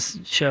use it on this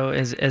show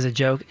as a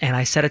joke. And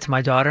I said it to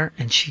my daughter,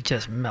 and she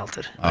just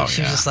melted.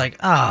 She was just like,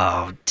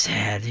 "Oh,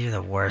 Dad, you're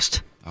the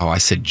worst." Oh, I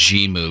said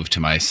G move to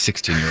my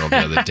 16-year-old the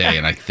other day,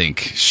 and I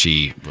think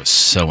she was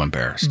so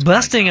embarrassed.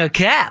 Busting a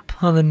cap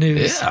on the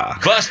news. Yeah.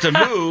 Bust a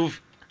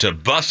move to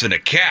busting a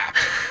cap.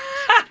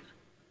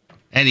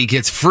 And he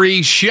gets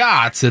free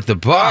shots at the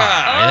bar.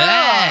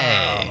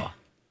 Hey.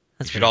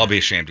 You should all be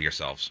ashamed of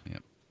yourselves.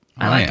 Yep.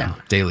 I like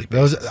that. Daily.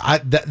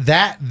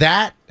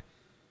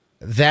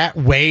 That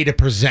way to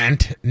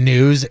present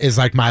news is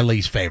like my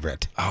least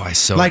favorite. Oh, I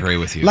so like, agree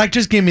with you. Like,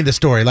 just give me the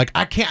story. Like,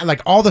 I can't, like,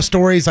 all the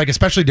stories, like,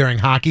 especially during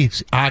hockey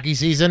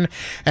season,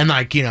 and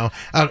like, you know,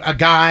 a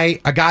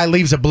guy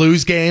leaves a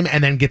Blues game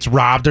and then gets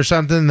robbed or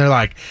something. And they're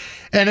like,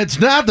 and it's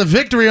not the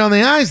victory on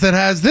the ice that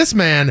has this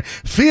man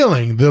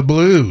feeling the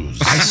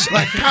blues.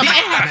 Like, come on,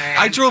 man.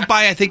 I drove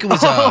by, I think it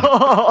was an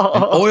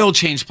oil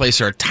change place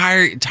or a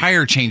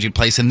tire changing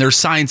place, and their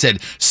sign said,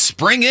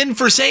 "Spring in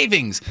for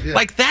savings." Yeah.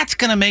 Like, that's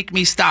going to make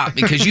me stop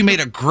because you made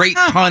a great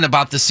pun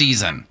about the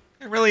season.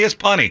 It really is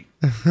punny.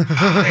 I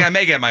think I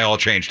may get my oil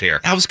changed here.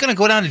 I was going to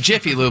go down to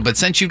Jiffy Lube, but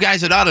since you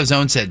guys at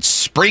AutoZone said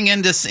spring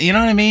into, you know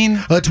what I mean?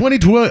 A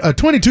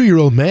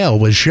 22-year-old male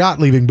was shot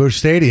leaving Busch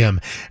Stadium,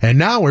 and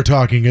now we're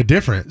talking a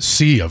different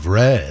sea of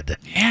red.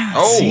 Yeah.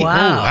 Oh,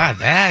 wow.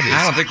 That is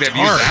I don't think they've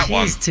used that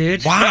one. Jeez,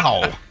 dude.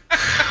 Wow.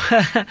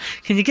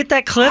 Can you get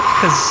that clip?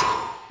 Because,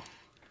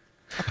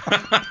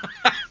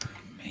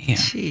 Man.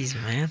 jeez,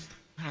 man.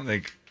 I don't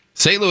think.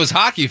 St. Louis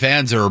hockey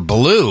fans are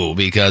blue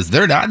because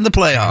they're not in the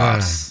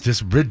playoffs.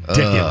 Just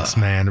ridiculous,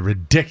 man.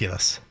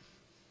 Ridiculous.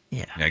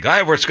 Yeah. A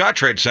guy over at Scott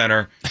Trade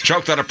Center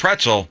choked on a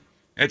pretzel.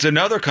 It's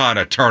another kind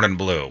of turning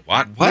blue.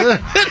 What?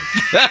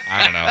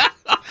 I don't know.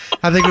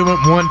 I think we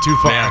went one too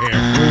far here.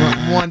 We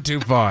went one too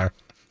far.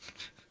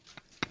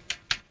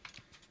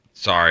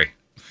 Sorry.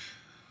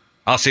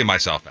 I'll see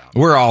myself out.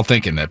 We're all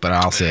thinking it, but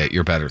I'll say it.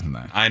 You're better than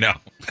that. I know.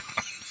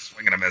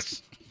 Swing and a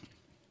miss.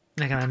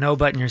 Not going to no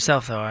button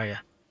yourself, though, are you?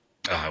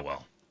 Oh, I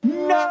will.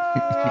 No!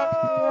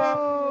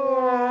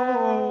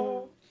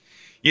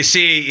 You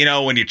see, you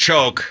know, when you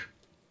choke,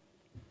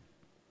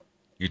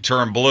 you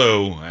turn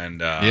blue,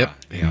 and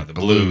you know, the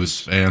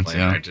Blues fans,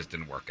 yeah. It just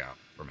didn't work out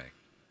for me.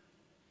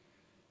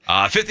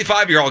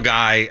 55-year-old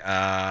guy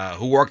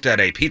who worked at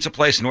a pizza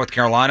place in North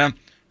Carolina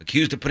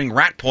accused of putting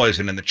rat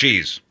poison in the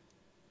cheese.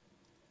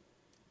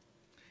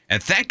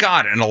 And thank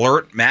God an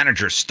alert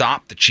manager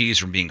stopped the cheese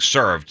from being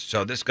served.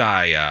 So this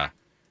guy,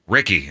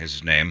 Ricky is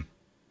his name,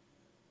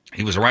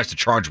 he was arrested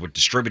charged with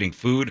distributing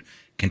food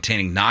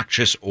containing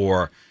noxious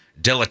or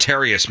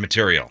deleterious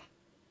material.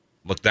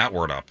 Look that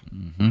word up.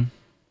 Mm-hmm.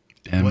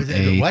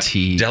 M-A-T-E-R.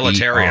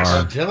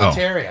 Deleterious.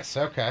 Deleterious,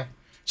 okay.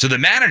 So the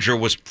manager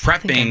was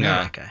prepping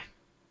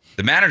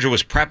the manager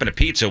was prepping a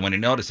pizza when he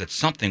noticed that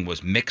something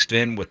was mixed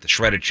in with the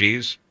shredded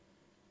cheese.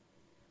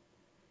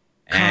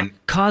 And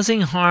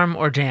causing harm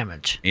or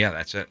damage. Yeah,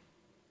 that's it.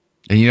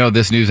 And you know,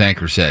 this news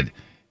anchor said,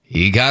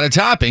 he got a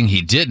topping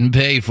he didn't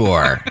pay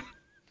for.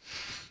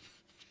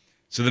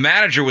 So the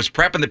manager was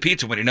prepping the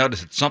pizza when he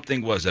noticed that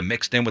something was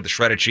mixed in with the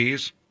shredded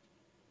cheese.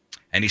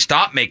 And he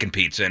stopped making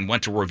pizza and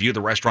went to review the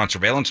restaurant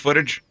surveillance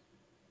footage.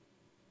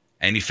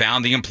 And he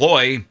found the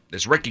employee,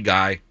 this Ricky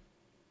guy.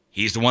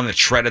 He's the one that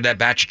shredded that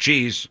batch of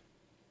cheese.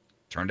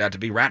 Turned out to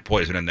be rat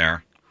poison in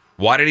there.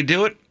 Why did he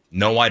do it?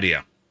 No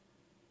idea.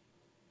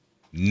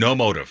 No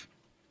motive.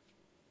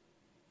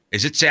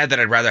 Is it sad that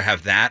I'd rather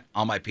have that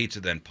on my pizza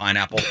than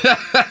pineapple?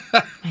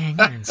 Man,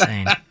 you're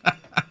insane.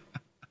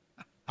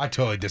 I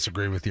totally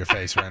disagree with your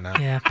face right now.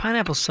 Yeah,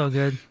 pineapple's so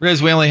good.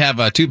 Riz, we only have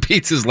 2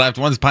 pizzas left.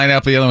 One's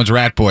pineapple, the other one's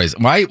rat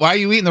poison. Why are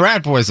you eating the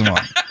rat poison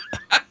one?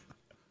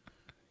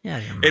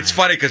 Yeah, it's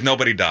funny because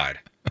nobody died.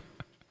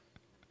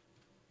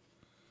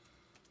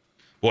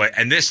 Boy,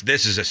 and this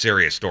is a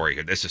serious story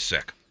here. This is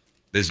sick.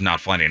 This is not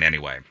funny in any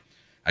way.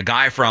 A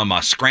guy from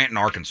Scranton,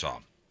 Arkansas,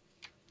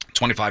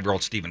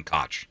 25-year-old Stephen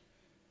Koch,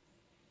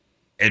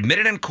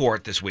 admitted in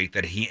court this week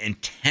that he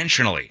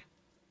intentionally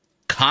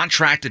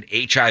contracted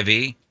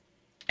HIV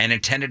and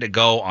intended to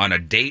go on a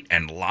date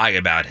and lie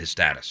about his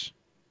status.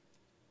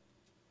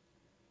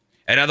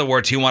 In other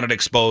words, he wanted to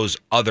expose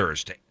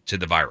others to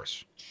the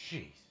virus.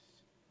 Jeez.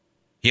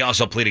 He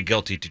also pleaded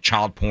guilty to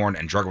child porn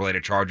and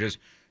drug-related charges.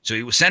 So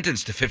he was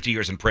sentenced to 50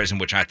 years in prison,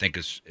 which I think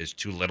is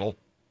too little.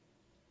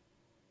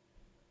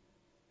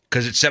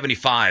 Because at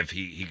 75,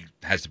 he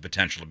has the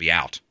potential to be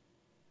out.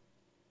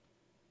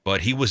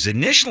 But he was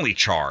initially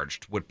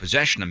charged with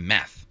possession of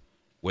meth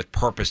with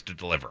purpose to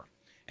deliver.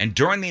 And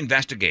during the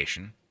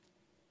investigation,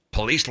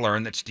 police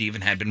learned that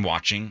Stephen had been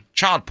watching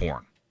child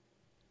porn.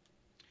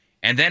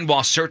 And then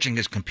while searching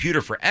his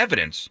computer for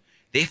evidence,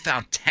 they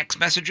found text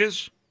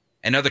messages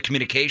and other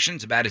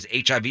communications about his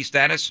HIV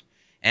status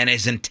and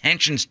his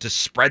intentions to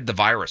spread the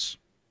virus.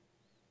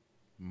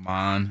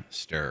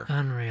 Monster.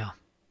 Unreal.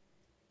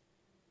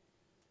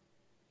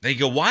 Now you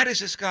go, why does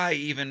this guy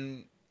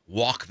even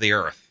walk the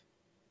earth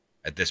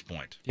at this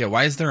point? Yeah,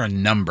 why is there a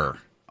number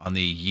on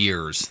the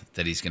years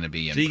that he's going to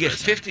be in So you get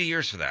prison? 50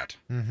 years for that.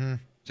 Mm-hmm.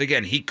 So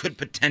again, he could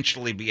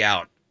potentially be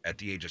out at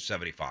the age of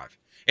 75.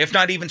 If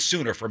not even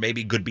sooner for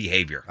maybe good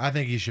behavior. I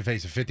think he should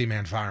face a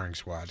 50-man firing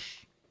squad.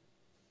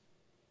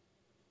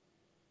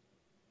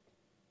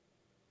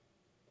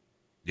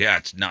 Yeah,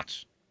 it's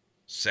nuts.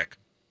 Sick.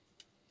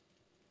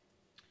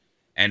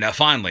 And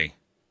finally,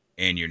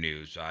 in your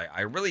news,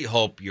 I really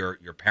hope your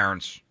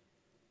parents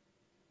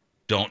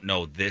don't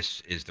know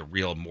this is the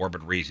real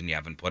morbid reason you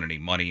haven't put any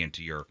money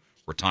into your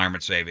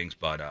retirement savings,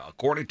 but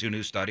according to a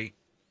new study,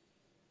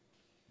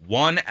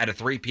 1 out of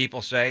 3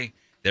 people say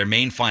their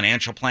main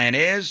financial plan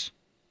is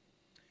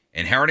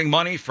inheriting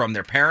money from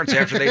their parents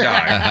after they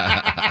die.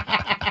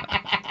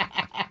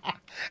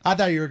 I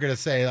thought you were going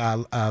to say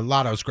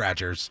lotto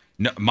scratchers.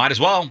 No, might as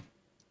well.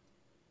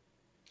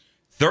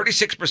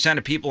 36%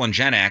 of people in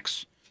Gen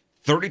X,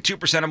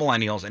 32% of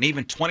millennials, and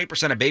even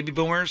 20% of baby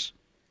boomers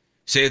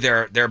say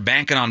they're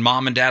banking on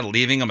mom and dad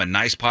leaving them a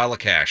nice pile of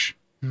cash.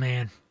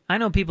 Man, I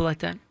know people like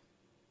that.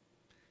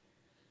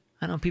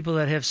 I know people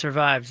that have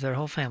survived. Their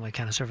whole family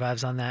kind of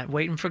survives on that,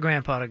 waiting for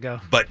grandpa to go.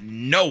 But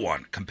no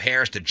one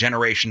compares to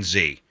Generation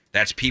Z.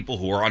 That's people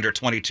who are under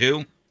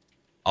 22.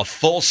 A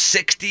full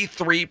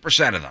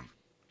 63% of them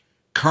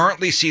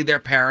currently see their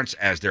parents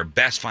as their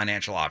best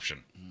financial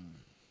option.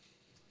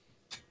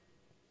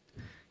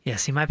 Yeah,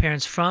 see, my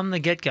parents from the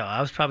get-go, I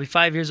was probably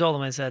 5 years old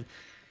when I said,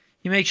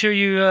 you make sure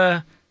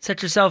you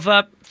set yourself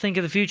up, think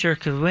of the future,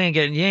 because you ain't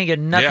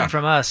getting nothing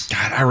from us.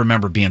 God, I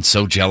remember being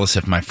so jealous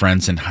of my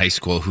friends in high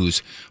school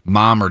whose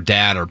mom or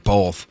dad or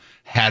both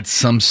had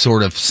some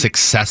sort of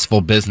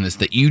successful business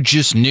that you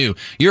just knew.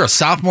 You're a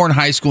sophomore in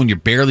high school and you're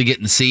barely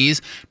getting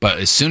C's, but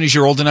as soon as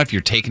you're old enough,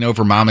 you're taking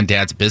over mom and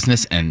dad's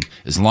business, and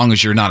as long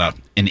as you're not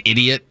an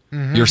idiot,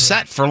 you're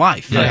set for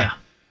life. Yeah.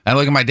 I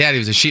look at my dad, he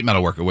was a sheet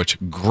metal worker, which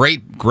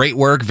great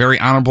work, very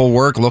honorable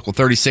work, local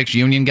 36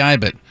 union guy,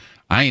 but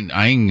I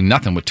ain't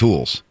nothing with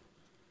tools.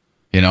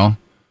 You know?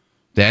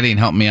 Dad ain't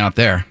helping me out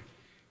there.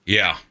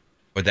 Yeah.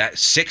 But that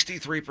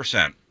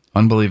 63%.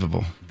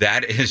 Unbelievable.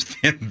 That is,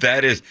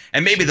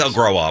 and maybe they'll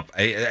grow up.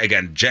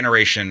 Again,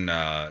 Generation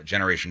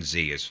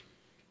Z is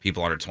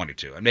people under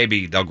 22, and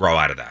maybe they'll grow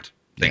out of that,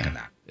 thinking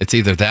that. It's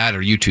either that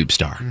or YouTube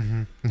star.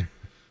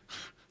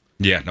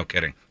 Yeah, no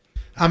kidding.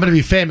 I'm going to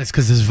be famous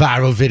because this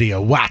viral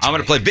video. Watch I'm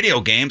going to play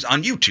video games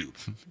on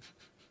YouTube.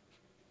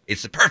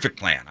 It's the perfect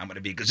plan. I'm going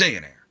to be a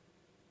gazillionaire.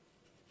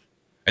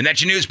 And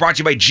that's your news brought to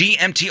you by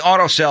GMT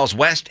Auto Sales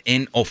West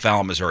in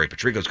O'Fallon, Missouri.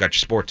 Patrico's got your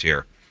sports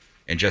here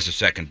in just a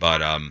second,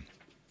 but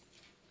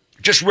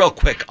just real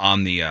quick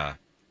on the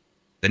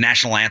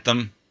national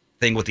anthem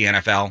thing with the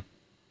NFL.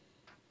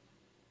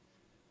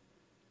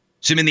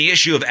 So, I mean, the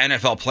issue of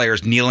NFL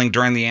players kneeling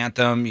during the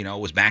anthem,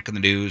 was back in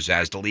the news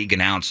as the league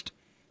announced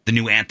the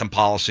new anthem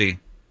policy.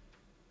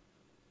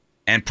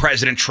 And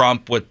President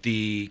Trump with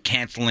the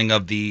canceling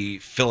of the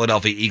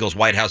Philadelphia Eagles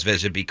White House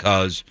visit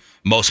because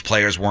most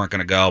players weren't going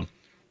to go.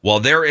 Well,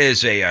 there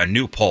is a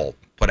new poll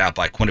put out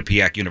by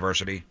Quinnipiac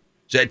University.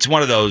 So it's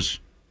one of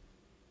those.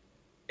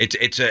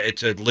 It's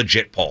a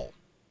legit poll.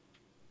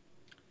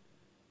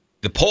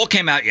 The poll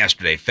came out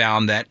yesterday,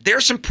 found that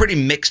there's some pretty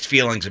mixed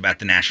feelings about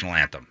the national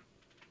anthem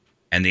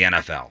and the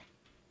NFL.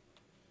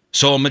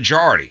 So a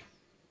majority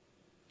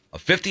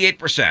of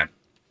 58%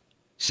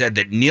 said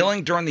that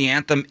kneeling during the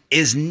anthem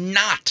is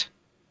not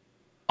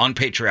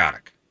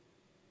unpatriotic.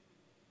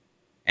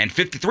 And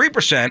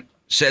 53%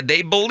 said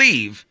they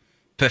believe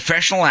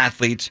professional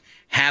athletes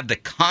have the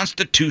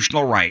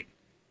constitutional right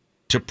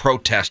to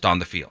protest on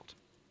the field.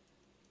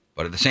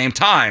 But at the same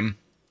time,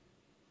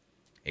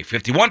 a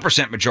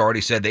 51%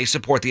 majority said they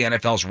support the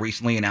NFL's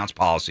recently announced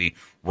policy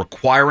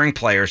requiring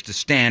players to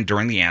stand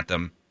during the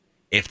anthem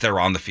if they're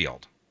on the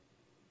field,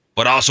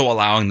 but also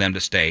allowing them to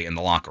stay in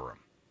the locker room.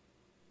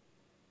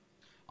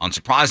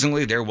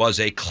 Unsurprisingly, there was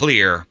a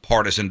clear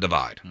partisan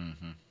divide.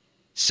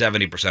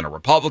 70% of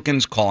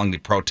Republicans calling the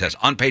protest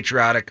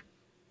unpatriotic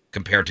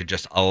compared to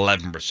just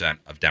 11%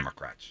 of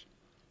Democrats.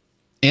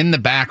 In the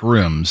back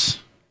rooms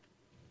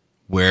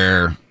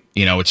where,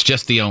 it's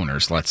just the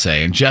owners, let's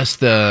say, and just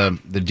the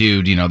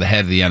dude, the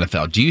head of the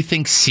NFL, do you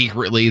think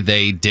secretly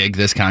they dig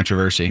this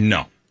controversy?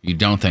 No. You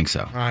don't think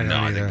so?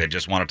 I think they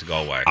just want it to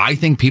go away. I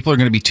think people are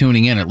going to be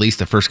tuning in at least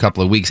the first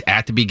couple of weeks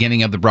at the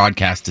beginning of the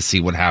broadcast to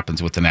see what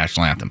happens with the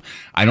national anthem.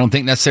 I don't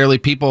think necessarily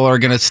people are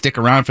going to stick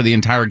around for the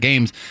entire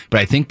games, but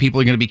I think people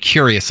are going to be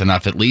curious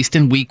enough, at least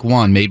in week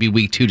 1, maybe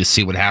week 2, to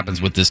see what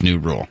happens with this new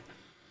rule.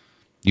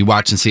 You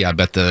watch and see. I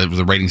bet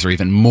the ratings are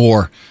even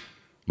more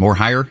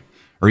higher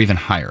or even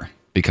higher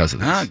because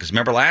of this. Because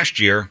remember last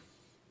year,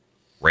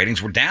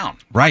 ratings were down.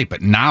 Right,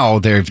 but now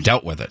they've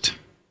dealt with it.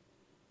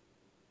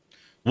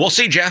 We'll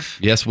see, Jeff.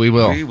 Yes, we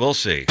will. We will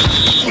see.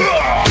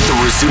 The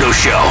Rizzuto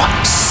Show.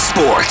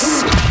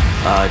 Sports.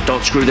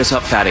 Don't screw this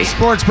up, fatty.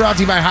 Sports brought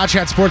to you by Hot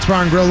Shot Sports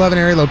Bar and Grill, 11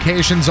 area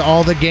locations,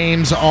 all the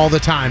games, all the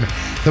time.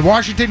 The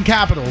Washington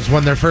Capitals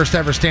won their first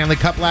ever Stanley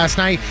Cup last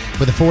night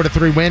with a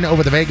 4-3 win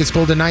over the Vegas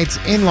Golden Knights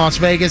in Las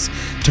Vegas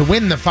to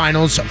win the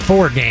finals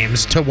 4-1. Off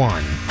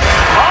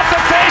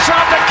the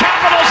face-off, the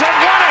Capitals have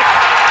won it!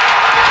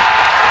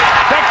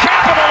 The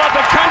capital of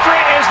the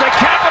country is the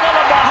capital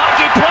of the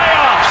hockey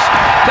playoffs.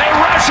 They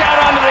rush out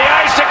onto the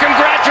ice to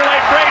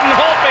congratulate Braden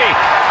Holtby.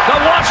 The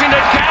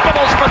Washington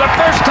Capitals, for the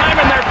first time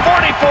in their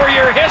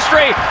 44-year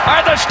history,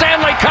 are the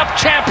Stanley Cup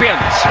champions.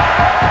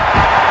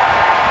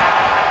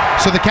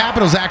 So the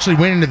Capitals actually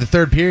went into the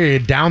third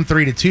period down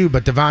 3-2,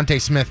 but Devontae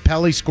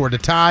Smith-Pelly scored a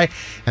tie,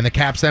 and the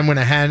Caps then went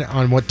ahead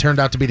on what turned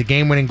out to be the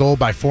game-winning goal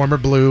by former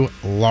Blue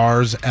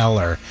Lars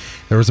Eller.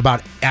 There was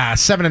about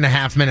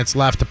 7.5 minutes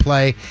left to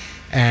play,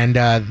 and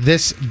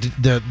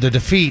the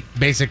defeat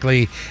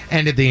basically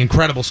ended the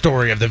incredible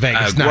story of the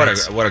Vegas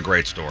Knights. What a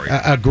great story!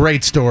 A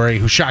great story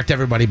who shocked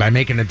everybody by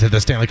making it to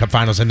the Stanley Cup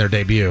Finals in their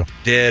debut.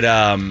 Did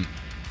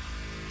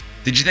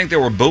you think they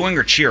were booing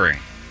or cheering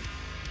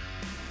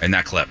in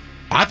that clip?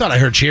 I thought I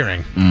heard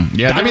cheering.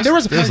 Yeah, I mean there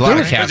was a lot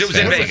of Caps because it was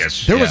in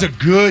Vegas. There was a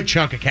good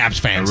chunk of Caps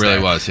fans. It really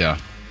there. was, yeah.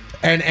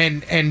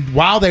 And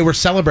while they were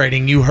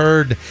celebrating, you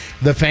heard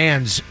the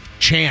fans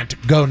chant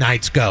 "Go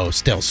Knights, go!"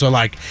 still. So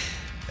like,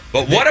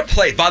 but what a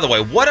place! By the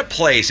way, what a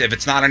place if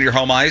it's not on your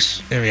home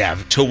ice.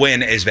 To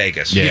win is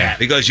Vegas. Yeah.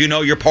 Because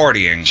you're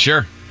partying.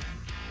 Sure.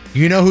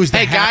 You know who's the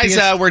Hey happiest?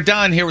 guys, we're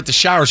done here with the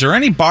showers. Are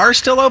any bars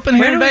still open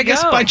here in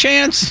Vegas by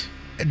chance?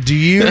 Do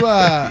you?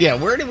 Yeah.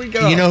 Where do we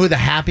go? You know who the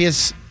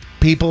happiest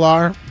people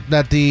are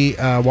that the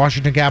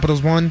Washington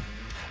Capitals won?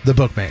 The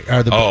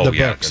bookmaker, the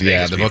books.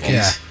 The bookies.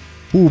 Yeah.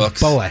 Ooh,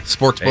 Books. boy.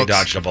 Sports They books.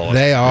 dodged a bullet.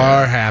 They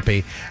are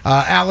happy.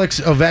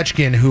 Alex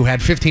Ovechkin, who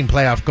had 15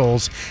 playoff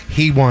goals,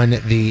 he won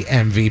the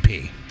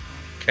MVP.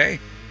 Okay.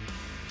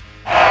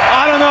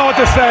 I don't know what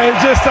to say.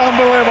 It's just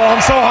unbelievable.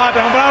 I'm so happy.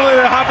 I'm probably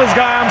the happiest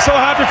guy. I'm so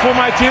happy for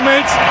my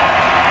teammates,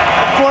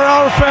 for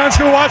our fans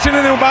who are watching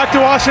and back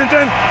to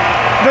Washington,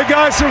 the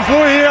guys who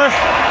flew here,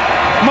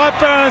 my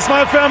parents,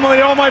 my family,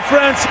 all my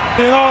friends.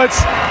 You know,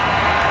 it's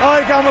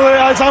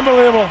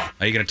unbelievable.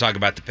 Are you going to talk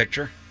about the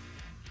picture?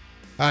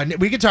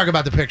 We can talk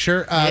about the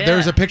picture.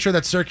 There's a picture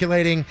that's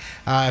circulating.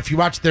 If you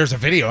watch, there's a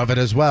video of it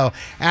as well.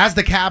 As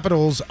the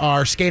Capitals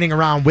are skating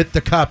around with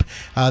the cup,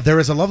 there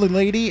is a lovely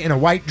lady in a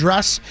white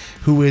dress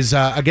who is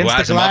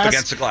against the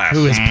glass.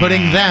 Who is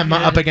putting them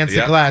up against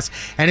the glass.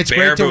 And it's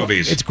Bare great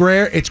boobies. It's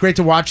great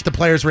to watch the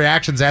players'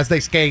 reactions as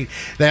they skate.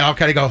 They all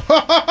kind of go,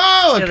 ho, ho,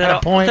 ho, and kind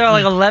of point. They're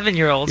like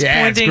 11-year-olds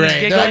pointing and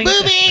giggling. They're like,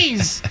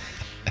 boobies!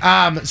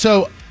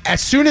 So as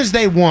soon as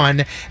they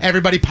won,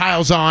 everybody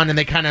piles on and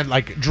they kind of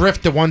like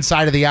drift to one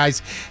side of the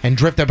ice and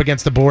drift up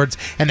against the boards,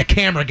 and the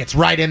camera gets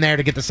right in there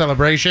to get the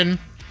celebration.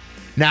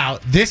 Now,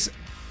 this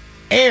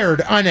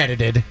aired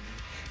unedited,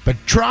 but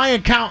try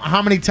and count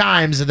how many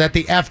times that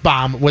the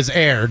F-bomb was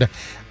aired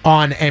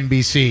on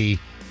NBC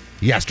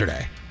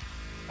yesterday.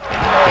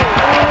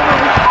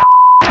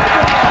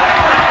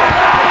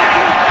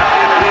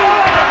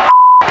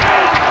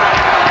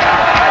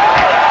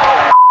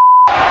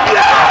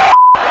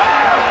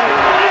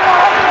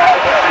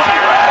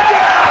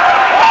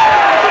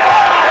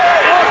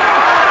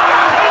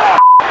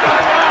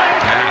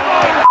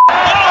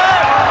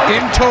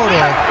 Total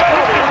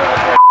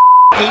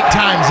 8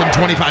 times in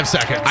 25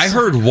 seconds. I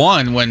heard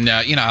one when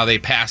you know how they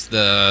passed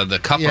the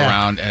cup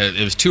around.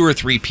 It was 2 or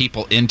 3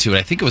 people into it.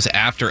 I think it was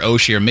after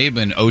Oshie, or maybe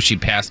when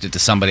Oshie passed it to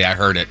somebody. I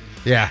heard it.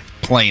 Yeah,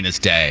 plain as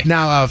day.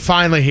 Now,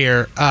 finally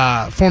here,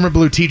 former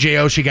Blue TJ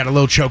Oshie got a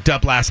little choked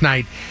up last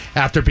night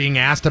after being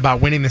asked about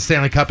winning the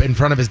Stanley Cup in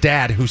front of his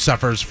dad, who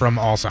suffers from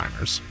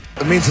Alzheimer's.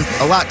 It means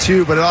a lot to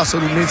you, but it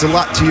also means a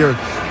lot to your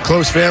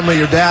close family,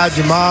 your dad,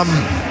 your mom.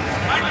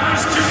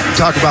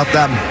 Talk about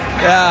them.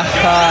 Yeah,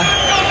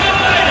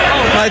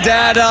 my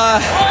dad,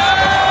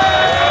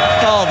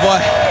 oh boy,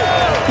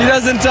 he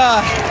doesn't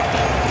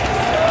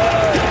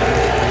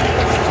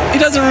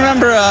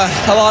remember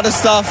a lot of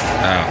stuff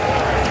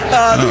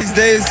these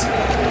days.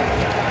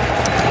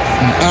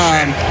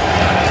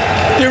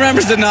 He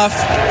remembers enough,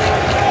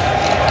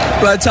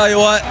 but I tell you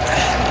what,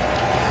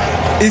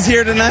 he's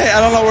here tonight.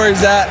 I don't know where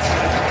he's at,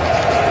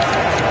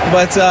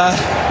 but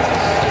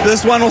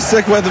this one will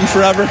stick with him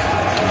forever.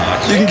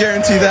 You can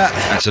guarantee that.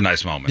 That's a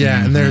nice moment.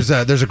 Yeah, and there's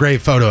a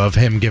great photo of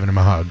him giving him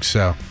a hug.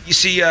 So you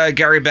see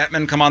Gary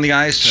Bettman come on the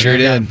ice. Sure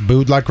did.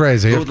 Booed like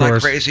crazy. Booed of course.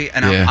 like crazy.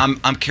 And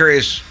I'm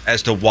curious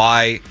as to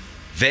why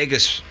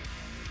Vegas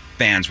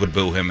fans would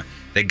boo him.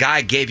 The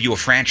guy gave you a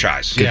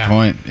franchise. Good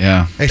point.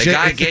 Yeah. The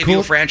guy gave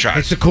you a franchise.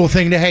 It's a cool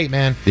thing to hate,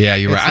 man. Yeah,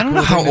 you're right. I don't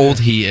know how old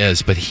he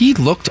is, but he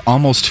looked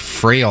almost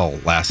frail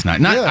last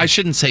night. I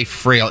shouldn't say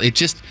frail.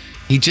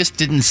 He just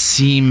didn't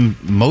seem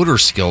motor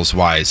skills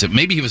wise.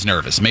 Maybe he was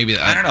nervous. Maybe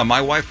I don't know.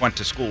 My wife went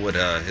to school with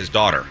his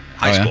daughter,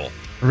 high school.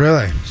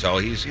 Really? So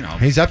he's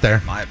he's up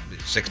there. My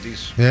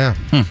 60s. Yeah.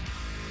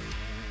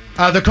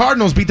 The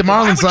Cardinals beat the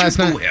Marlins last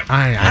night.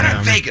 Not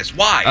in Vegas.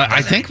 Why?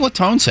 I think what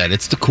Tone said.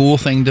 It's the cool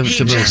thing to boo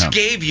him. He just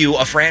gave you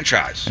a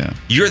franchise. Yeah.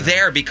 You're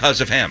there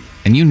because of him.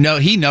 And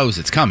he knows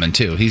it's coming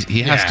too.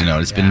 He has to know.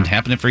 It's been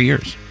happening for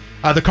years.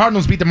 The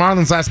Cardinals beat the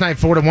Marlins last night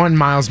 4-1.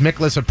 Miles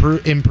Mikolas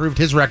improved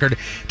his record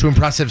to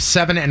impressive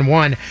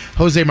 7-1.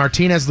 Jose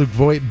Martinez, Luke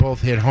Voit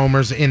both hit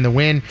homers in the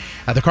win.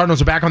 The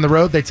Cardinals are back on the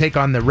road. They take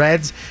on the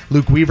Reds.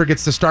 Luke Weaver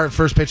gets the start.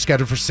 First pitch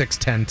scheduled for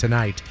 6:10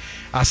 tonight.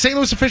 St.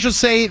 Louis officials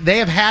say they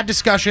have had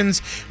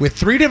discussions with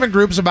 3 different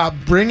groups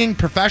about bringing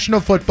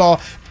professional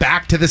football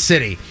back to the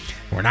city.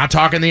 We're not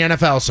talking the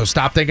NFL, so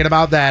stop thinking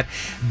about that.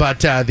 But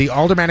the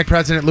aldermanic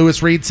president,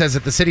 Louis Reed, says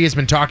that the city has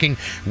been talking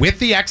with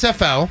the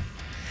XFL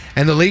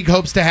And the league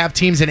hopes to have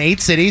teams in 8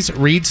 cities,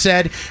 Reed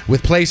said,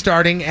 with play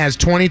starting as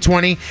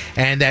 2020,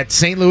 and that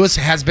St. Louis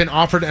has been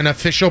offered an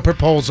official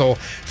proposal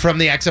from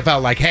the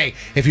XFL. Like, hey,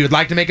 if you would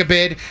like to make a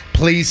bid,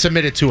 please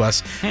submit it to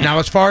us. Now,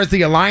 as far as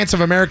the Alliance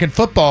of American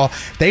Football,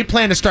 they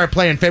plan to start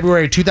play in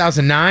February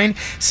 2009.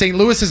 St.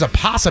 Louis is a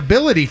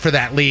possibility for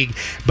that league,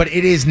 but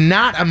it is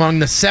not among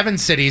the 7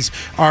 cities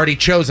already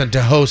chosen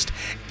to host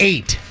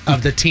 8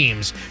 of the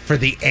teams for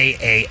the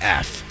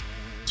AAF.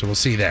 So we'll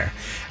see there.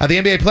 The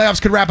NBA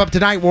playoffs could wrap up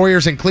tonight.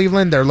 Warriors in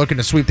Cleveland. They're looking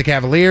to sweep the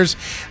Cavaliers.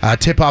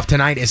 Tip-off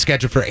tonight is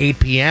scheduled for 8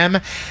 p.m.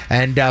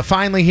 And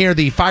finally here,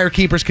 the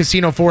Firekeepers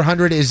Casino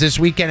 400 is this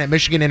weekend at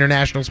Michigan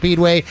International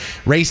Speedway.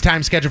 Race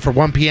time scheduled for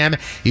 1 p.m.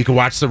 You can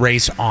watch the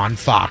race on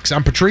Fox.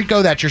 I'm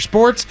Patrico. That's your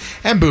sports.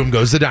 And boom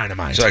goes the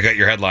dynamite. So I got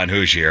your headline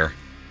who's here.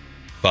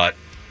 But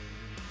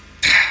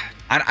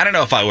I don't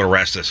know if I would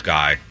arrest this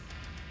guy.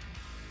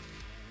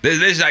 This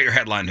is not your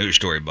headline Who's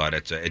story, but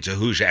it's a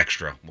Who's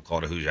extra. We'll call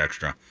it a Who's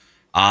extra.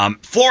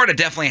 Florida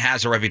definitely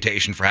has a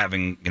reputation for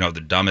having,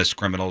 the dumbest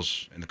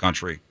criminals in the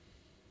country.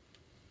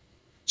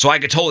 So I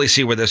could totally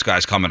see where this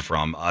guy's coming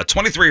from. A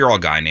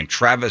 23-year-old guy named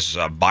Travis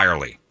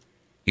Byerly.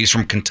 He's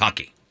from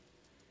Kentucky.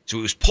 So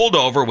he was pulled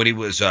over when he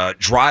was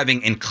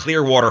driving in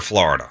Clearwater,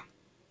 Florida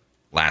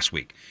last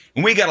week.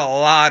 And we got a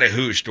lot of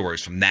Who's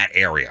stories from that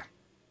area.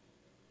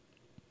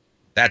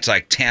 That's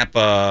like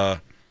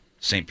Tampa,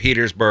 St.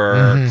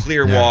 Petersburg,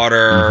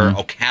 Clearwater,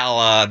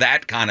 Ocala,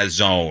 that kind of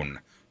zone.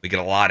 We get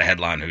a lot of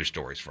headline Who's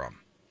stories from.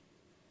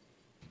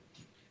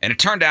 And it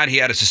turned out he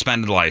had a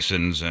suspended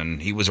license,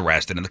 and he was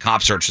arrested, and the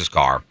cops searched his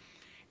car,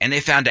 and they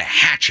found a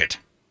hatchet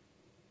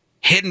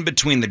hidden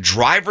between the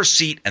driver's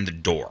seat and the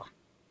door.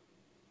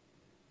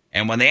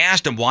 And when they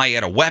asked him why he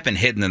had a weapon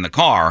hidden in the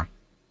car,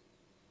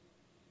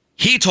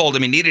 he told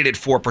them he needed it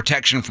for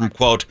protection from,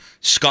 quote,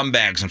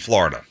 scumbags in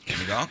Florida. And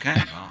you go, okay,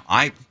 well,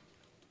 I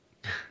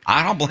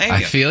don't blame you.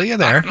 I feel you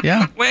there. I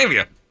don't blame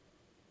you.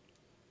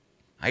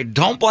 I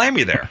don't blame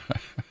you there.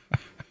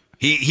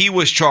 He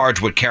was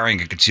charged with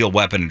carrying a concealed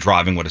weapon and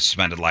driving with a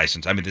suspended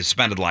license. I mean, the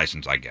suspended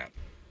license I get.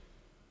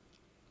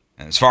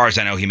 And as far as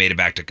I know, he made it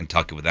back to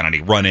Kentucky without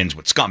any run-ins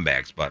with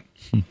scumbags, but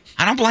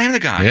I don't blame the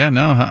guy. Yeah,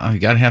 no, you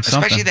got to have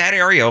something. Especially that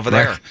area over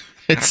there.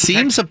 It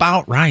seems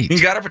about right.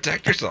 You got to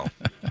protect yourself.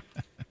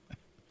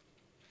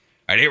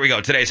 All right, here we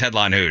go. Today's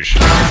headline Who's. The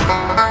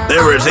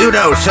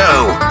Rizzuto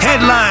Show.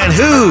 Headline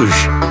Who's.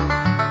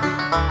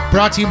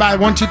 Brought to you by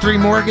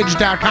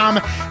 123mortgage.com,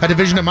 a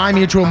division of My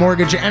Mutual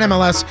Mortgage,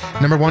 NMLS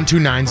number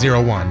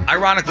 12901.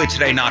 Ironically,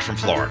 today, not from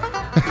Florida.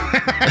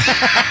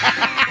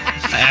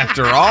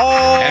 After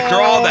all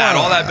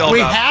that build-up. We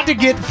had to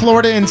get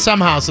Florida in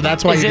somehow, so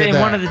that's why Is you it did in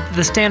that. one of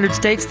the standard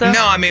states, though?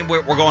 No, I mean,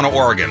 we're going to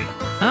Oregon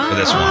for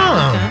this one.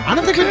 I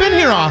don't think we've been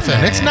here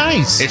often. It's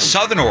nice. It's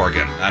Southern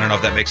Oregon. I don't know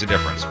if that makes a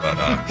difference, but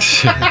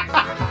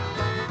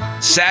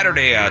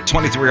Saturday, a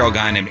 23-year-old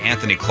guy named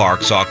Anthony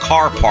Clark saw a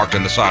car parked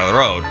on the side of the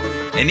road,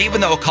 and even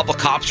though a couple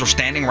cops were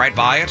standing right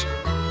by it,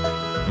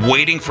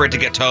 waiting for it to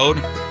get towed,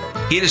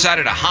 he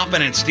decided to hop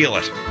in and steal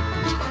it.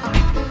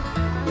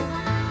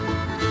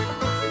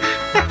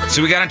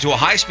 So we got into a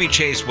high-speed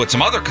chase with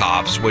some other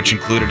cops, which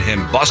included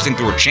him busting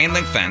through a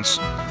chain-link fence,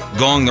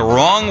 going the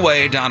wrong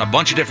way down a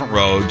bunch of different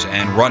roads,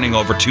 and running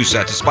over 2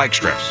 sets of spike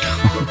strips.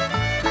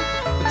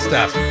 Good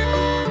stuff.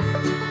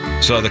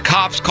 So the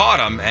cops caught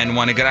him, and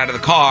when he got out of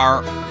the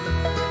car,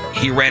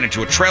 he ran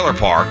into a trailer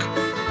park,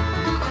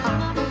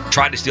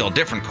 tried to steal a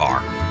different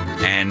car.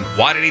 And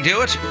why did he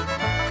do it?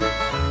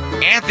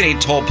 Anthony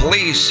told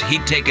police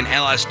he'd taken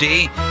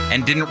LSD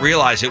and didn't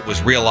realize it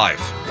was real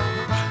life.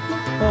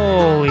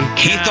 Holy cow.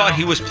 He thought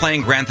he was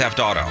playing Grand Theft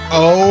Auto.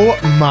 Oh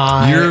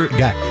my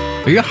God.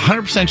 Are you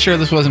 100% sure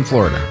this was in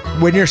Florida?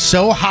 When you're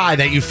so high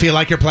that you feel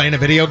like you're playing a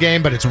video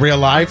game, but it's real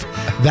life,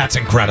 that's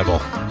incredible.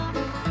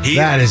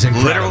 That is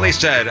incredible. Literally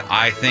said,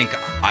 I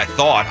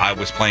thought I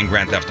was playing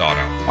Grand Theft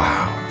Auto.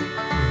 Wow.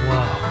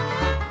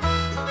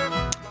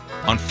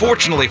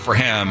 Unfortunately for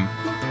him,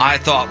 I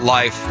thought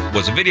life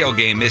was a video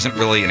game isn't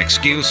really an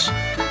excuse.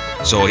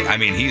 So, I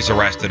mean, he's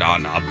arrested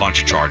on a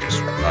bunch of charges.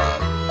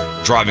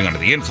 Driving under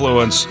the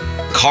influence,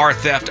 car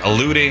theft,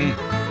 eluding,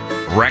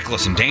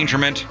 reckless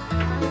endangerment.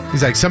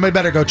 He's like, somebody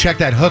better go check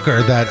that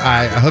hooker that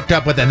I hooked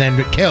up with and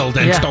then killed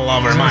and stole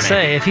all her money.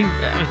 Say, if he,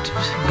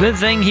 good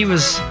thing he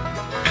was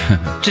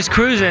just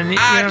cruising. You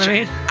know what I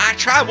mean? I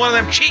tried one of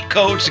them cheat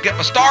codes to get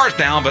my stars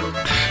down, but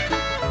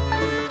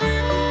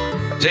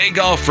there you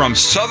go from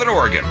Southern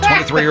Oregon,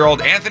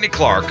 23-year-old Anthony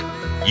Clark.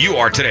 You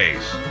are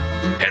today's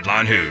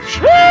headline Who's.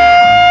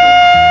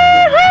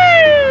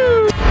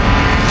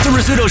 The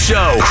Rizzuto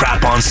Show.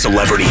 Crap on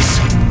celebrities.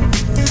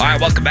 All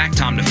right, welcome back.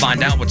 Time to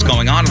find out what's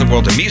going on in the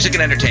world of music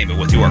and entertainment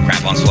with your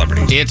Crap on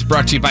Celebrities. It's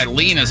brought to you by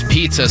Lena's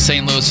Pizza,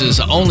 St. Louis's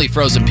only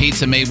frozen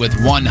pizza made with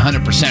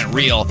 100%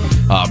 real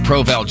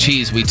Provel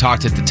cheese. We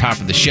talked at the top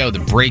of the show, the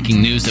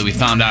breaking news that we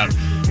found out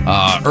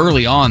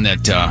early on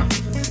that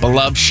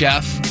beloved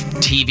chef,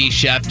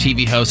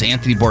 TV host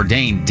Anthony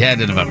Bourdain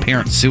dead of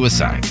apparent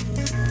suicide.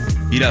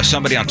 You know,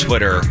 somebody on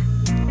Twitter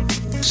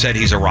said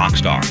he's a rock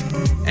star.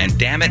 And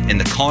damn it, in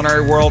the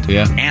culinary world,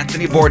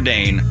 Anthony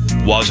Bourdain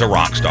was a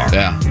rock star.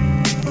 Yeah.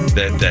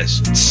 The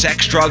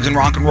sex, drugs, and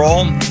rock and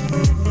roll,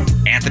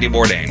 Anthony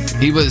Bourdain.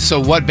 He was. So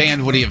what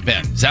band would he have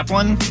been?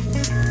 Zeppelin?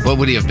 What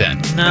would he have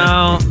been?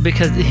 No,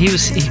 because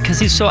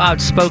he's so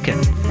outspoken.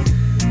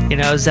 You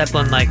know,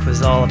 Zeppelin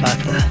was all about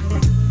the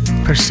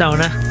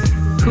persona.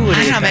 Who would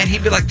he have been? Man,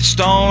 he'd be like the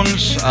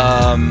Stones.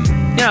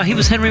 He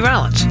was Henry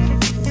Rollins.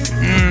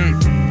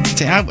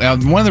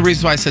 One of the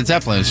reasons why I said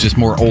Zeppelin is just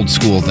more old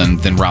school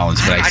than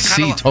Rollins, but I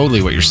see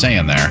totally what you're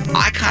saying there.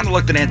 I kind of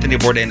looked at Anthony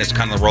Bourdain as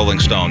kind of the Rolling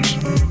Stones.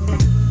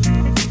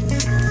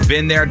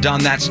 Been there,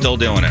 done that, still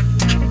doing it.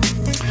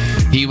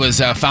 He was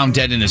found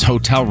dead in his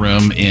hotel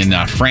room in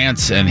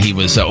France, and he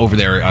was over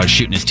there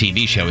shooting his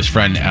TV show. His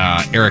friend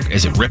Eric,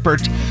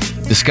 Rippert,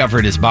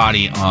 discovered his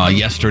body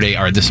yesterday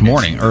or this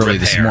morning,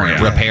 this morning.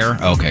 Yeah. Repair?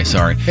 Okay,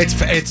 sorry.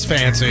 It's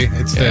fancy.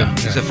 He's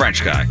a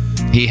French guy.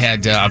 He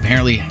had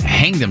apparently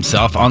hanged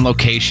himself on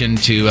location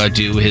to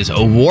do his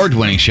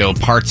award-winning show,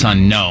 Parts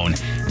Unknown.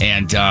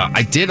 And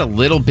I did a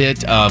little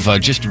bit of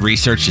just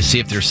research to see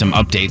if there's some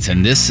updates.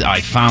 And this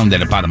I found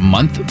that about a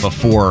month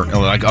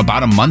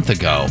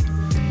ago,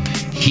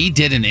 he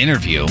did an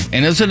interview,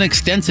 and it was an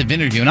extensive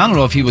interview. And I don't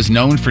know if he was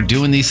known for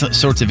doing these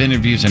sorts of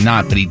interviews or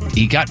not, but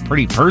he got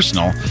pretty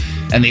personal.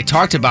 And they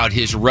talked about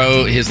his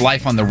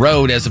life on the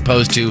road as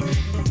opposed to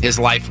his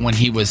life when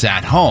he was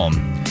at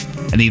home.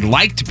 And he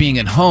liked being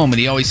at home, and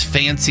he always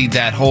fancied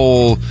that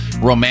whole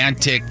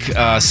romantic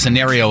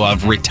scenario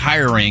of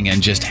retiring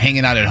and just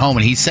hanging out at home.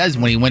 And he says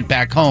when he went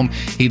back home,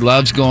 he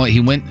loved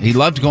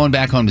going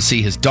back home to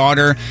see his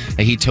daughter. And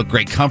he took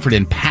great comfort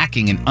in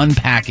packing and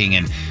unpacking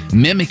and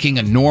mimicking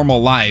a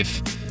normal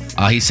life.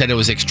 He said it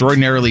was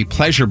extraordinarily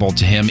pleasurable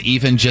to him,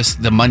 even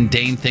just the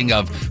mundane thing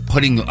of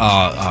putting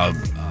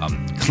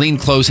clean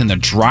clothes in the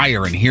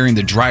dryer and hearing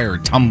the dryer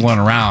tumbling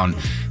around.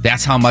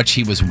 That's how much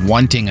he was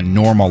wanting a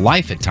normal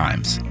life at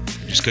times.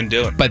 Just couldn't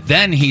do it. But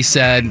then he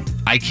said,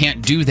 I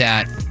can't do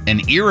that.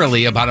 And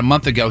eerily, about a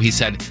month ago, he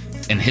said,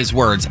 in his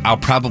words, I'll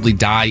probably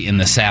die in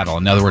the saddle.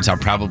 In other words, I'll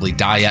probably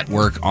die at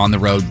work, on the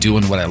road,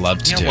 doing what I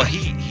love to do. Well,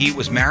 he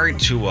was married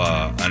to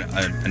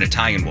an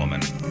Italian woman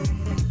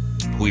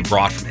who he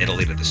brought from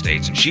Italy to the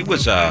States. And she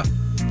was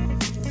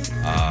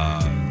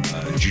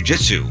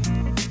jiu-jitsu.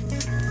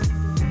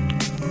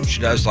 She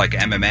does like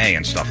MMA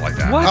and stuff like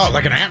that. What? Oh,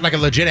 like a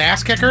legit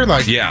ass kicker?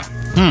 Yeah.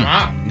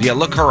 Wow. Yeah,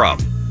 look her up.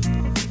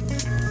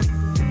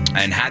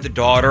 And had the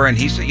daughter, and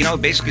he said,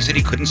 basically said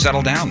he couldn't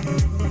settle down.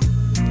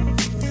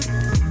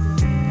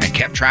 And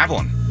kept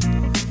traveling.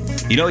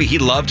 He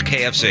loved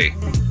KFC.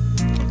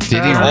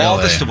 Did he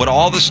really? With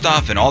all the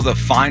stuff and all the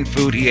fine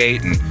food he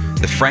ate, and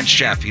the French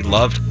chef, he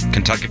loved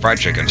Kentucky Fried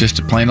Chicken. Just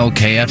a plain old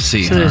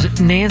KFC. So there's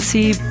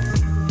Nancy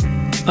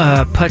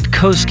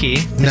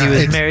Putkowski that he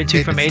was married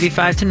to from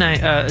 85 to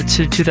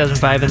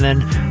 2005, and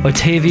then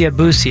Ottavia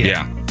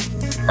Busia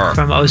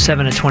from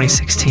 07 to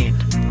 2016.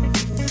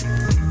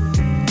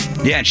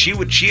 Yeah, and she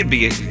would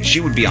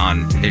be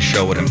on his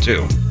show with him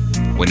too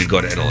when he'd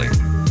go to Italy,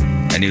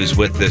 and he was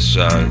with this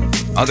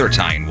other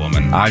Italian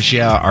woman,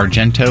 Asia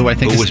Argento, I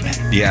think. Who was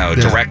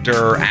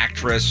director,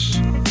 actress.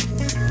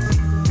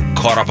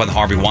 Caught up on the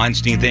Harvey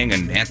Weinstein thing,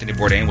 and Anthony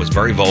Bourdain was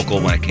very vocal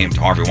when it came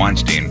to Harvey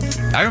Weinstein.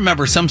 I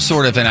remember some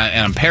sort of, and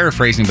I'm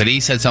paraphrasing, but he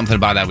said something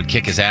about I would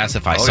kick his ass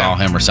if I saw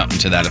him or something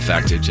to that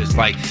effect. It just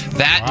like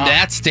that. Wow.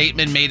 That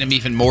statement made him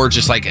even more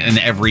just like an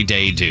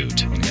everyday dude.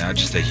 Yeah,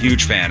 just a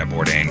huge fan of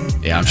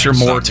Bourdain. Yeah, I'm sure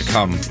more to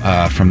come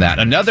from that.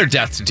 Another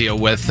death to deal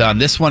with.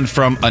 This one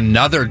from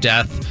Another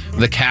Death.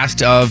 The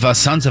cast of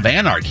Sons of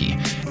Anarchy.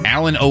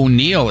 Alan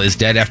O'Neill is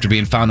dead after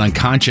being found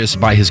unconscious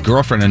by his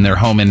girlfriend in their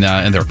home in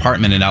their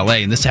apartment in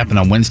L.A. And this happened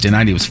on Wednesday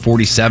night. He was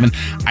 47,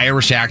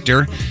 Irish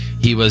actor.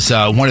 He was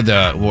one of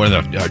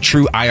the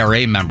true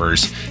IRA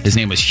members. His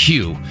name was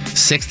Hugh.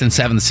 6th and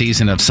 7th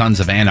season of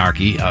Sons of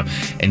Anarchy,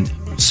 and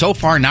so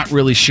far not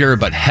really sure,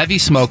 but heavy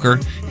smoker,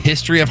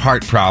 history of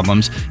heart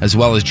problems, as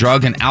well as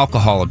drug and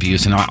alcohol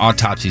abuse, and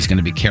autopsy is going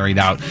to be carried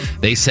out.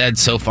 They said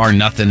so far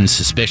nothing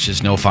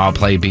suspicious, no foul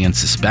play being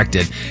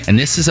suspected. And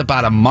this is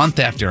about a month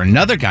after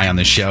another guy on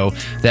the show,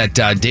 that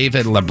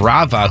David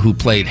LaBrava, who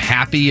played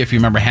Happy, if you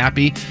remember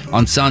Happy,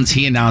 on Sons,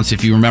 he announced,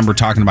 if you remember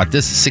talking about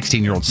this, his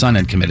 16-year-old son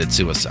had committed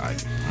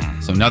suicide.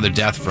 So another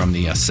death from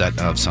the set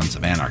of Sons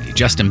of Anarchy.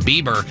 Justin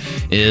Bieber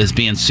is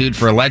being sued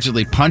for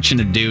allegedly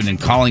punching a dude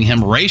and calling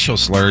him racial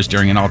slurs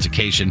during an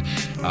altercation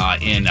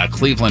in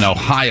Cleveland,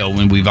 Ohio,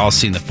 when we've all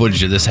seen the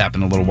footage of this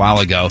happen a little while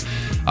ago.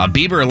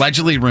 Bieber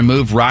allegedly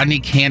removed Rodney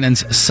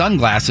Cannon's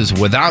sunglasses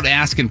without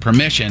asking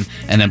permission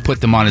and then put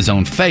them on his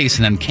own face.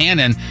 And then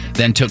Cannon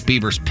then took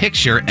Bieber's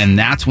picture, and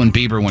that's when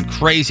Bieber went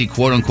crazy,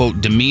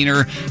 quote-unquote,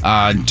 demeanor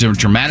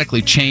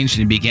dramatically changed,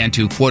 and he began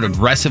to, quote,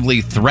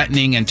 aggressively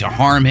threatening and to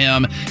harm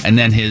him. And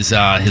then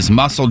his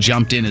muscle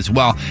jumped in as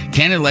well.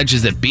 Cannon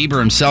alleges that Bieber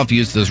himself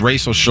used those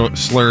racial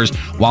slurs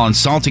while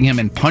insulting him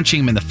and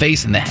punching him in the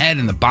face and the head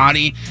and the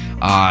body.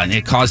 And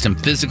it caused him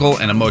physical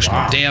and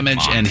emotional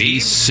damage, and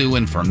he's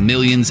suing for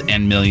millions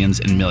and millions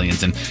and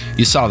millions. And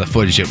you saw the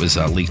footage. It was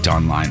leaked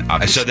online,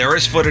 obviously. So there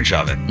is footage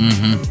of it.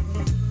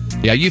 Mm-hmm.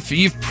 Yeah,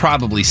 you've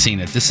probably seen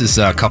it. This is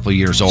a couple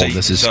years old.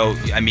 So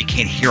I mean, you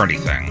can't hear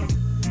anything.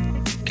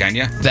 Can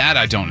you? That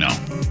I don't know.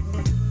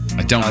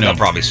 I don't know. They'll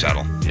probably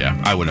settle.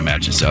 Yeah, I would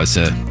imagine so.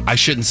 I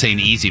shouldn't say an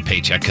easy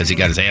paycheck because he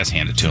got his ass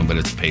handed to him, but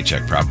it's a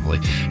paycheck probably.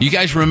 You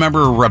guys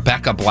remember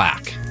Rebecca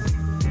Black?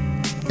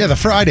 Yeah, the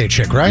Friday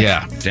chick, right?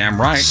 Yeah. Damn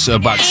right. So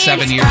about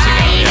 7 years ago.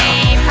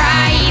 Yeah.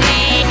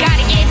 Friday,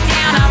 gotta get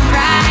down on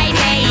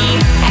Friday.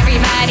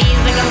 Everybody's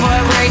looking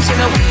forward to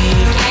the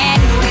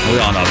weekend. We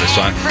all know this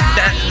song.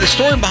 The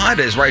story behind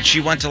it is, right,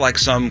 she went to like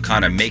some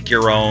kind of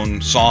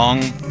make-your-own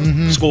song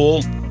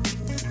school.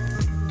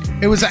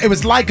 It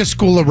was like a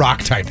School of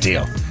Rock type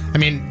deal. I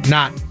mean,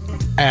 not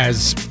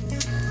as...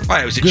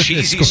 Right, it was a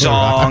cheesy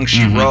song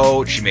she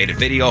wrote. She made a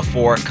video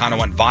for it. Kind of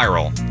went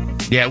viral.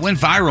 Yeah, it went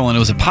viral, and it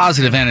was a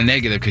positive and a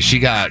negative because she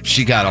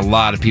got a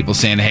lot of people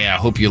saying, hey, I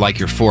hope you like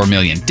your 4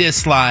 million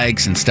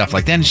dislikes and stuff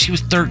like that. And she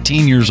was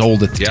 13 years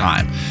old at the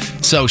time.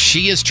 So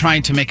she is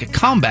trying to make a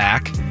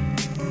comeback.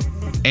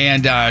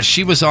 And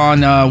she was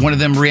on one of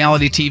them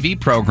reality TV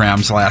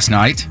programs last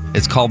night.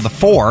 It's called The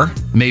Four.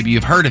 Maybe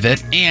you've heard of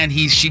it. And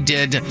she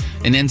did an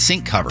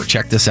NSYNC cover.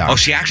 Check this out. Oh,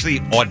 she actually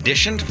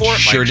auditioned for it?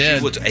 Sure like did.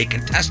 She was a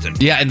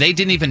contestant. Yeah, and they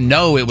didn't even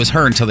know it was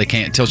her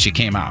until she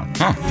came out.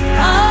 Huh.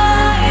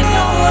 I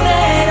know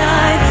that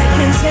I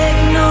can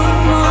take no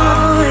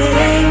more. It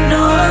ain't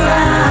no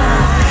lie.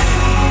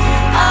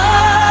 I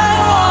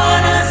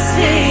wanna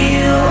see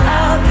you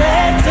out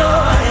that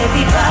door.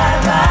 Baby, bye,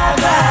 bye,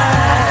 bye.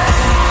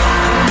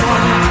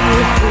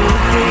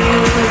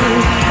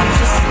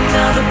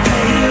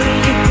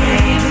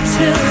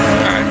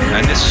 Alright,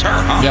 and this is her,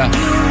 huh? Yeah. You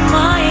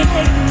might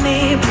hate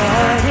me,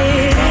 but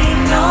it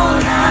ain't no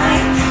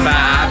lie.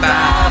 Bye,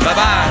 bye,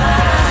 bye,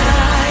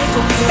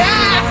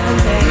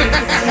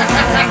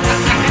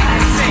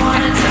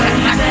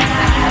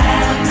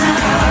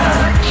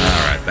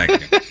 Alright, thank you.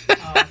 I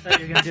thought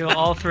you were going to do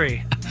all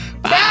three.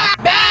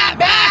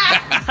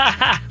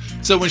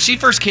 So when she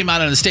first came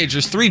out on the stage,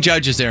 there's 3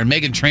 judges there, and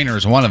Meghan Trainor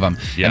is one of them.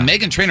 Yeah. And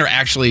Meghan Trainor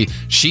actually,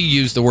 she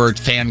used the word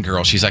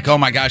fangirl. She's like, oh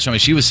my gosh, I mean,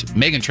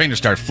 Meghan Trainor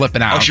started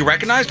flipping out. Oh, she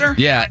recognized her?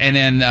 Yeah, and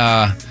then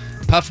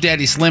Puff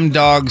Daddy, Slim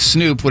Dog,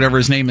 Snoop, whatever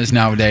his name is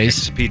nowadays.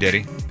 It's P.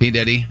 Diddy. P.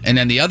 Diddy. And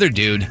then the other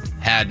dude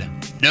had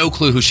no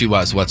clue who she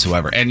was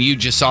whatsoever. And you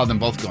just saw them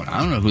both going, I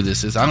don't know who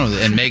this is. I don't know.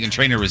 And Meghan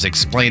Trainor was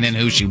explaining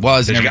who she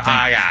was and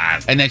everything.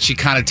 And then she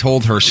kind of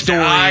told her story.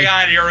 I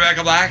got it. You're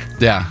Rebecca Black?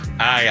 Yeah.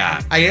 I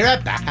got it. I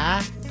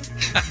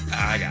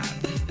got it.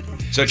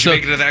 So did she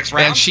make it to the next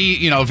round? And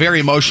she,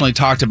 very emotionally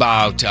talked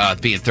about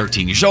being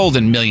 13 years old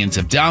and millions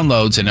of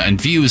downloads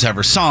and views of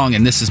her song,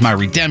 and this is my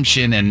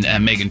redemption, and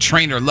Meghan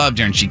Trainor loved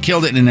her, and she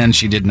killed it, and then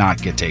she did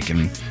not get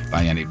taken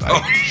by anybody.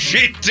 Oh,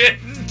 she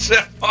didn't.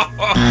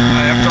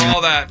 After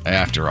all that.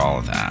 After all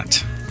of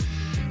that.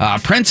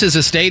 Prince's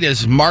estate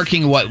is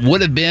marking what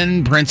would have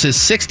been Prince's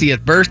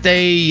 60th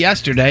birthday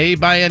yesterday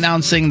by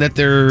announcing that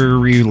they're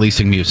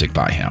releasing music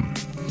by him.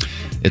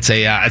 It's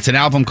an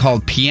album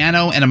called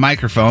Piano and a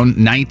Microphone,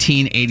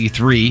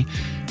 1983.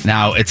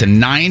 Now, it's a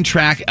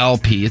 9-track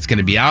LP. It's going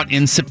to be out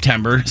in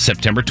September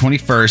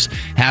 21st.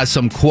 Has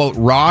some, quote,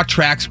 raw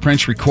tracks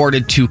Prince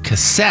recorded to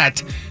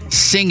cassette,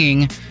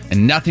 singing,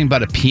 and nothing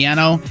but a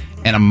piano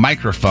and a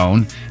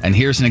microphone. And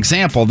here's an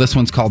example. This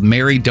one's called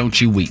Mary, Don't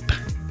You Weep.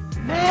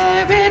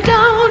 Mary,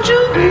 don't you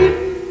weep.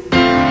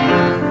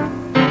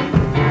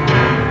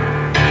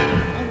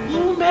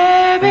 Oh,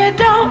 Mary,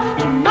 don't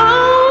you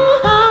moan.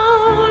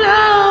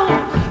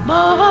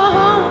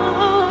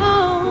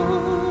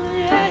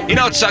 You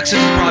know what sucks? This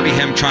is probably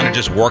him trying to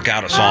just work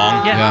out a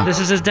song. Yeah, this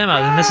is his demo,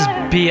 and this is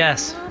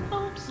BS.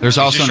 There's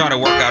also just trying to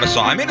work out a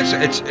song. I mean,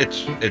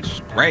 it's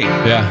great.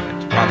 Yeah.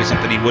 It's probably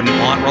something he wouldn't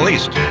want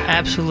released.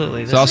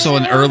 Absolutely. There's also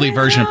an early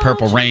version of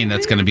Purple Rain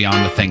that's going to be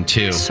on the thing,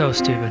 too. So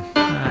stupid.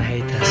 I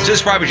hate this. This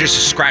is probably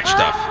just scratch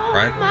stuff,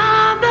 right?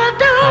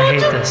 I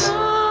hate this.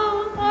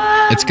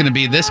 It's going to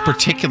be this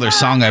particular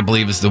song, I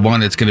believe, is the one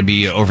that's going to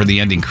be over the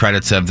ending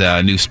credits of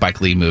the new Spike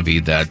Lee movie,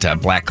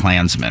 that Black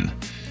Klansman,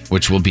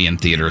 which will be in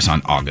theaters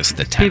on August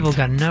the 10th. People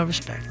got no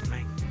respect for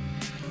me.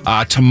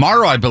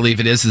 Tomorrow, I believe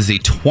it is the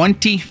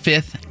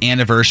 25th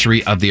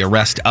anniversary of the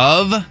arrest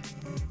of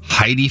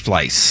Heidi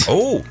Fleiss.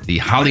 Oh, the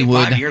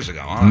Hollywood 25 years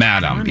ago. Huh?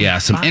 Madam. Yeah,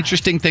 some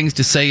interesting things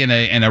to say in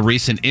a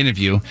recent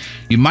interview.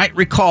 You might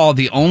recall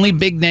the only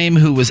big name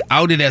who was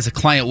outed as a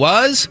client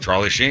was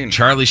Charlie Sheen.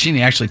 Charlie Sheen.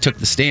 He actually took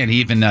the stand. He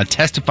even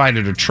testified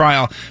at her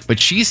trial, but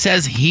she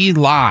says he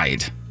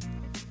lied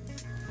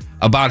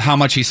about how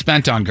much he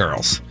spent on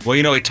girls. Well,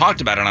 he talked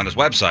about it on his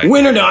website.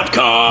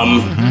 Winner.com.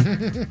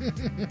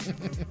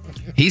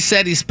 He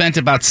said he spent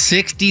about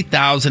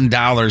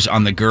 $60,000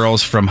 on the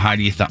girls from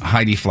Heidi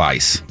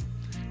Fleiss.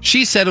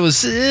 She said it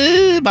was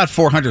about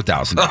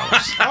 $400,000.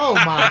 Oh,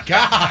 my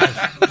God.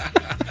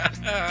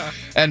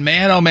 And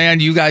man, oh,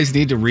 man, you guys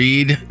need to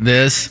read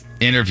this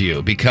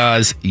interview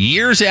because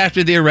years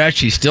after the arrest,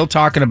 she's still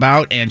talking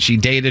about, and she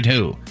dated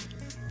who?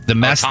 The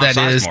mess Tom that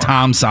is Sizemore.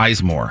 Tom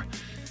Sizemore.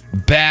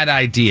 Bad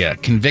idea.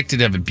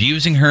 Convicted of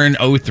abusing her in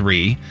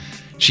 2003.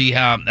 She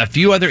a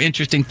few other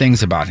interesting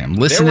things about him.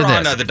 Listen they were to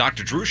this. on the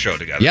Dr. Drew show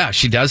together. Yeah,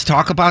 she does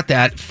talk about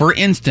that. For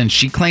instance,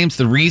 she claims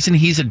the reason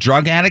he's a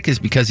drug addict is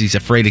because he's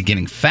afraid of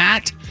getting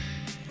fat.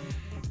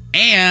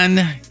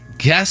 And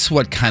guess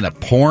what kind of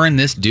porn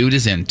this dude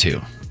is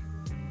into?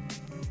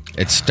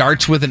 It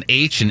starts with an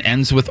H and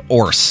ends with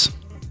Orse.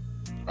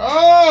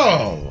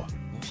 Oh!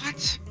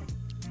 What?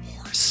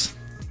 Horse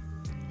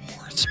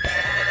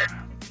porn.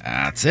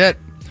 That's it.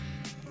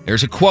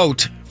 Here's a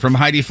quote from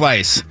Heidi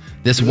Fleiss.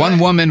 This one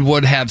woman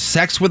would have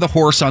sex with a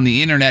horse on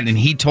the internet, and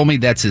he told me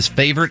that's his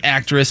favorite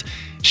actress.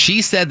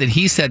 She said that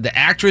he said the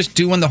actress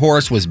doing the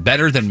horse was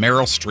better than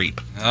Meryl Streep.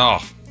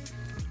 Oh.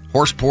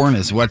 Horse porn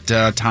is what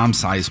Tom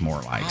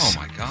Sizemore likes. Oh,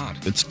 my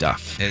God. Good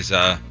stuff. His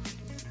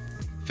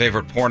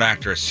favorite porn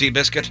actress,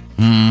 Seabiscuit?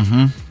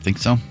 Mm-hmm. Think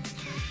so.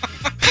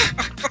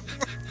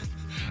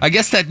 I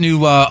guess that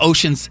new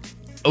Ocean's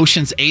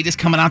 8 is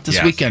coming out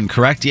this weekend,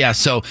 correct? Yeah,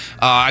 so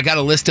I got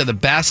a list of the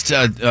best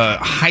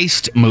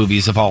heist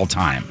movies of all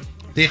time.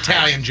 The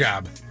Italian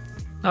Job.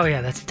 Oh,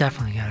 yeah, that's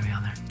definitely got to be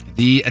on there.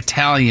 The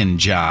Italian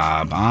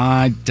Job.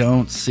 I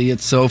don't see it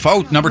so far.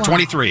 Oh, number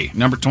 23.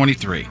 Number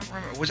 23.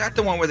 Was that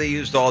the one where they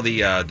used all the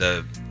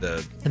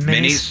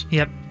minis?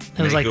 Yep.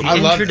 It was like the I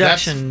love-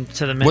 introduction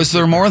to the minis. Was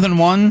there more than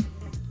one?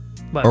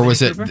 What, or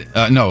was Mini it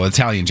Cooper? no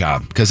Italian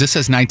Job? Because this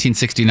says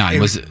 1969.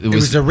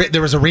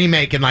 There was a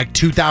remake in like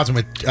 2000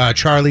 with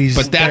Charlie's.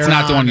 But that's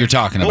not the one you're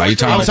talking about.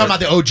 I was talking about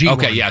the OG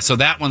Okay, one. yeah. So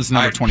that one's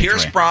number 23.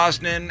 Pierce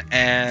Brosnan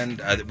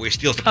and Where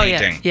Steals the Oh, yeah.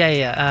 Painting.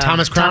 Yeah.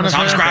 Thomas Crown Affair?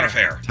 Thomas Crown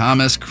Affair.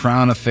 Thomas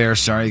Crown Affair.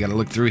 Sorry, got to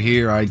look through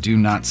here. I do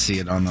not see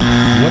it on the.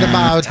 What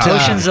about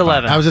Ocean's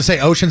 11? I was gonna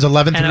say Ocean's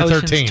 11 And through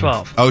Ocean's 13.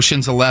 12.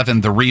 Ocean's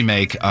 11, the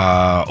remake,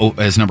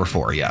 is number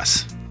 4.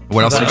 Yes.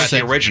 What else? What did I about say?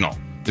 the original?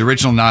 The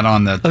original not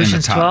on the in the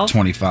Ocean's top 12?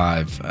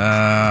 25.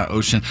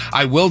 Ocean.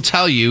 I will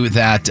tell you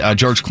that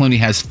George Clooney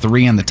has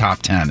 3 in the top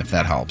 10. If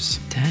that helps.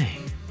 Dang.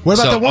 What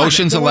about so the one?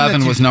 Ocean's the one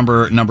 11 that you-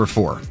 was number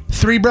 4.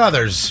 Three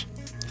Brothers.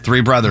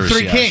 3 Brothers.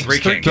 Three yes. Kings. Three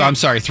Kings. I'm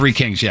sorry, 3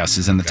 Kings. Yes,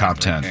 is in the top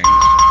 10. That's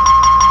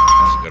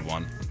a good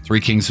one.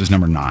 3 Kings was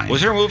number 9. Was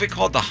there a movie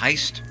called The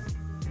Heist?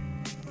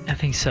 I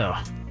think so.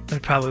 But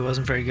it probably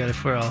wasn't very good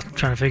if we're all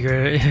trying to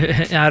figure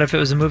out if it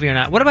was a movie or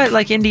not. What about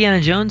like Indiana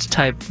Jones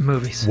type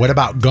movies? What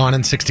about Gone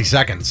in 60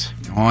 Seconds?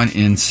 Gone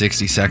in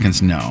 60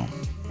 Seconds, no.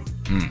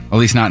 At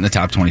least not in the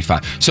top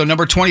 25. So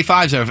number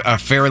 25 is a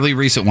fairly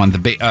recent one,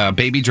 the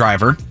Baby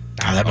Driver.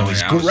 Oh, that movie's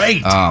yeah, it was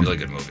great. a really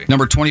good movie.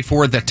 Number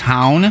 24, The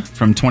Town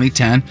from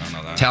 2010.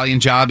 Italian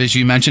Job, as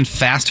you mentioned.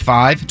 Fast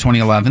 5,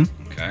 2011.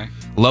 Okay.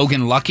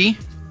 Logan Lucky.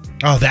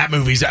 Oh, that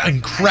movie's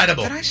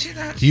incredible. Did I see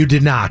that? You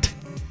did not.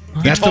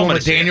 That's the told one me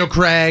with to see Daniel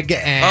Craig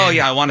and Oh,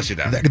 yeah, I want to see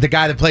that. the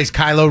guy that plays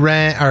Kylo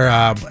Ren, or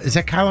is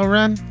that Kylo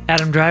Ren?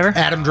 Adam Driver.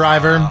 Adam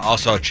Driver.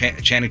 Also,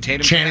 Channing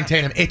Tatum. Channing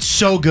Tatum. It's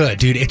so good,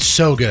 dude. It's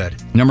so good.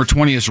 Number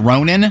 20 is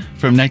Ronin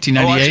from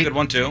 1998. Oh, that's a good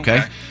one, too. Okay.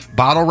 Okay.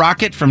 Bottle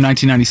Rocket from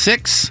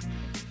 1996.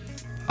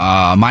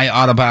 My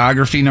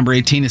autobiography, number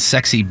 18, is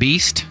Sexy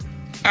Beast,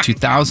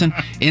 2000.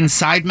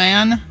 Inside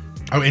Man.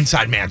 Oh,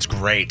 Inside Man's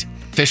great.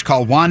 Fish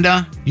Called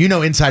Wanda. You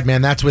know Inside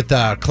Man. That's with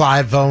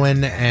Clive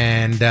Owen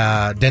and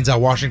Denzel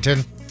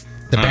Washington.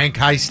 The bank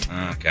heist.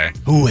 Okay.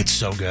 Ooh, it's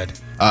so good.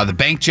 The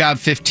Bank Job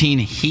 15.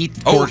 Heat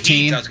 14. Oh,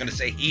 Heat. I was going to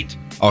say Heat.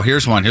 Oh,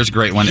 here's one. Here's a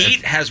great one.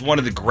 Heat has one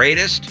of the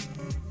greatest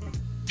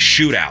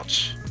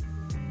shootouts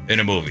in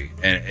a movie,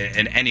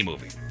 in any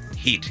movie.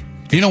 Heat.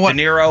 You know what?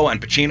 De Niro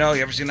and Pacino.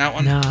 You ever seen that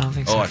one? No, I don't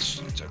think so. Oh, it's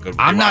a good one.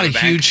 I'm They not rob a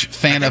bank. huge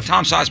fan I of think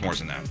Tom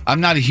Sizemore's in that.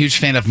 I'm not a huge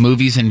fan of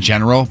movies in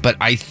general, but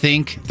I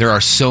think there are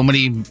so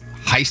many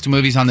heist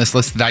movies on this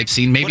list that I've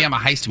seen. Maybe I'm a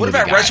heist What movie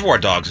about guy. Reservoir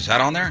Dogs? Is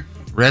that on there?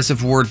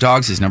 Reservoir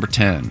Dogs is number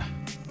 10.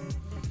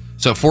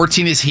 So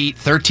 14 is Heat,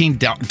 13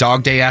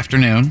 Dog Day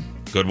Afternoon.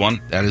 Good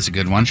one. That is a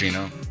good one.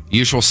 Pacino.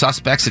 Usual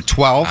Suspects at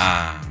 12.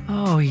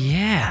 Oh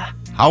yeah.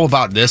 How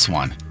about this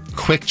one?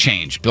 Quick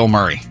Change, Bill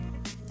Murray.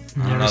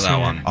 I don't know that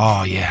one.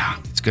 Oh, yeah.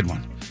 It's a good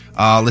one.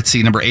 Let's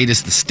see. Number 8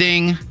 is The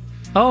Sting.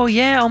 Oh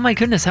yeah. Oh my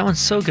goodness, that one's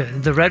so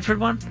good. The Redford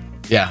one.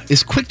 Yeah.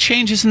 Is Quick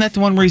Change, isn't that the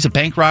one where he's a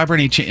bank robber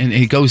and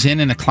he goes in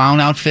a clown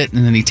outfit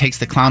and then he takes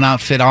the clown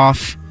outfit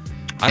off?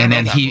 And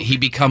then he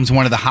becomes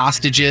one of the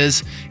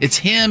hostages. It's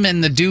him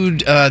and the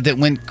dude that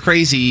went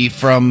crazy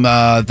from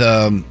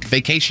the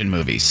Vacation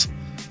movies.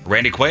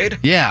 Randy Quaid?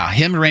 Yeah,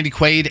 him, Randy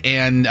Quaid,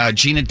 and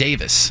Gina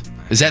Davis.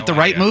 Is that the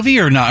right movie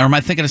or not? Or am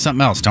I thinking of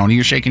something else, Tony?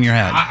 You're shaking your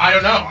head. I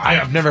don't know.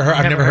 I've never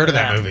heard of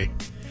that movie.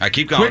 I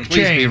keep going. Quick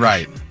Change. Be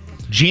right.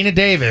 Gina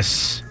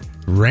Davis,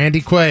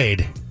 Randy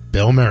Quaid,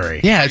 Bill Murray.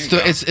 Yeah,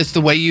 it's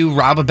the way you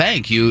rob a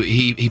bank.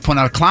 He put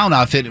on a clown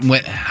outfit and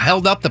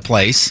held up the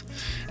place,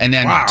 and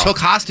then took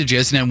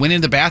hostages, and then went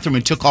into the bathroom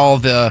and took all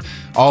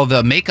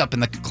the makeup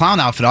and the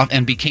clown outfit off,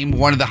 and became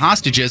one of the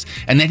hostages.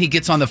 And then he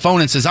gets on the phone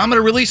and says, "I'm going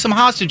to release some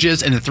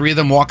hostages," and the 3 of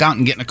them walk out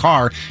and get in a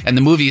car. And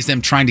the movie is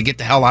them trying to get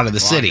the hell out of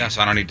the city. I guess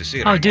I don't need to see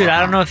it. Oh, dude, anymore. I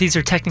don't know if these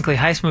are technically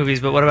heist movies,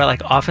 but what about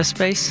like Office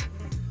Space?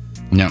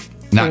 No,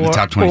 not in the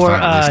top 25. Or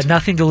at least.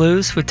 Nothing to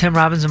Lose with Tim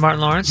Robbins and Martin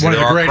Lawrence. One of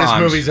the greatest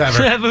movies ever.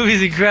 That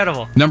movie's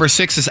incredible. Number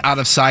 6 is Out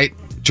of Sight.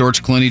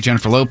 George Clooney,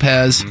 Jennifer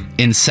Lopez.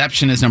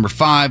 Inception is number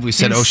 5. We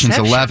said Ocean's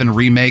Inception. 11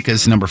 remake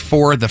is number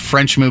 4. The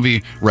French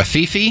movie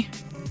Rafifi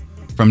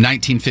from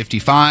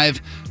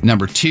 1955.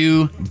 Number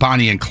 2,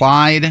 Bonnie and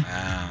Clyde.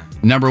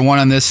 Number 1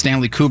 on this,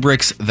 Stanley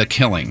Kubrick's The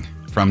Killing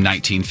from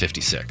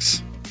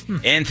 1956.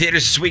 In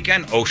theaters this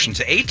weekend,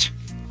 Ocean's 8.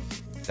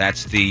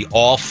 That's the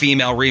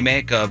all-female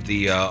remake of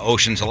the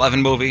Ocean's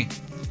 11 movie.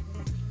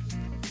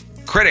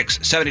 Critics,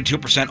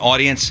 72%.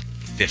 Audience,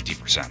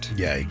 50%.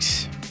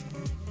 Yikes.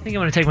 I think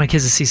I'm going to take my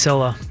kids to see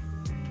Solo.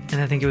 And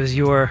I think it was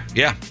your...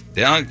 Yeah.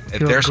 If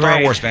Your they're Star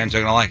grade. Wars fans,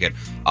 they're going to like it.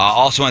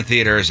 Also in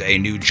theaters, a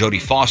new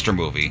Jodie Foster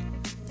movie.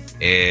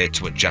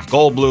 It's with Jeff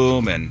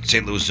Goldblum and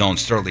St. Louis Zone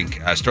Sterling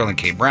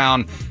K.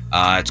 Brown.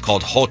 It's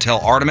called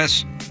Hotel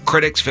Artemis.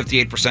 Critics,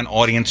 58%.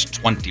 Audience,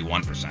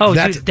 21%. Oh,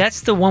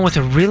 that's the one with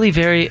a really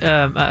very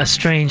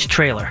strange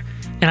trailer.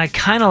 And I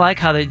kind of like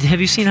how they... Have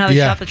you seen how they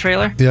shot the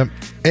trailer? Yep.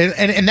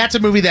 And that's a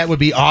movie that would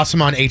be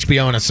awesome on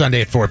HBO on a Sunday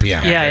at 4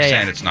 p.m. Yeah.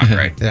 Saying it's not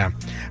great. Yeah.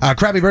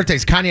 Crappy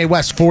birthdays. Kanye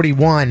West,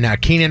 41.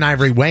 Keenan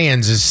Ivory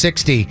Wayans is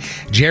 60.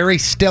 Jerry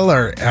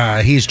Stiller,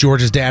 he's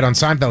George's dad on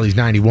Seinfeld. He's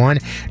 91.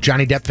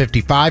 Johnny Depp,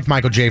 55.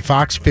 Michael J.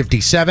 Fox,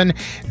 57.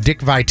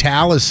 Dick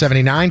Vitale is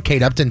 79.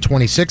 Kate Upton,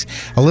 26.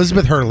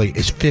 Elizabeth Hurley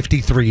is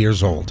 53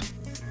 years old.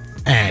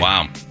 And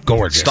Wow.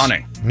 gorgeous.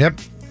 Stunning. Yep.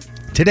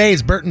 Today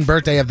is Burton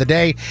birthday of the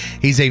day.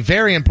 He's a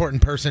very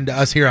important person to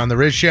us here on The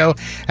Riz Show.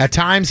 At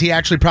times, he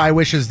actually probably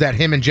wishes that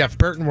him and Jeff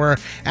Burton were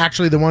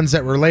actually the ones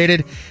that were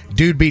related.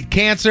 Dude beat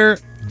cancer.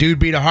 Dude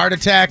beat a heart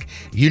attack.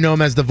 You know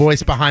him as the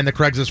voice behind the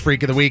Craigslist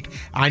Freak of the Week.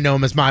 I know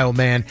him as my old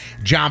man,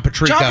 John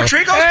Patrico. John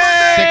Patrico's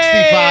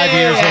 65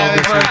 years old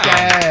this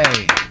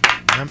birthday. weekend.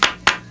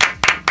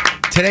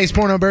 Today's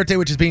porno birthday,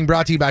 which is being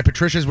brought to you by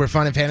Patricia's, where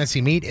fun and fantasy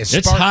meet, is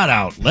It's hot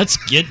out. Let's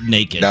get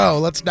naked. No,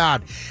 let's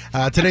not.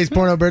 Today's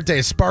porno birthday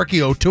is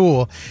Sparky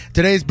O'Toole.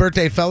 Today's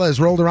birthday fella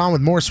has rolled around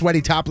with more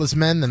sweaty topless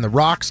men than The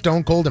Rock,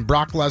 Stone Cold, and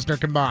Brock Lesnar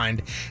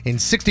combined in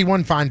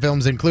 61 fine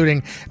films,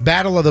 including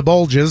Battle of the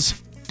Bulges,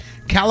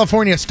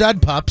 California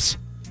Stud Pups,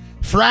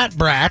 Frat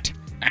Brat,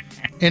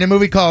 in a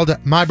movie called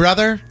My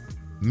Brother,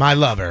 My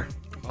Lover.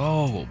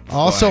 Oh,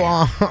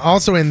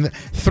 Also in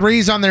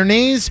Threes on Their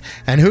Knees,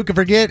 and who can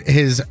forget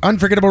his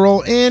unforgettable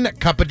role in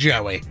Cup of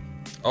Joey.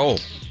 Oh,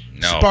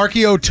 no.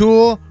 Sparky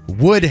O'Toole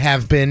would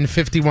have been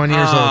 51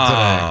 years old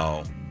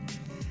today.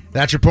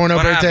 That's your porno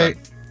What birthday.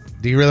 happened?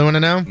 Do you really want to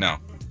know? No.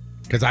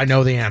 Because I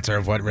know the answer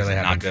of what really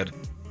happened. Not good.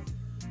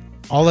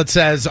 All it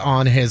says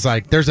on his,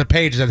 there's a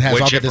page that has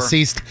Wood all chipper?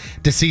 the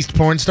deceased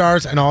porn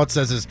stars, and all it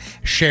says is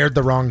shared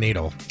the wrong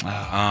needle.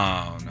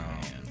 Oh, no.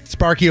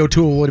 Sparky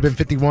O'Toole would have been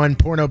 51.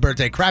 Porno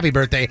birthday, crappy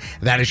birthday.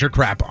 That is your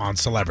crap on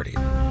celebrity.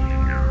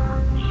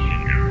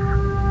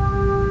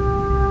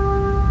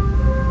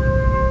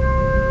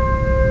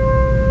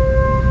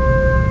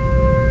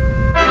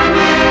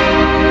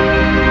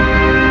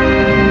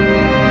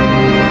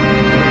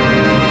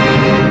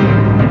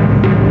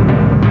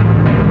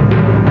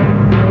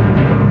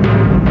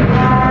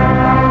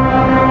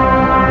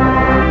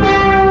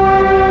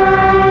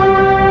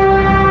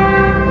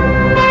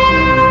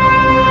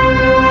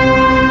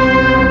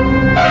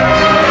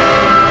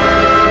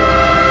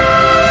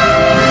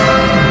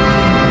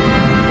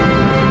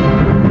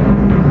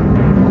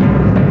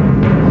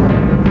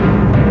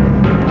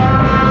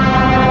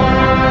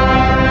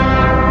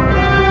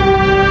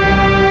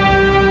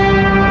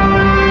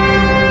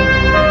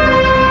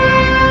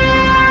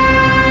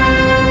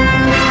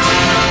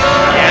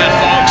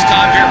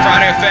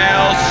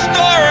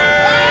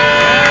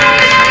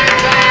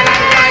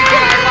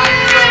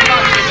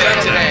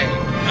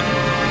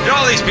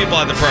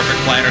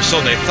 So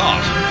they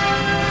thought.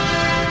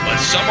 But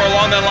somewhere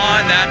along the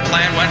line, that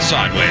plan went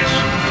sideways.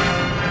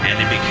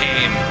 And it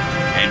became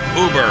an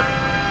uber,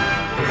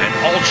 an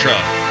ultra,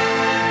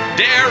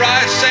 dare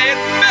I say it,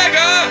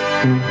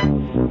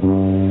 mega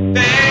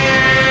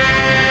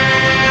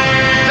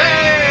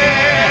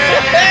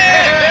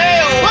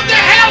What the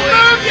hell,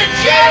 move, you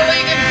jerk!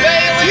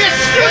 You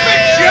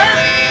stupid jerk!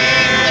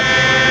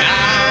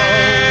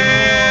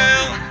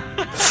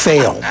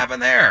 fail. What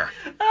happened there?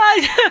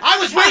 I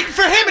was waiting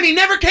for him and he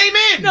never came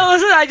in. No,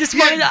 listen, I just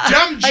wanted,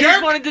 dumb I jerk.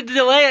 just wanted to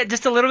delay it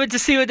just a little bit to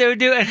see what they would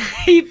do, and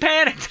he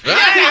panicked. Yeah,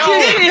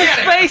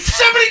 His face.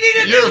 Somebody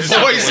needed to do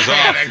something.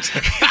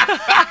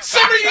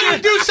 Somebody needed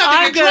to do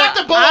something. They dropped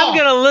the ball. I'm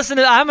gonna listen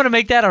to. I'm gonna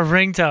make that a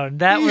ringtone.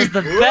 That was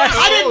the best.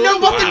 I didn't know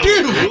what to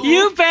do.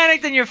 You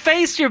panicked in your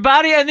face, your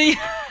body, and then.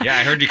 Yeah,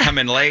 I heard you come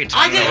in late.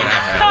 I don't know what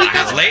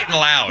happened. Late and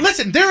loud.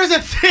 Listen, there is a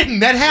thing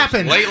that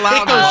happens. Late,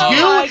 loud, it goes and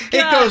you, loud.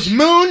 it goes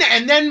Moon,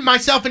 and then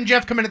myself and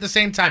Jeff come in at the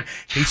same time.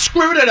 He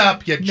screwed it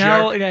up, you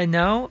No, jerk.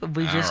 no,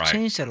 we just right.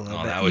 changed it a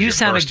little that bit. was You your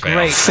sounded first fail.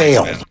 great.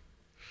 Failed.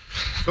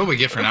 What do we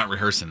get for not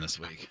rehearsing this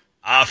week?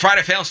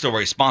 Friday Fail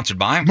Story sponsored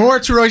by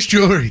Moritz Royce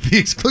Jewelry, the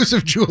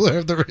exclusive jeweler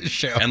of the Riz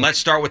Show. And let's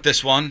start with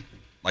this one,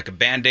 like a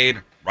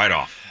Band-Aid, right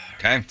off.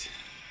 Okay?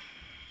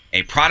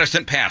 A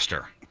Protestant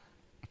pastor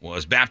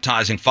was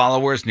baptizing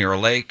followers near a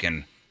lake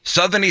in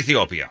southern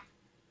Ethiopia.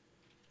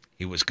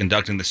 He was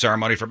conducting the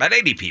ceremony for about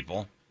 80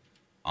 people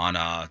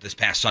on this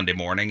past Sunday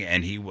morning,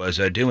 and he was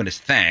doing his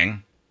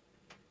thing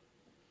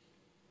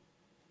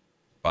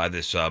by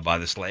this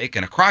lake,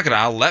 and a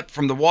crocodile leapt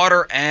from the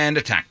water and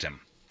attacked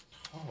him.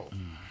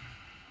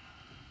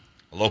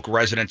 A local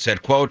resident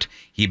said, quote,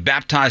 he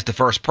baptized the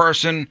first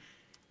person,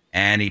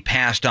 and he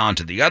passed on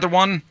to the other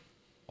one.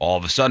 All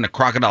of a sudden, a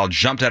crocodile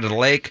jumped out of the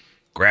lake,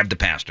 grabbed the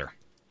pastor.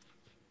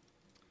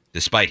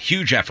 Despite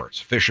huge efforts,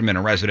 fishermen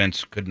and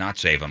residents could not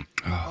save him.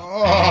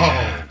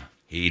 Oh.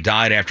 He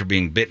died after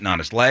being bitten on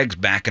his legs,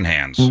 back, and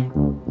hands.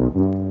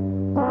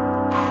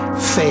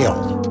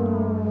 Fail.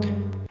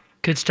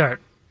 Good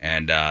start.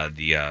 And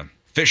the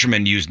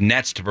fishermen used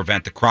nets to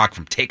prevent the croc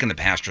from taking the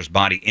pastor's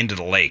body into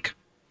the lake.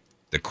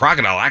 The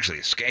crocodile actually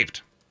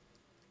escaped.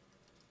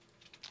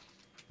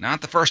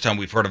 Not the first time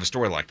we've heard of a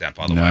story like that,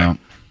 by the way.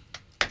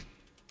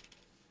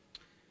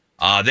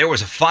 There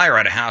was a fire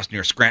at a house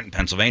near Scranton,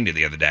 Pennsylvania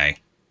the other day.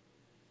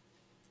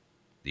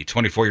 The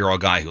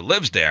 24-year-old guy who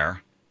lives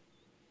there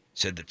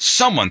said that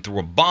someone threw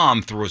a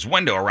bomb through his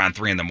window around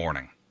 3 in the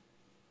morning.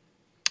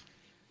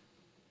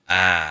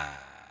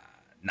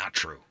 Not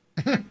true.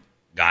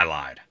 Guy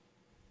lied.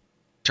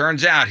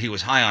 Turns out he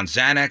was high on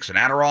Xanax and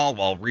Adderall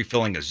while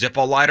refilling a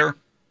Zippo lighter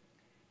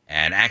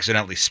and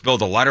accidentally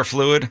spilled the lighter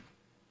fluid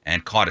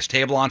and caught his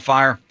table on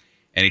fire.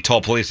 And he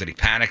told police that he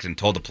panicked and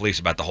told the police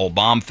about the whole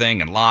bomb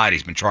thing and lied.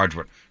 He's been charged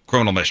with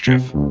criminal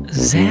mischief.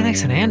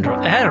 Xanax and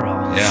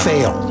Adderall. Yeah.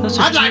 Fail.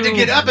 I'd like to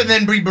get up and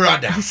then be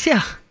brought down.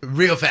 Yeah.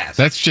 Real fast.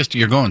 That's just,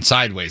 you're going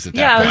sideways at that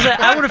Yeah, point.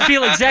 I would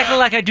feel exactly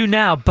like I do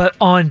now, but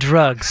on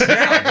drugs.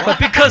 But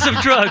because of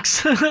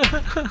drugs.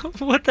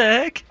 What the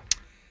heck?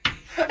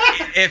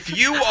 If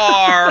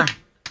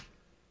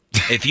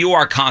you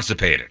are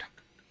constipated,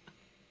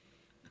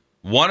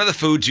 one of the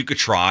foods you could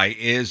try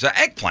is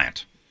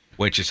eggplant,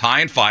 which is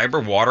high in fiber,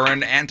 water,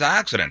 and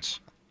antioxidants,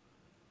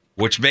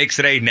 which makes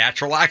it a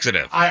natural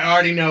laxative. I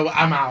already know.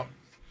 I'm out.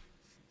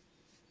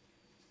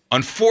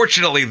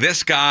 Unfortunately,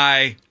 this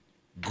guy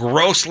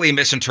grossly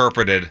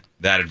misinterpreted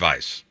that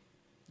advice.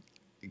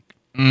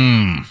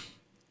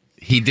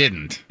 He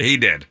didn't. He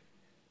did.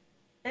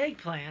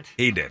 Eggplant.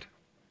 He did.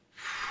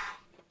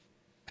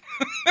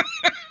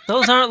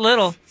 Those aren't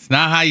little. It's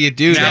not how you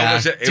do Now,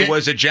 that. it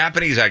was a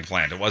Japanese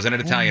eggplant. It wasn't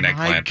an Italian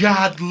eggplant. My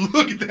God,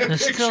 look at that They're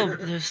picture.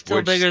 they're still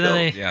Which bigger than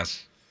they.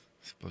 Yes.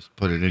 Supposed to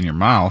put it in your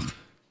mouth.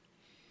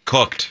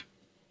 Cooked.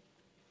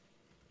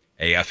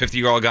 A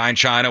 50-year-old guy in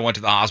China went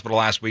to the hospital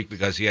last week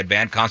because he had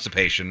bad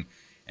constipation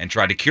and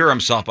tried to cure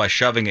himself by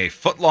shoving a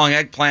foot-long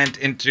eggplant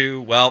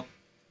into, well,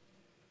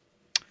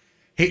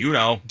 Did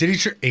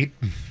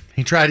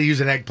he tried to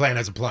use an eggplant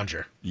as a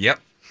plunger?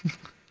 Yep.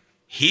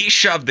 He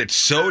shoved it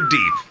so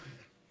deep,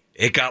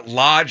 it got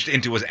lodged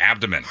into his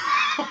abdomen.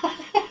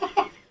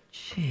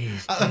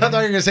 Jeez. I thought you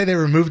were going to say they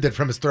removed it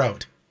from his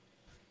throat.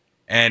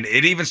 And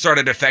it even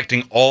started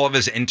affecting all of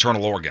his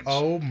internal organs.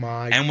 Oh,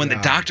 my God. And when the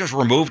doctors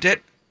removed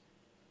it,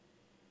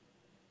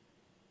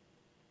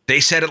 they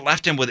said it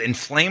left him with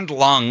inflamed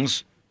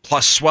lungs,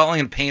 plus swelling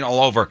and pain all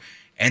over.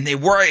 And they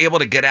were able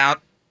to get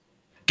out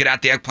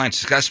the eggplant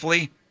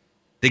successfully.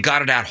 They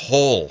got it out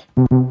whole.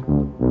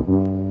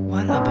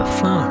 What a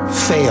buffoon.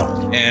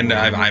 Fail. And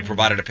I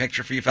provided a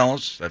picture for you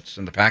fellas. That's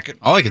in the packet.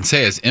 All I can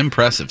say is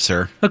impressive,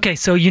 sir. Okay,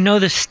 so you know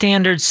the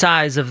standard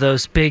size of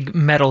those big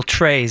metal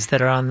trays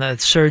that are on the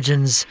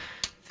surgeon's,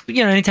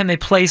 anytime they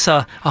place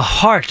a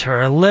heart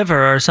or a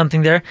liver or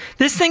something there.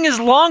 This thing is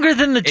longer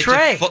than the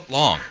tray. It's a foot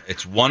long.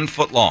 It's 1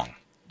 foot long.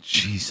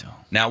 Jeez.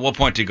 Now, at what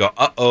point do you go,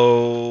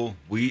 uh-oh,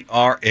 we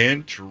are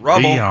in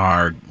trouble?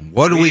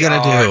 What are we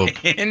going to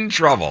do? In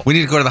trouble. We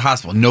need to go to the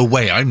hospital. No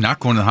way. I'm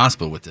not going to the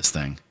hospital with this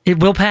thing. It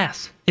will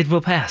pass. It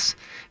will pass.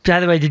 By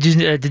the way,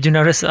 did you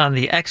notice on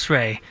the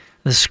X-ray,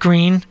 the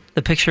screen,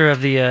 the picture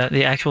of the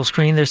actual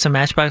screen, there's some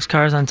Matchbox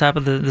cars on top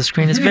of the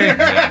screen. It's very,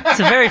 it's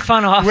a very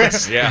fun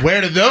office. Where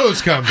did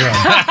those come from?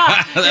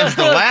 That was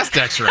the last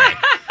X-ray.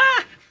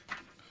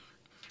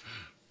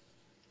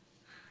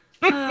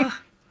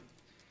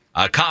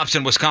 Cops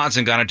in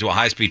Wisconsin got into a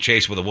high-speed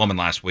chase with a woman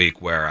last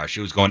week where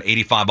she was going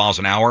 85 miles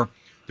an hour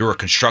through a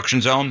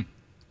construction zone.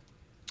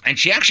 And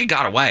she actually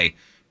got away,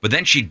 but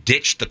then she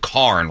ditched the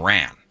car and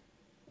ran.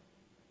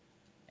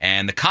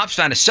 And the cops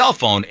found a cell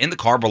phone in the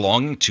car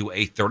belonging to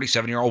a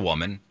 37-year-old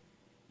woman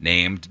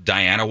named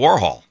Diana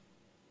Warhol.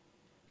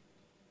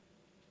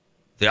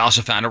 They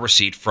also found a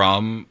receipt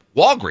from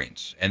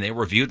Walgreens, and they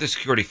reviewed the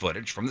security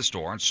footage from the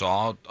store and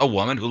saw a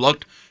woman who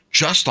looked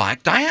just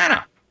like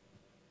Diana.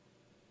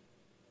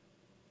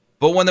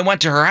 But when they went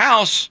to her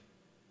house,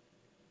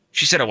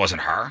 she said it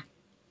wasn't her.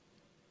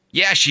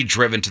 Yeah, she'd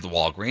driven to the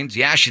Walgreens.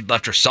 Yeah, she'd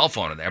left her cell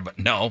phone in there, but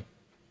no,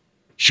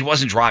 she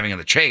wasn't driving in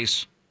the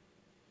chase.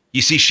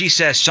 You see, she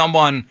says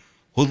someone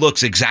who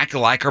looks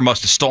exactly like her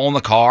must have stolen the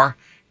car,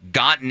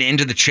 gotten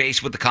into the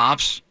chase with the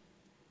cops.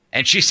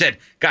 And she said,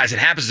 guys, it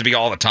happens to be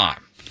all the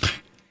time.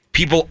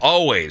 People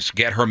always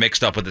get her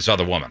mixed up with this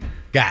other woman.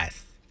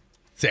 Guys,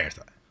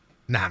 seriously,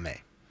 not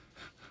me.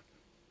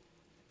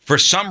 For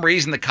some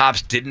reason, the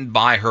cops didn't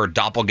buy her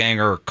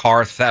doppelganger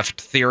car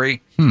theft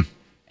theory.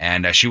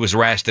 And she was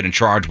arrested and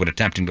charged with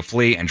attempting to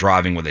flee and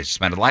driving with a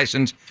suspended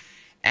license.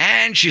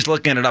 And she's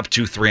looking at up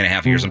to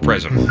 3.5 years in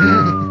prison.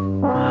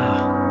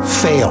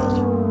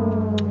 Failed.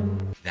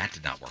 That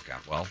did not work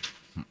out well.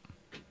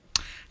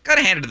 Got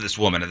to hand it to this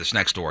woman in this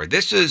next story.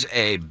 This is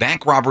a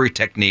bank robbery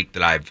technique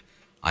that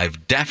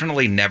I've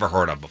definitely never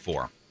heard of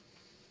before.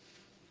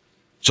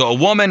 So a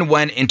woman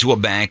went into a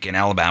bank in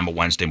Alabama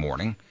Wednesday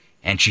morning,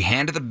 and she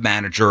handed the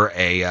manager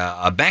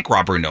a bank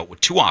robbery note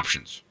with two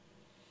options.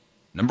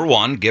 Number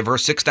one, give her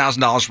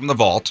 $6,000 from the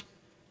vault,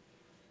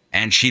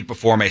 and she'd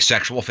perform a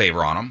sexual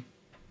favor on him.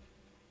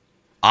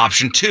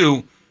 Option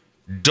two,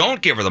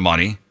 don't give her the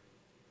money,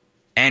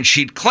 and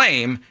she'd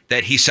claim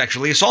that he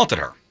sexually assaulted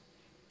her.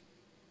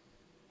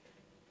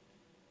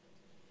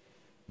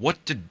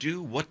 What to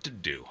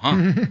do,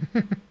 huh?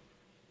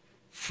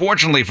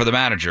 Fortunately for the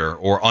manager,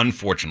 or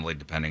unfortunately,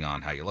 depending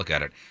on how you look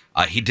at it,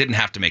 he didn't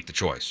have to make the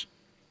choice.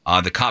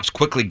 The cops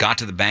quickly got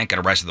to the bank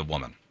and arrested the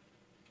woman.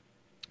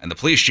 And the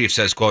police chief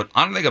says, quote,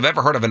 "I don't think I've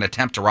ever heard of an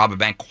attempt to rob a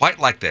bank quite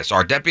like this.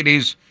 Our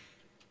deputies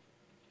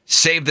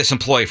saved this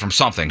employee from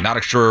something.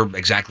 Not sure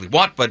exactly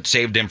what, but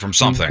saved him from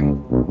something."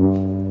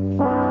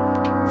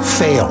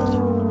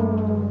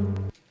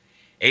 Failed.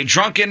 A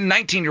drunken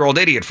 19-year-old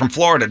idiot from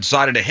Florida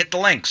decided to hit the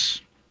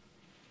links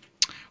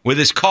with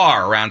his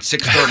car around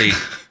 6:30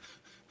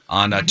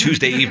 on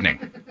Tuesday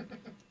evening.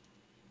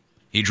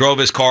 He drove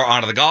his car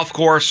onto the golf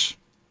course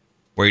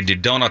where he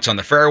did donuts on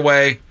the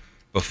fairway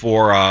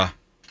before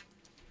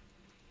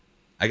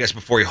he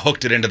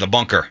hooked it into the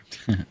bunker.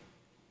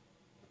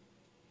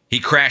 He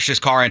crashed his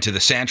car into the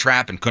sand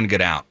trap and couldn't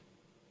get out.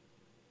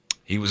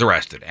 He was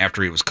arrested.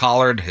 After he was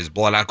collared, his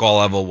blood alcohol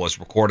level was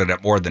recorded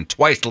at more than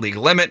twice the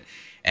legal limit,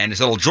 and his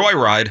little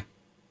joyride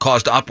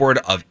caused upward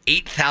of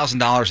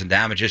 $8,000 in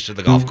damages to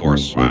the golf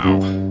course.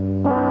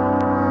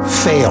 Wow.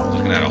 Failed.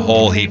 Looking at a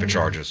whole heap of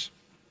charges.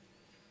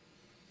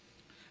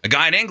 A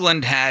guy in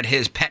England had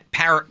his pet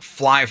parrot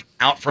fly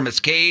out from its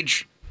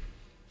cage,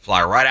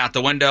 fly right out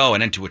the window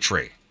and into a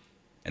tree.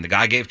 And the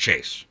guy gave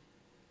chase.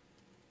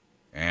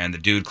 And the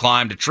dude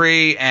climbed a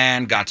tree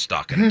and got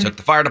stuck. And it took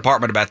the fire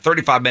department about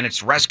 35 minutes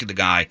to rescue the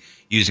guy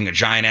using a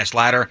giant-ass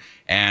ladder,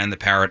 and the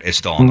parrot is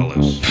still on the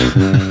loose.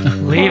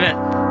 Leave it.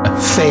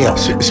 Fail.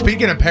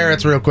 Speaking of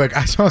parrots, real quick,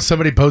 I saw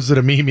somebody posted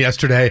a meme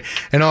yesterday,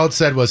 and all it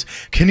said was,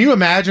 "Can you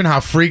imagine how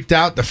freaked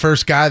out the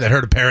first guy that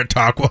heard a parrot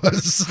talk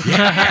was?"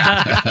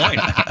 Yeah,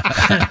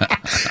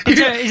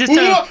 good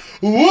point.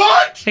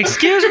 What?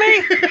 Excuse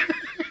me?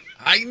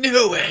 I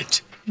knew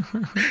it.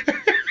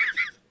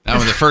 Now,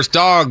 when the first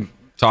dog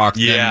talked,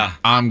 yeah,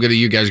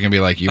 you guys are gonna be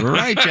like, "You were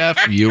right,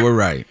 Jeff. You were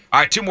right."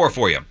 All right, two more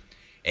for you.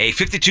 A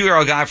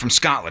 52-year-old guy from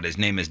Scotland. His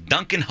name is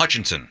Duncan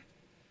Hutchinson.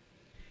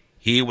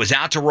 He was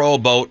out to row a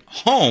boat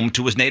home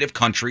to his native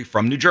country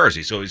from New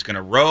Jersey. So he's going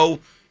to row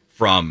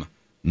from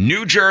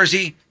New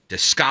Jersey to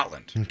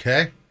Scotland.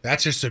 Okay,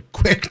 that's just a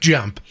quick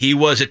jump. He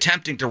was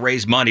attempting to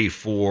raise money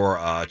for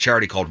a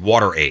charity called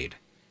Water Aid,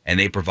 and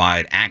they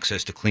provide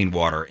access to clean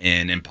water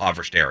in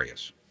impoverished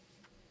areas.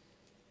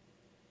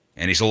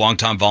 And he's a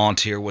longtime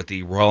volunteer with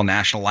the Royal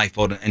National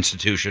Lifeboat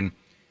Institution,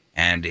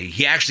 and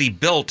he actually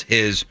built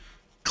his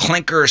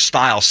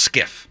clinker-style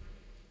skiff.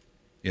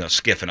 You know,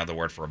 skiff, another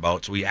word for a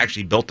boat. So he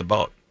actually built the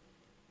boat.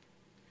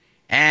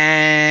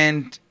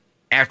 And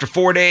after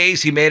 4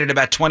 days, he made it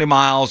about 20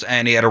 miles,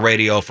 and he had a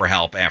radio for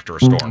help after a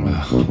storm.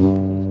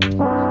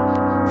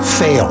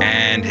 Fail.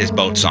 And his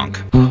boat sunk.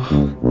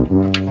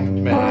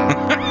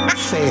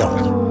 Fail.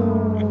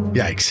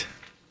 Yikes.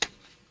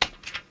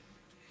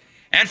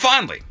 And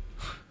finally,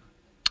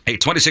 a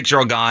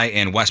 26-year-old guy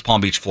in West Palm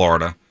Beach,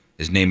 Florida.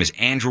 His name is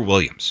Andrew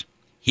Williams.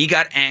 He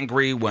got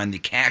angry when the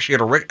cashier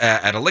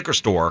at a liquor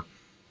store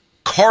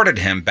carded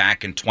him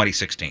back in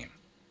 2016.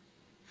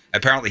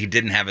 Apparently, he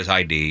didn't have his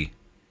ID,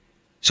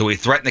 so he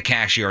threatened the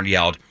cashier and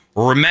yelled,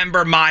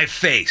 "Remember my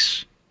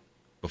face,"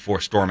 before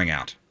storming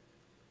out.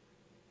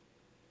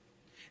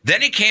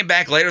 Then he came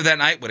back later that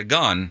night with a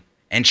gun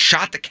and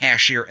shot the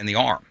cashier in the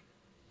arm.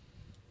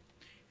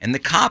 And the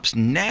cops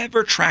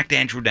never tracked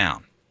Andrew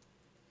down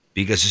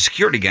because the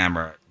security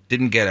camera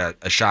didn't get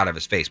a shot of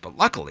his face. But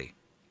luckily,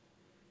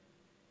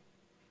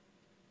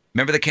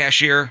 remember the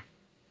cashier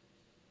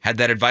had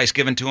that advice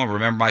given to him,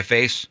 "Remember my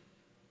face"?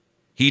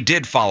 He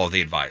did follow the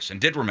advice and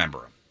did remember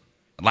him.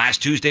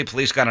 Last Tuesday,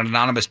 police got an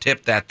anonymous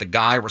tip that the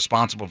guy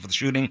responsible for the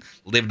shooting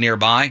lived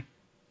nearby.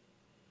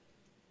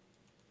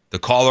 The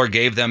caller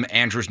gave them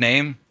Andrew's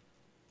name,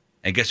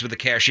 and guess what the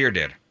cashier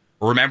did?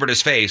 Remembered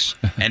his face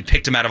and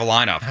picked him out of a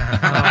lineup.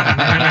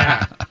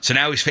 So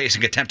now he's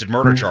facing attempted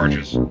murder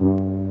charges.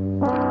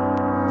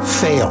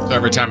 Fail. So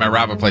every time I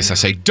rob a place, I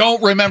say,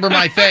 "Don't remember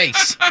my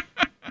face."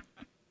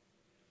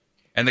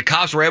 And the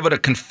cops were able to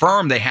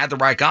confirm they had the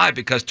right guy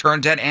because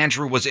turns out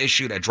Andrew was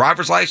issued a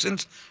driver's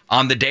license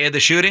on the day of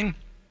the shooting,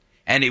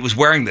 and he was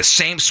wearing the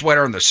same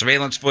sweater in the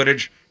surveillance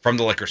footage from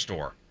the liquor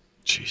store.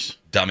 Jeez.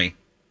 Dummy.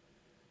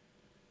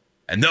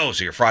 And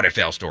those are your Friday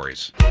Fail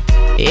stories.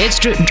 It's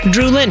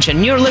Drew Lynch,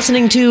 and you're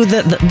listening to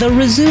the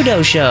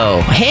Rizzuto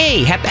Show.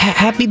 Hey,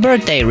 happy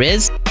birthday,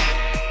 Riz. All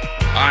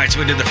right, so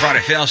we did the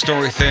Friday Fail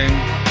story thing.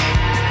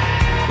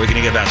 We're going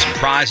to give out some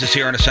prizes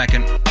here in a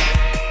second.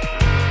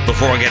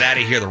 Before we get out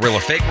of here, the real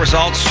or fake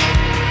results.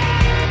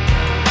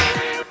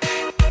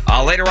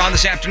 Later on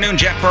this afternoon,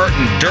 Jeff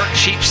Burton, Dirt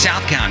Cheap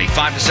South County,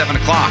 5 to 7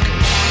 o'clock.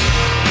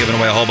 Giving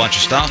away a whole bunch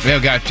of stuff.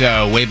 We've got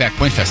Way Back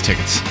Point Fest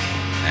tickets.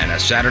 And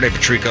Saturday,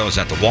 Patrico is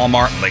at the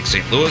Walmart, Lake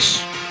St. Louis.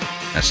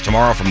 That's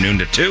tomorrow from noon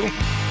to 2.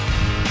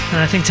 And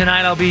I think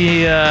tonight I'll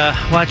be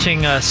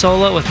watching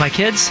Solo with my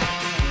kids.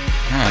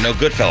 Oh, no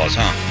Goodfellas,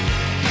 huh?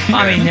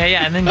 I mean,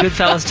 yeah, and then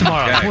Goodfellas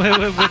tomorrow Okay.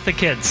 with the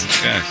kids.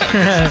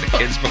 Yeah, the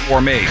kids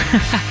before me.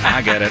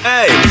 I get it.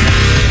 Hey,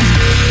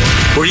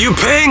 were you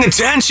paying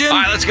attention? All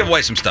right, let's give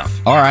away some stuff.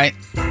 All right.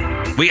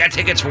 We got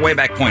tickets for Way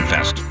Back Point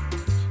Fest.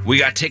 We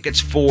got tickets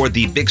for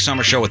the Big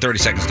Summer Show with 30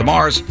 Seconds to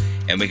Mars.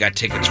 And we got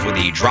tickets for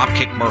the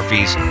Dropkick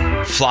Murphys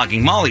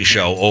Flogging Molly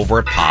show over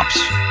at Pops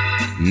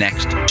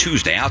next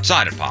Tuesday,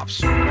 outside of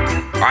Pops. All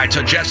right,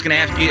 so Jeff's going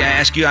to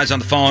ask you guys on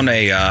the phone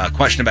a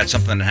question about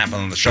something that happened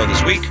on the show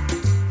this week.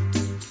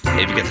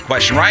 If you get the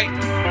question right,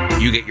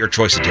 you get your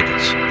choice of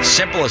tickets.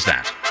 Simple as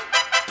that.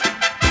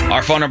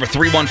 Our phone number,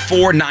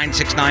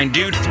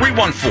 314-969-DUDE,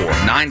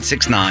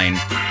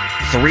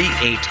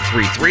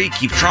 314-969-3833.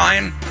 Keep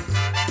trying.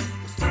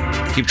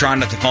 Keep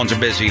trying. If the phones are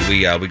busy,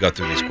 we go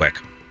through these quick.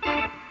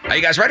 Are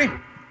you guys ready?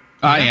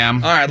 I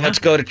am. All right, let's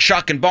go to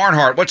Chuck in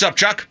Barnhart. What's up,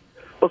 Chuck?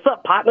 What's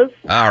up, partners?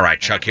 All right,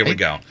 Chuck, here we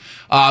go.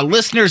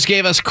 Listeners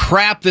gave us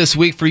crap this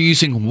week for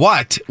using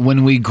what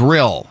when we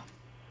grill?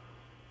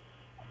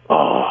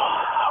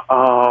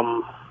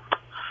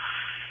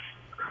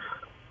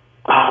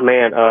 Oh,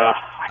 man.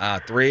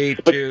 3,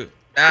 2...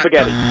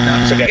 Spaghetti.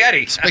 No,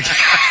 spaghetti.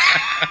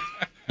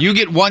 You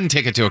get one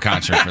ticket to a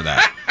concert for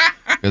that,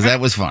 because that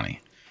was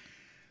funny.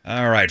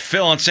 All right,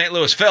 Phil in St.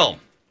 Louis. Phil.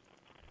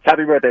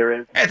 Happy birthday,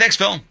 Riz. Hey, thanks,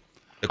 Phil.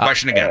 The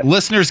question again.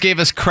 Listeners gave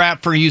us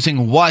crap for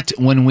using what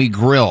when we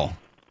grill?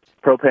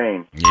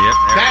 Propane. Yep.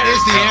 That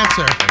is the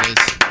answer. That is.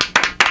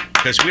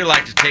 Because we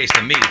like to taste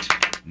the meat,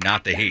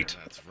 not the heat.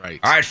 That's right.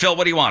 All right, Phil,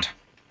 what do you want?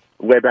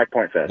 Way Back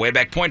Point Fest. Way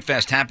Back Point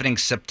Fest happening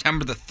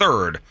September the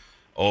 3rd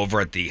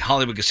over at the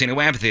Hollywood Casino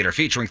Amphitheater,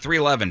 featuring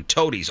 311,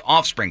 Toadies,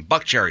 Offspring,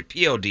 Buckcherry,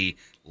 POD,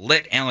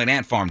 Lit, Alien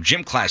Ant Farm,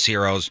 Gym Class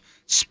Heroes,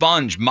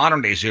 Sponge,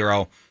 Modern Day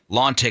Zero,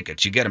 lawn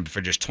tickets. You get them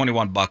for just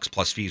 $21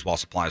 plus fees while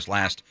supplies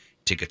last.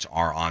 Tickets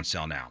are on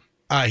sale now.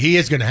 He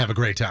is going to have a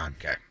great time.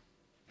 Okay.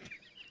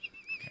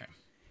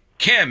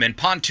 Kim in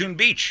Pontoon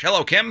Beach.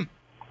 Hello, Kim.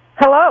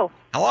 Hello.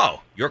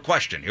 Hello. Your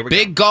question. Here we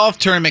Big golf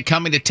tournament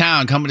coming to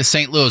town, coming to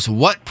St. Louis.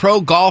 What pro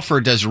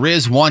golfer does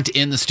Riz want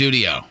in the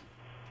studio?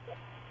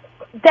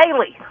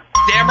 Daily.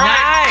 Damn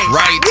right. Nice.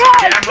 Right.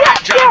 Yes, Damn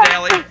right, John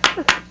Daly.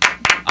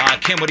 yes.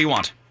 Kim, what do you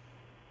want?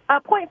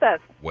 Point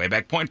Fest. Way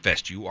Back Point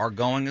Fest. You are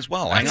going as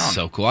well. Hang That's on.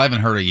 so cool. I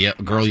haven't heard a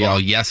girl yell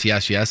yes,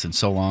 yes, yes in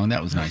so long.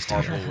 That was nice to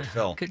hear. With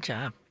Phil. Good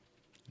job.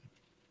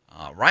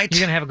 All right. You're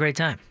going to have a great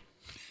time.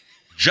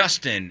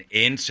 Justin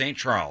in St.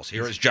 Charles.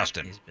 Here is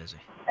Justin. He's busy.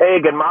 Hey,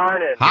 good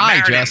morning.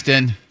 Hi,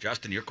 Justin.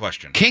 Justin, your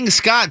question. King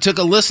Scott took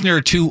a listener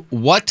to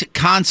what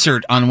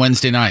concert on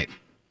Wednesday night?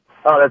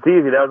 Oh, that's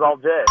easy. That was all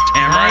Jay.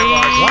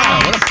 Wow,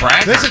 what a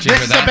brag. This is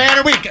a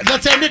banner week.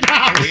 Let's end it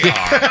now. We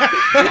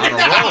are on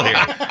a roll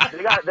here.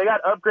 They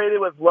got upgraded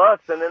with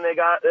Lux, and then they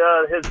got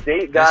his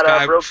date got This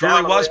guy broke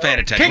truly down. was paying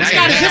attention. King Now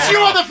Scott, he's is this showing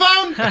you on off. the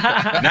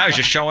phone? Now he's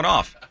just showing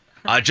off.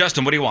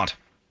 Justin, what do you want?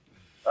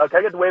 Can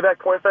I get the Way Back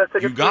Point Fest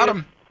tickets? You got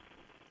him.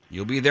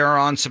 You'll be there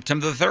on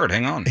September the 3rd.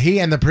 Hang on. He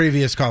and the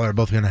previous caller are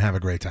both going to have a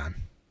great time.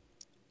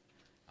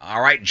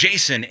 All right,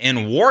 Jason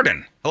in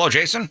Warden. Hello,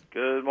 Jason.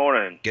 Good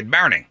morning. Good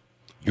morning.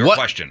 Your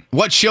question.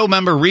 What show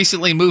member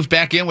recently moved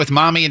back in with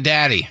Mommy and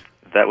Daddy?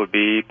 That would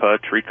be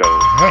Patrico.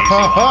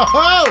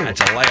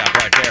 That's a layup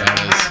right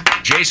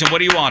there. Jason, what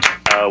do you want?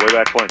 Way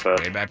Back Point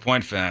Fest. Way Back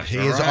Point Fest. He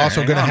All is right,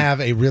 also hang going to on.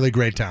 have a really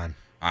great time.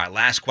 All right,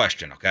 last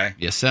question, okay?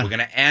 Yes, sir. We're going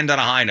to end on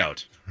a high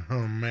note.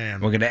 Oh, man.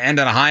 We're going to end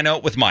on a high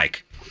note with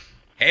Mike.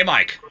 Hey,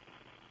 Mike.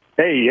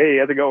 Hey,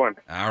 how's it going?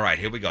 All right,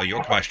 here we go.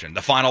 Your question.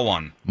 The final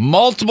one.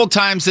 Multiple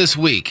times this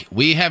week,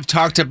 we have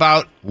talked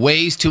about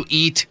ways to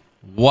eat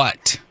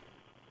what?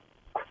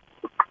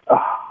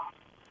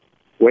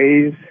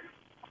 Ways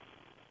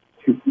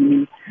to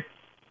eat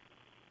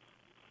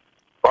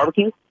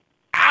barbecue?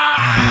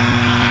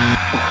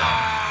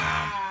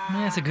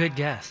 That's a good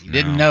guess. You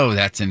didn't know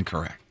that's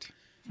incorrect.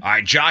 All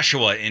right,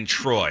 Joshua in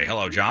Troy.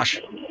 Hello, Josh.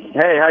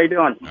 Hey, how you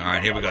doing? All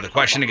right, here we go. The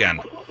question again.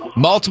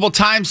 Multiple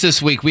times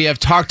this week, we have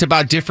talked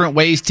about different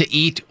ways to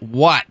eat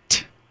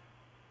what?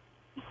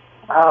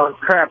 Oh,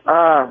 crap.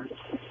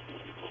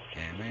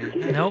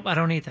 Nope, I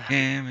don't eat that.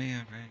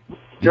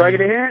 Do I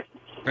get a hint?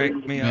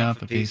 Break me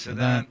off a piece of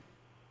that.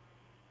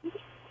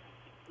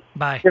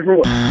 Bye.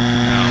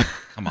 No,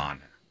 come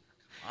on.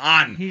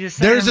 On.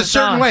 There's a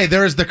certain way.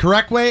 There is the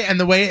correct way and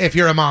the way if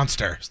you're a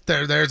monster.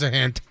 There's a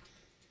hint.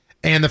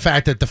 And the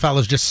fact that the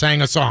fellas just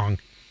sang a song.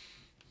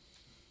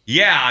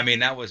 Yeah, I mean,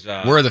 that was...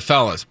 Where are the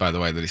fellas, by the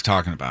way, that he's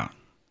talking about?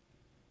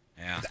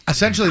 Yeah.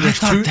 Essentially, I there's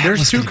thought two. that There's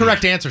was two gonna be-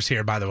 correct answers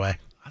here. By the way,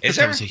 Is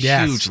there? That was a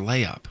huge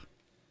layup.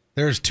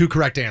 There's two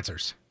correct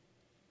answers.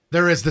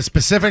 There is the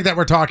specific that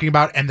we're talking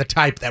about and the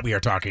type that we are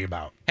talking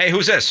about. Hey,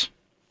 who's this?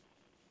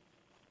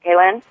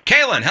 Kaylin?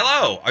 Kaylin,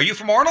 hello. Are you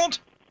from Arnold?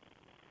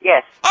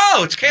 Yes.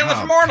 Oh, it's Kayla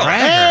from Arnold.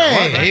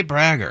 Bragger. Hey,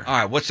 Bragger. All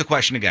right, what's the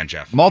question again,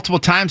 Jeff? Multiple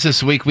times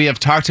this week, we have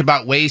talked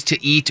about ways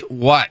to eat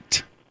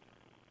what?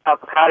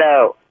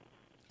 Avocado.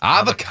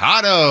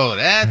 Avocado.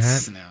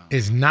 That's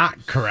is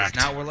not correct.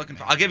 Now we're looking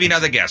for. I'll give you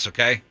another guess,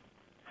 okay?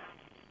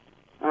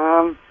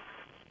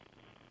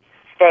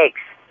 Steaks.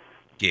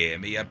 Give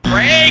me a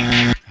break.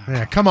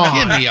 Yeah, come on.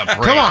 Give me a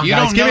break. Come on, You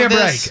guys. don't Give me know a break.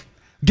 this?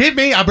 Give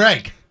me a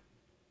break.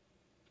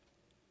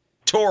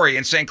 Tori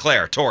in St.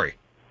 Clair. Tori.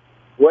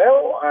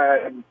 Well,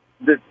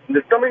 did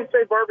somebody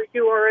say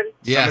barbecue already?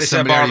 Yeah, Somebody said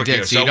somebody already barbecue,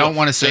 did. So you don't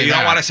want to say so you that.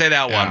 don't want to say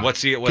that one. Yeah.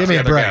 What's the Give me a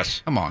other break.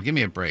 guess? Come on, give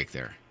me a break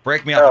there.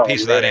 Break me off a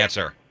piece of that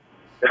answer.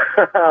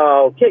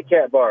 Oh, Kit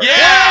Kat bar. This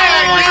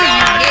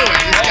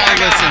guy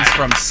listens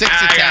from 6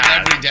 to 10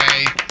 every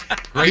day.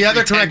 Great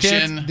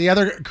The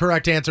other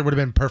correct answer would have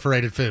been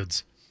perforated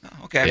foods.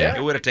 Okay, Yeah.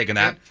 we would have taken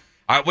that.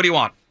 All right, what do you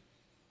want?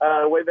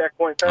 Way back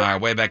point. Fest. All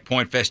right, way back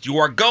Point Fest. You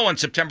are going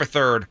September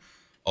 3rd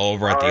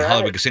over at the All right.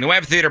 Hollywood Casino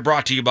Amphitheater,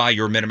 brought to you by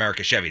your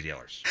Mid-America Chevy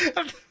dealers.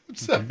 I'm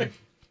sorry.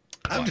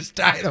 I'm just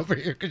dying over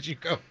here because you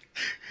go,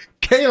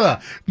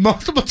 Kayla.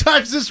 Multiple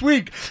times this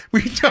week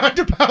we talked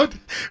about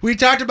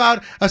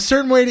a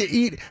certain way to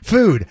eat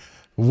food.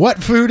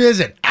 What food is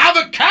it?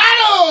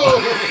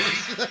 Avocado.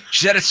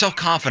 She said it so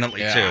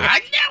confidently, too. I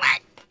knew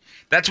it.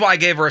 That's why I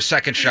gave her a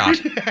second shot.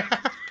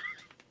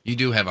 You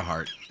do have a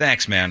heart.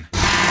 Thanks, man.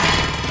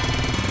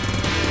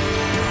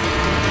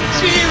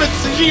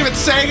 She even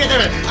sang it.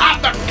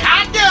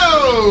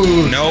 Avocado.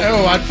 Nope.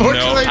 No,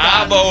 unfortunately no.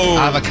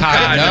 not.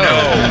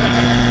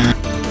 Avocado.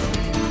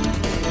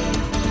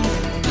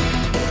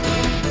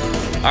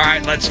 All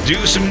right, let's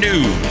do some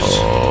news.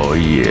 Oh,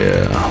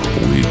 yeah.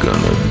 We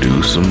gonna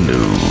do some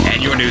news.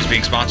 And your news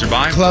being sponsored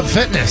by Club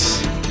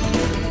Fitness.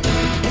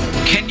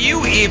 Can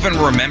you even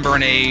remember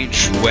an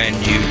age when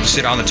you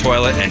sit on the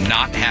toilet and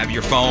not have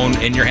your phone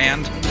in your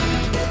hand?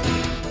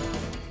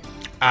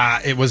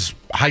 It was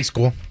high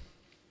school.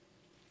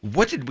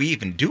 What did we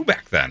even do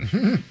back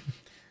then?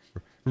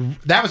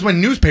 That was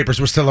when newspapers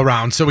were still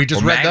around, so we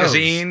just or read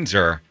magazines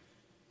or...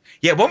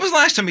 Yeah, when was the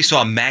last time you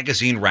saw a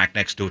magazine rack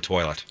next to a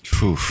toilet?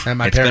 At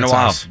my It's been a parents'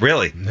 while. house.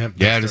 Really? Yep,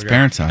 Yeah, at his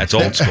parents' house. That's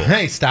old school.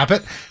 Hey, stop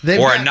it.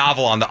 They've Or got- a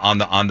novel on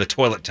the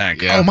toilet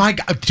tank. Oh my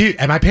god, dude!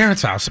 At my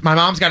parents' house, my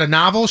mom's got a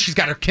novel. She's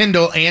got her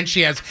Kindle, and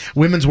she has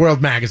Women's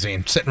World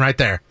magazine sitting right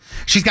there.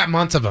 She's got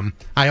months of them.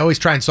 I always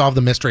try and solve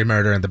the mystery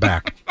murder in the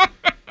back.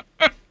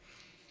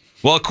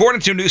 Well,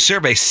 according to a new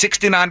survey,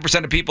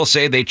 69% of people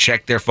say they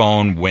check their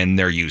phone when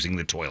they're using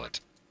the toilet.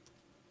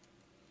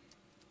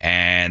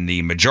 And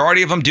the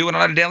majority of them do it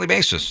on a daily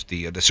basis.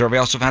 The survey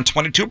also found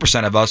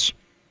 22% of us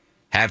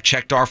have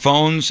checked our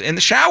phones in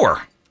the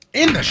shower.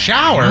 In the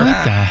shower?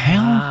 What the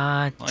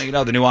hell? Well, you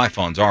know, the new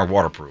iPhones are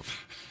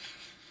waterproof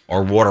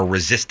or water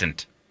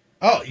resistant.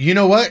 Oh, you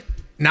know what?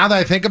 Now that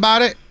I think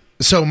about it,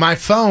 so my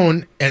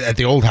phone at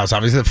the old house,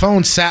 obviously, the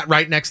phone sat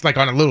right next, like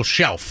on a little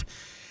shelf,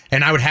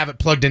 and I would have it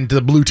plugged into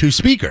the Bluetooth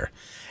speaker.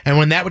 And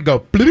when that would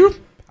go bloop,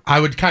 I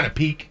would kind of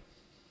peek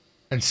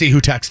and see who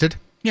texted.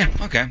 Yeah,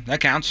 okay, that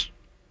counts.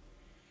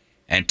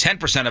 And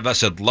 10% of us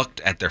had looked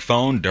at their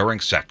phone during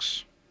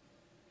sex.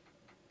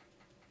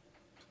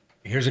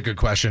 Here's a good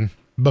question.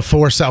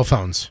 Before cell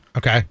phones,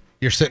 okay?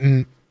 You're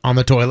sitting on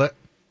the toilet.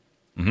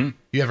 Mm-hmm.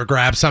 You ever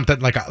grab something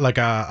like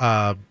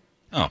a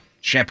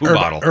shampoo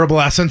bottle. Herbal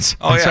essence,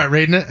 Oh, and yeah. start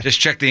reading it? Just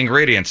check the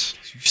ingredients.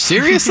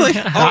 Seriously? Oh,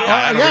 yeah,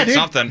 I gotta read dude.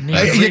 something.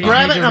 You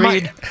grab it, and I'm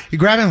like, you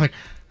grab it, and like,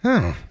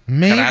 oh,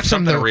 made Gotta have from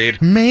something the to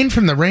read. made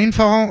from the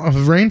rainfall of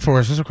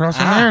rainforests across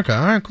America.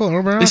 All right, cool.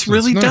 Herbal This essence.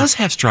 really No. does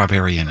have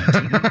strawberry in it.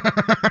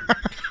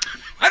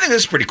 I think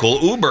this is pretty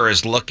cool. Uber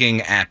is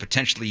looking at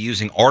potentially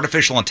using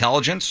artificial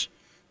intelligence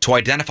to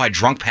identify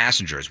drunk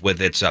passengers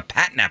with its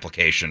patent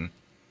application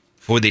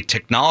for the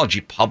technology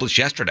published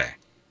yesterday.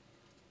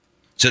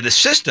 So the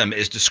system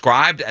is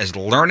described as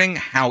learning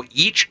how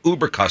each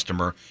Uber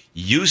customer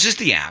uses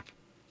the app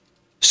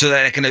so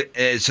that it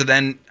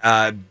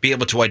can be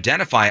able to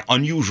identify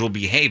unusual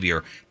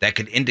behavior that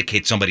could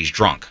indicate somebody's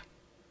drunk.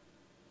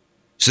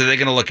 So they're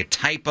going to look at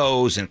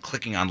typos and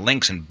clicking on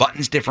links and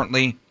buttons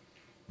differently,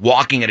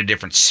 walking at a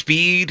different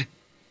speed,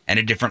 and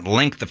a different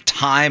length of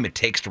time it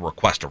takes to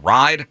request a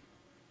ride.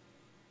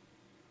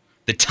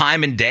 The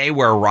time and day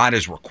where a ride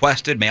is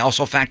requested may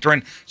also factor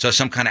in, so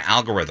some kind of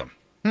algorithm.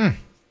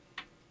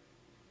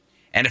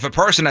 And if a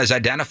person is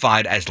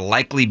identified as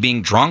likely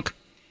being drunk,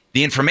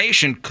 the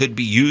information could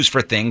be used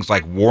for things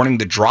like warning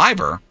the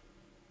driver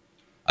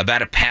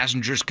about a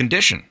passenger's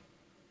condition,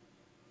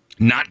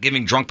 not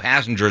giving drunk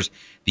passengers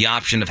the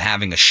option of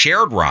having a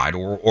shared ride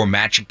or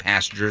matching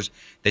passengers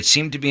that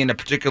seem to be in a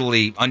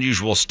particularly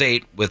unusual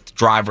state with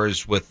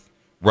drivers with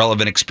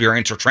relevant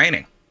experience or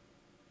training.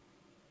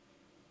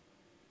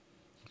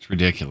 It's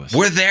ridiculous.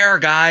 We're there,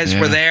 guys.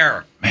 Yeah. We're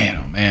there.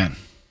 Man, oh man.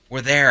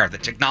 We're there. The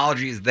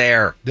technology is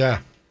there. Yeah.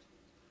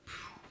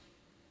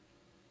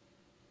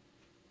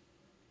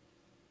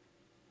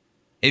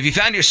 If you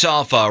found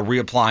yourself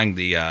reapplying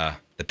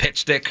the pit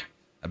stick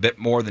a bit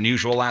more than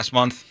usual last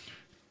month,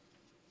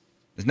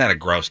 isn't that a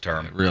gross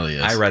term? It really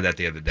is. I read that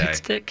the other day. Pit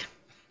stick?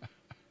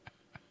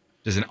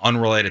 Just an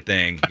unrelated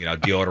thing,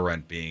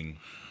 deodorant being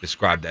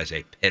described as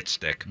a pit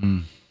stick.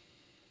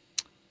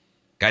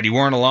 God, you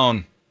weren't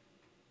alone.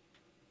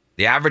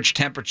 The average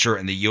temperature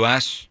in the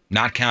U.S.,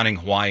 not counting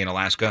Hawaii and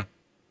Alaska,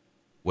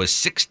 was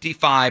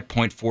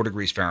 65.4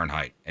 degrees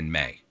Fahrenheit in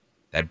May.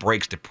 That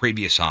breaks the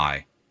previous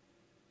high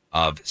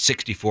of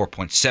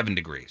 64.7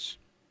 degrees,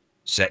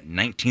 set in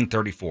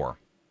 1934.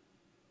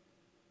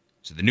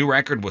 So the new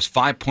record was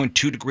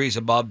 5.2 degrees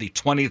above the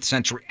 20th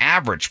century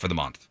average for the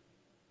month.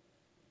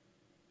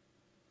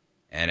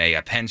 And a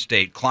Penn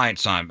State climate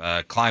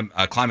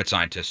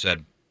scientist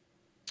said,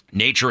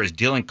 nature is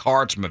dealing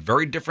cards from a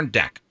very different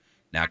deck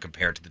now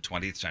compared to the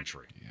 20th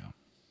century. Yeah.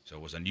 So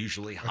it was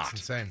unusually hot. That's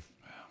insane.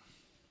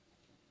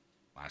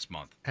 Last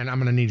month. And I'm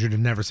going to need you to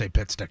never say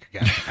pit stick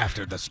again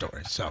after the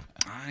story. So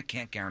I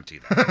can't guarantee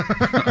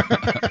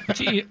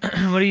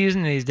that. What are you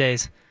using these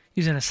days?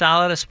 Using a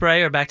solid, a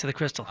spray, or back to the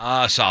crystal?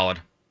 Solid.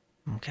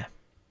 Okay.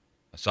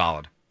 A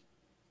solid.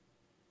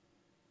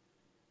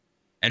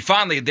 And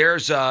finally,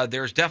 there's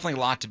definitely a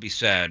lot to be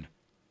said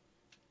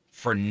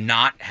for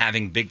not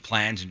having big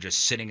plans and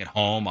just sitting at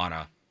home on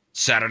a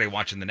Saturday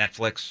watching the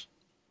Netflix.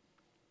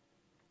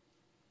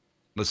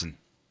 Listen,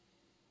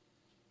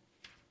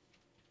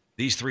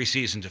 these 3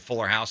 seasons of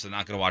Fuller House, they're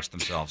not going to watch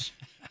themselves.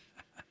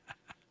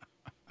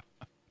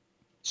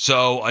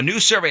 So a new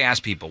survey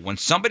asked people, when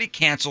somebody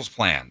cancels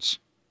plans,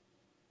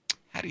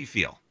 how do you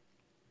feel?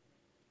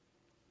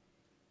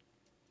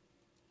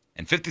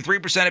 And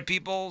 53% of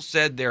people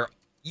said they're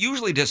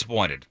usually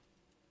disappointed.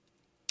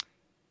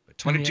 But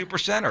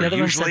 22% are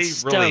usually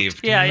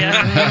relieved. Yeah.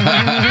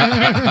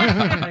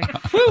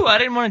 Like, whew, I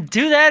didn't want to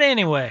do that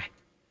anyway.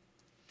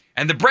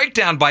 And the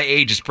breakdown by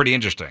age is pretty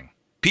interesting.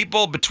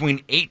 People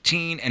between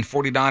 18 and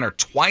 49 are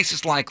twice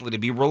as likely to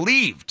be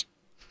relieved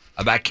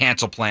about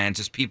cancel plans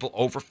as people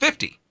over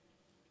 50.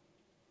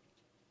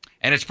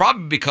 And it's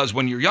probably because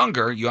when you're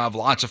younger, you have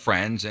lots of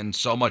friends and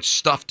so much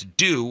stuff to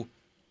do,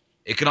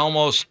 it can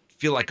almost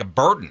feel like a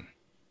burden.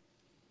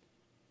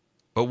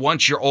 But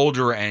once you're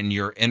older and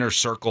your inner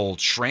circle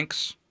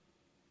shrinks,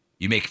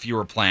 you make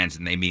fewer plans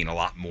and they mean a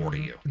lot more to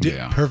you.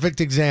 Perfect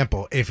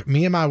example. If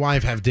me and my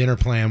wife have dinner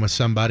planned with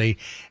somebody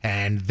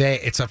and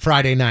it's a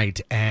Friday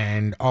night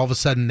and all of a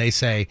sudden they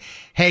say,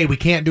 hey, we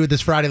can't do it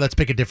this Friday, let's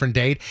pick a different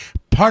date.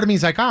 Part of me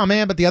is like, oh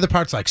man, but the other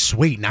part's like,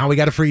 sweet, now we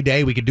got a free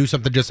day. We can do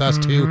something just us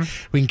two.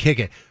 We can kick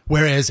it.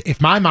 Whereas if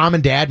my mom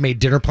and dad made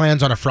dinner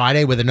plans on a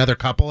Friday with another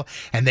couple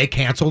and they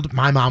canceled,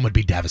 my mom would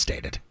be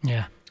devastated.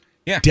 Yeah.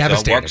 Yeah,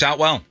 devastated. So it works out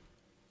well.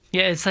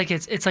 Yeah, it's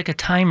like a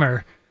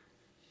timer.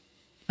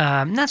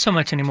 Not so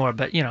much anymore,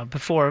 but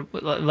before,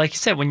 like you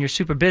said, when you're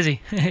super busy,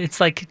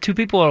 it's like two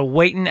people are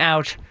waiting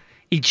out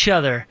each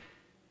other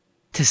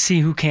to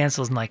see who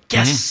cancels and like,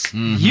 yes,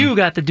 you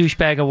got the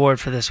douchebag award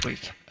for this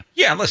week.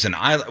 Yeah, listen,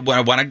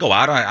 when I go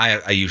out,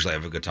 I usually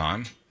have a good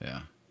time.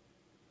 Yeah.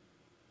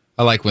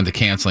 I like when the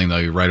canceling, though,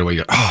 you right away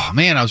go, oh,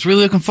 man, I was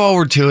really looking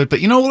forward to it, but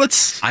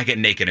I get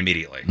naked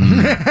immediately.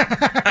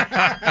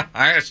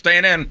 I'm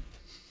staying in.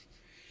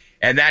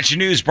 And that's your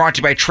news brought to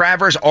you by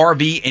Travers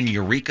RV in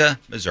Eureka,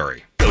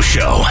 Missouri.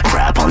 Show.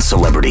 Crap on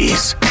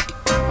celebrities.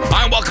 All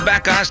right, welcome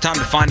back, guys. Time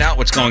to find out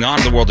what's going on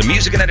in the world of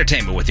music and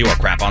entertainment with your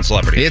Crap on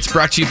Celebrities. It's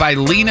brought to you by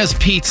Lena's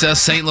Pizza,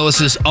 St.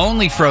 Louis's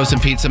only frozen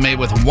pizza made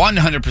with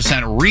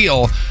 100%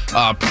 real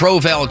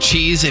Provel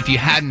cheese. If you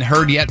hadn't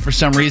heard yet for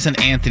some reason,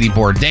 Anthony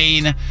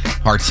Bourdain,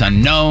 Hearts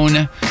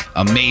Unknown,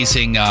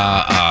 amazing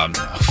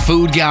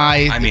food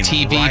guy,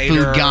 TV writer.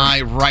 Food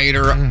guy,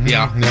 writer.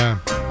 Yeah.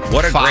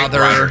 What a father.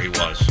 great writer he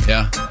was.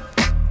 Yeah.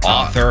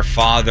 Author,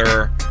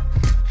 father,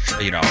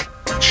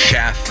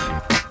 chef,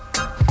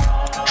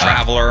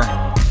 traveler.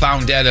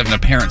 Found dead of an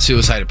apparent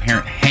suicide,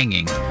 apparent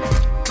hanging.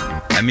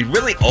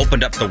 Really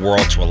opened up the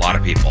world to a lot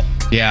of people.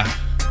 Yeah.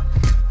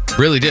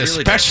 Really did. Really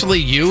especially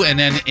you, and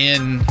then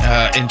in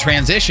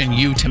transition,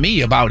 you to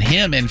me about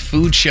him and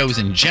food shows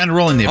in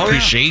general and the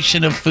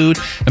appreciation of food.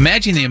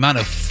 Imagine the amount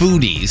of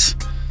foodies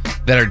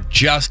that are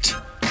just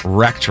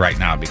wrecked right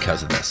now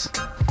because of this.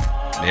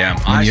 Yeah,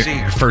 when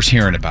you're first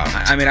hearing about it.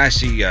 I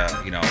see,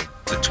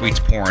 the tweets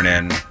pouring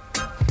in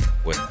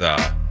with, with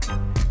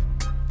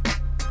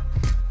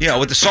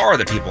the sorrow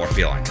that people are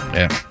feeling.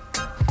 Yeah.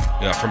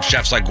 From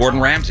chefs like Gordon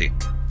Ramsay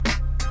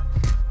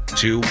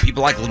to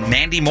people like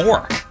Mandy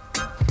Moore,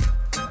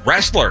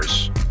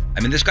 wrestlers.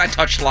 This guy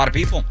touched a lot of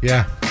people.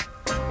 Yeah.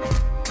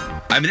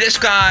 This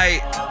guy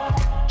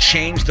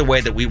changed the way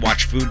that we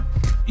watch food,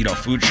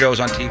 food shows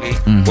on TV,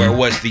 where it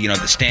was the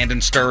stand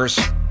and stirs.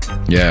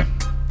 Yeah.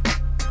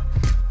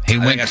 I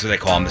think that's what they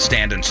call them, the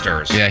stand and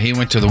stirs. Yeah, he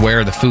went to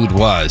where the food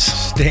was.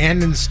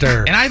 Stand and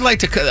stir. And I'd like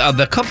to,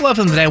 the couple of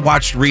them that I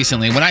watched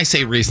recently, when I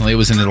say recently, it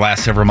was in the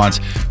last several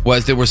months,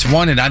 there was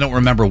one, and I don't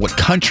remember what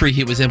country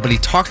he was in, but he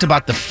talked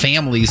about the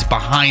families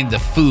behind the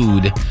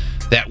food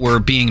that were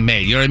being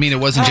made. You know what I mean? It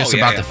wasn't just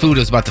about the food, it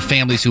was about the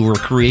families who were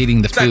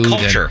creating the food.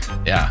 That culture.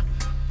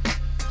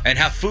 And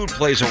how food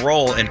plays a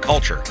role in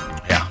culture.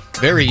 Yeah.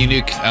 Very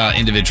unique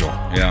individual.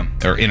 Yeah.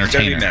 Or entertainer. It's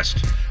gonna be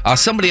missed.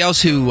 Somebody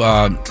else who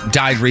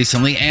died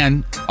recently,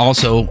 and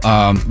also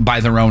by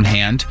their own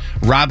hand,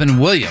 Robin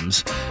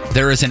Williams.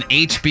 There is a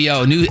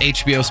new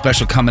HBO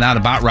special coming out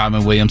about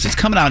Robin Williams. It's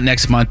coming out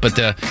next month, but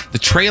the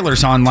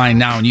trailer's online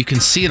now, and you can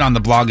see it on the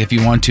blog if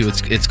you want to.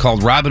 It's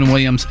called Robin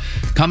Williams,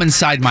 Come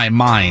Inside My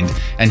Mind,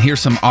 and here's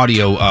some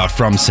audio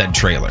from said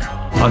trailer.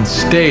 On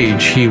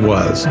stage, he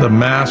was the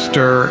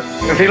master.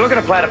 If you look at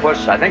a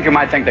platypus, I think you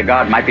might think that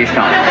God might be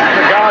stoned.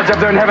 The God's up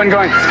there in heaven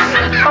going,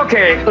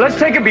 okay, let's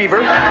take a beaver,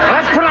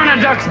 let's put on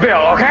a duck's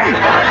bill, okay?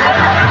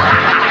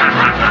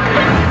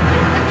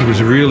 He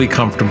was really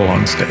comfortable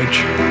on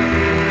stage.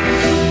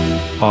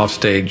 Off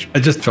stage, I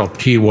just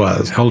felt he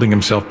was holding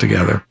himself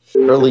together.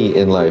 Early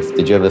in life,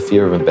 did you have a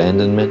fear of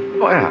abandonment?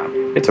 Oh yeah,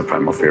 it's a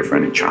primal fear for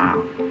any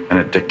child, and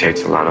it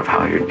dictates a lot of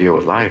how you deal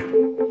with life.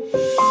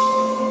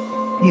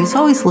 He was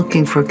always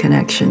looking for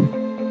connection.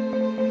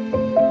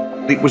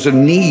 It was a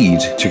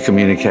need to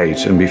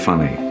communicate and be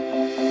funny.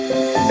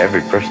 Every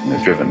person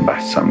is driven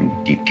by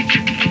some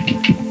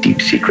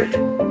deep secret.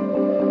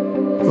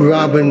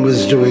 Robin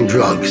was doing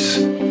drugs.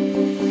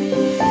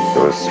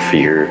 There was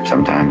fear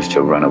sometimes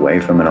to run away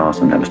from it all,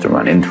 sometimes to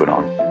run into it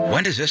all.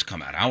 When does this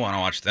come out? I want to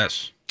watch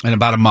this. In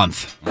about a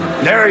month.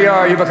 There you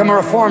are. You become a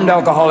reformed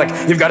alcoholic.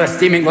 You've got a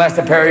steaming glass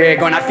of Perrier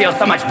going, I feel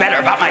so much better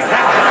about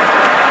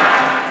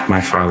myself. My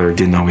father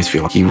didn't always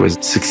feel he was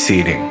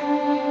succeeding,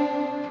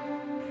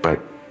 but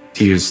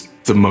he is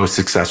the most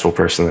successful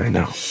person I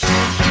know.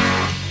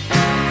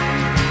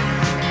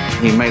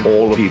 He made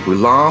all the people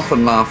laugh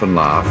and laugh and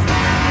laugh.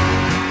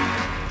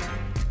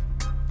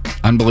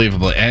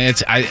 Unbelievable, and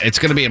it's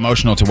going to be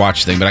emotional to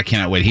watch thing, but I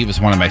cannot wait. He was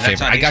one of my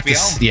favorites. I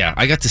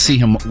got to see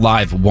him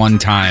live one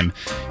time.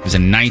 It was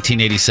in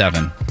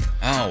 1987.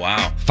 Oh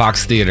wow!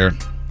 Fox Theater.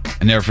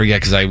 I never forget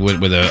because I went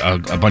with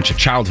a bunch of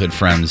childhood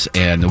friends,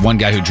 and the one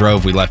guy who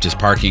drove, we left his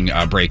parking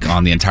brake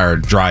on the entire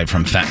drive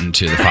from Fenton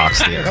to the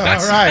Fox Theater.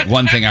 That's right.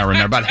 One thing I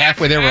remember. About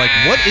halfway there, we're like,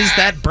 what is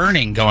that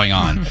burning going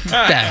on? What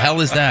the hell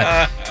is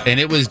that? And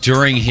it was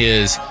during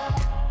his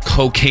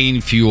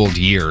cocaine-fueled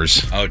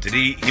years. Oh, did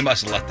he? He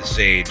must have left the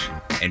stage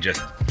and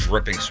just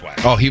dripping sweat.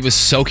 Oh, he was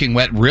soaking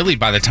wet really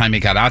by the time he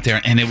got out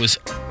there, and it was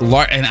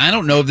and I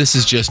don't know if this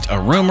is just a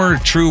rumor,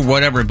 true,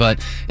 whatever, but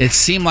it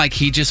seemed like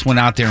he just went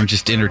out there and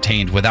just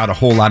entertained without a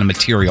whole lot of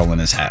material in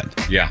his head.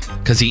 Yeah.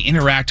 Because he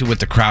interacted with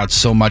the crowd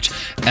so much.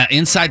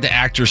 Inside the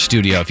actor's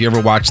studio, if you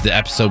ever watched the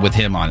episode with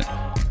him on it,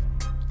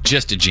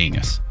 just a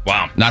genius.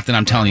 Wow. Not that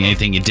I'm telling you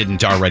anything you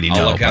didn't already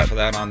know. I'll look out for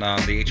that on the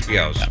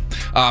HBOs.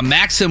 Yeah.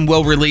 Maxim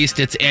will release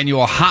its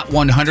annual Hot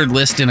 100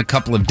 list in a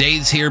couple of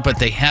days here, but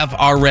they have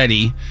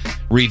already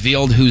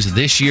revealed who's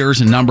this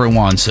year's number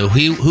one. So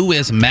who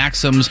is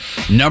Maxim's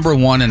number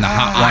one in the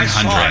Hot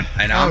 100?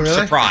 And I'm really?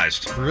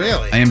 surprised.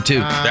 Really? I am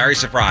too. Very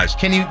surprised.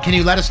 Can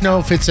you let us know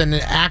if it's an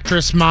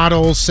actress,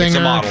 model, singer? It's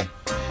a model.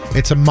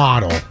 It's a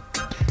model,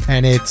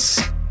 and it's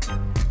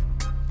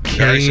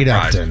Very Kate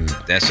surprised. Upton.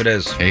 Yes, it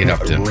is. Kate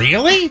Upton.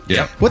 Really?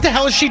 Yep. What the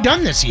hell has she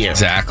done this year?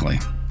 Exactly.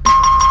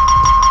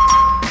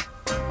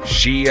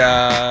 She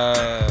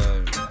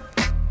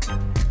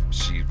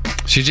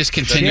just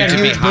continued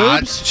to be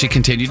hot. She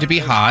continued to be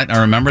hot. I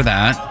remember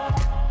that.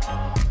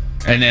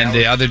 And then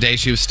the other day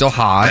she was still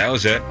hot. That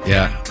was it.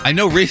 Yeah. I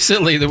know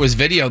recently there was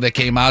video that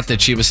came out that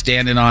she was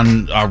standing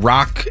on a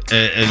rock.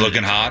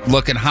 Looking hot.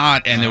 Looking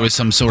hot. And there was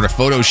some sort of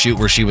photo shoot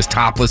where she was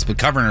topless but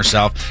covering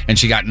herself. And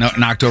she got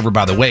knocked over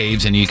by the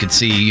waves. And you could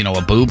see,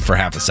 a boob for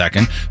half a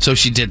second. So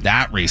she did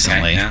that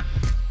recently. Okay, yeah.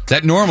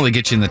 That normally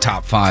gets you in the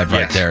top 5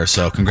 right there.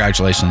 So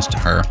congratulations to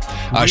her.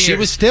 She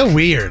was still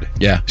weird.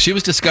 Yeah. She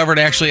was discovered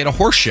actually at a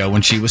horse show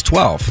when she was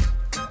 12.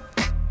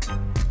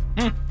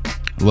 A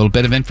little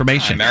bit of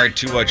information. Married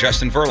to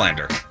Justin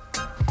Verlander.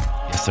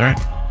 Yes, sir.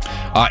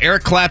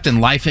 Eric Clapton,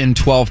 Life in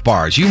 12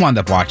 Bars. You wound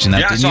up watching that,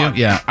 Yeah, I didn't saw you? it.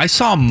 Yeah, I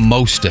saw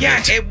most of Yeah,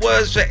 it.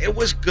 it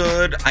was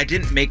good. I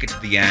didn't make it to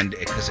the end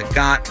because it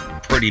got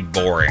pretty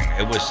boring.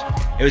 It was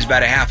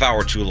about a half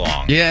hour too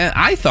long. Yeah,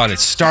 I thought it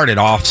started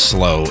off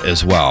slow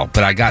as well,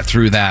 but I got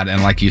through that,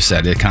 and like you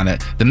said,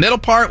 the middle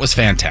part was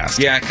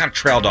fantastic. Yeah, it kind of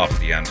trailed off at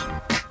the end.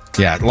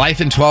 Yeah,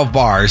 Life in 12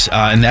 Bars,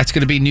 and that's going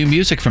to be new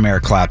music from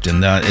Eric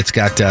Clapton. It's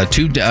got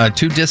two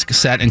disc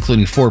set,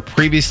 including 4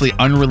 previously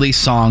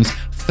unreleased songs,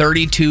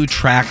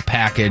 32-track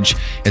package.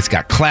 It's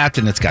got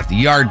Clapton, it's got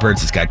the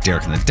Yardbirds, it's got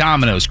Derek and the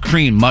Dominoes,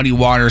 Cream, Muddy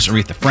Waters,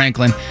 Aretha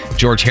Franklin,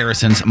 George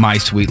Harrison's My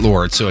Sweet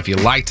Lord. So if you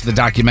liked the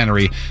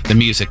documentary, the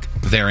music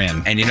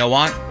therein. And you know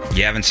what?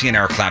 You haven't seen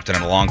Eric Clapton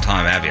in a long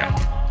time, have you?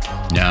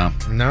 No.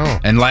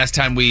 And last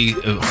time we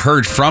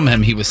heard from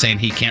him, he was saying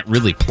he can't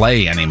really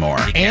play anymore.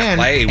 He can't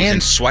play. He was in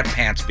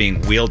sweatpants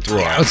being wheeled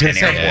through I was going to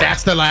say,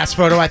 that's the last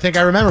photo I think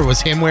I remember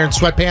was him wearing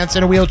sweatpants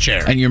in a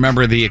wheelchair. And you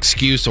remember the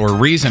excuse or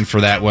reason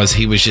for that was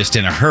he was just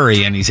in a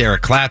hurry, and he's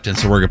Eric Clapton,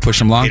 so we're going to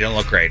push him along. He didn't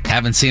look great.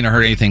 Haven't seen or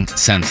heard anything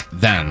since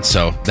then,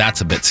 so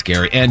that's a bit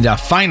scary. And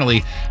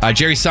finally,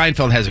 Jerry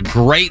Seinfeld has a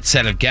great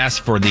set of guests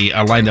for the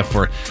lined up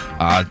for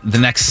the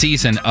next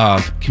season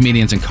of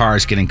Comedians in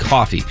Cars Getting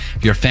Coffee.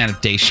 If you're a fan of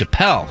Dave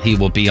Chappelle, he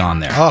will be on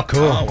there. Oh,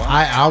 cool.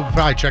 I'll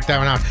probably check that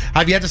one out.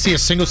 I've yet to see a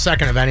single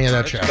second of any of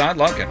that show. Not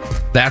looking.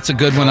 That's a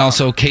good one.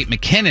 Also, Kate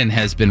McKinnon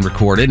has been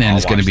recorded and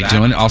is going to be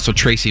doing it. Also,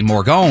 Tracy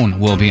Morgone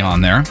will be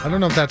on there. I don't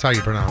know if that's how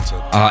you pronounce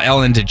it.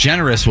 Ellen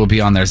DeGeneres will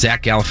be on there.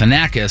 Zach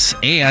Galifianakis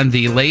and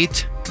the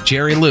late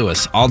Jerry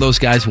Lewis. All those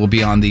guys will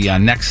be on the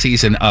next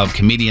season of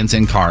Comedians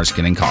in Cars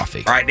Getting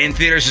Coffee. All right, in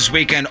theaters this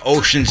weekend,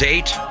 Ocean's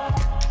 8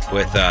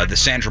 with the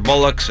Sandra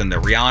Bullocks and the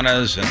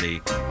Rihannas and the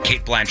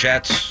Kate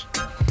Blanchetts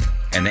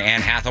and the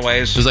Anne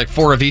Hathaways. There's like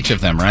 4 of each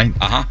of them, right?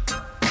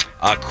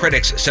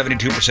 Critics,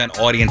 72%,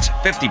 audience,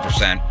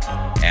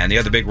 50%. And the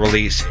other big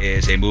release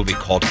is a movie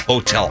called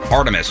Hotel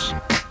Artemis.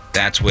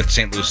 That's with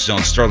St. Louis'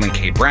 own Sterling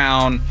K.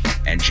 Brown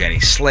and Jenny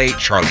Slate,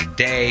 Charlie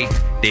Day,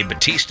 Dave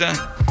Bautista,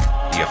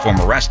 the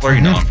former wrestler,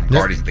 you know him from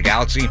Guardians of the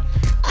Galaxy.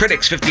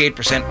 Critics,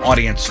 58%,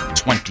 audience,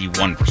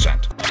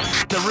 21%.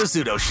 The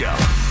Rizzuto Show.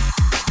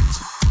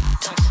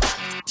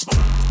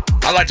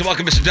 I'd like to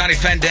welcome Mr. Donnie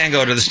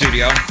Fandango to the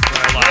studio.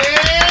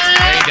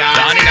 Hey,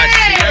 Donnie, nice to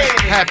see you.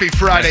 Happy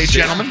Friday,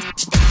 gentlemen.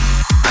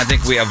 I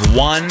think we have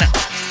one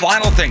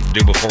final thing to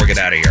do before we get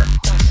out of here.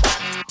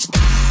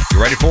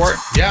 You ready for it?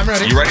 Yeah, I'm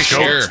ready. You ready?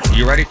 Sure.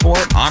 You ready for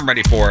it? I'm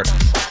ready for it.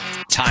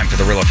 Time for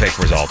the real or fake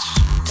results.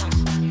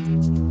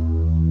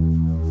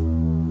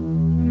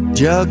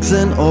 Jugs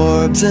and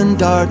orbs and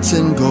darts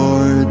and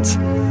gourds,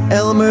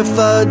 Elmer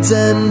Fuds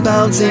and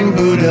bouncing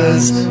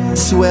Buddhas,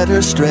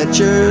 sweater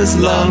stretchers,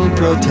 lung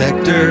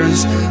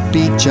protectors,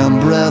 beach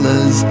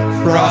umbrellas,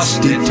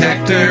 frost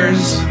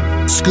detectors,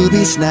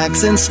 Scooby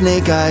snacks and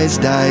snake eyes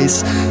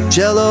dice,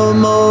 Jello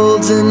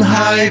molds and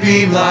high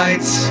beam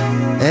lights.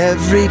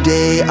 Every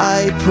day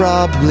I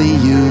probably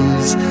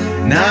use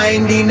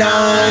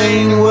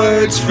 99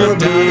 words for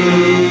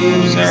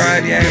booze. All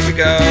right, yeah, here we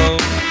go.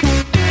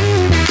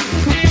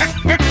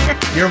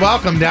 You're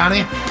welcome,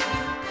 Donnie.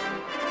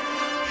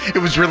 It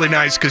was really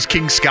nice because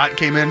King Scott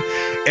came in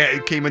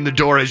the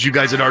door as you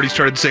guys had already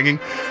started singing.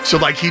 So,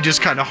 like, he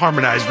just kind of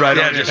harmonized right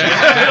on it.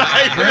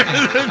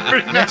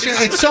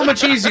 It's so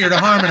much easier to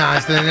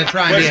harmonize than to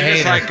try and be a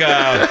hater.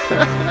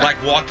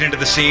 Like walked into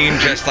the scene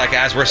just like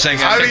as we're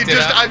singing.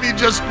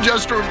 Just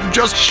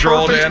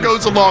Strolled perfect in.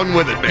 goes along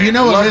with it, man. You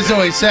know what Liz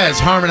always says,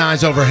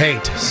 harmonize over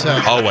hate.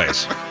 So.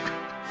 Always.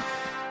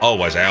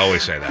 I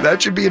always say that.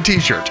 That should be a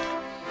t-shirt.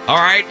 All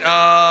right,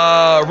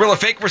 real or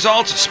fake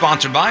results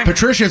sponsored by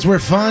Patricia's, where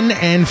fun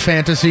and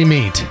fantasy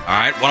meet. All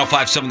right,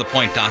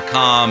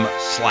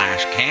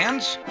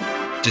 1057thepoint.com/cans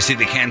to see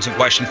the cans in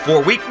question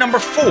for week number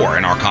 4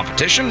 in our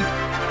competition.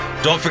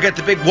 Don't forget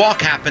the big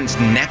walk happens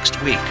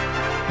next week.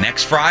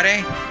 Next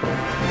Friday,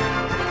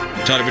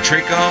 Tony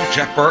Patrico,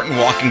 Jeff Burton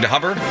walking to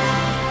Hubbard.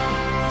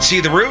 See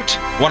the route,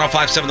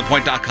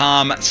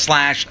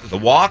 1057thepoint.com/the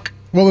walk.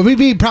 Well, would we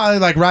be probably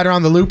like right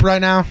around the loop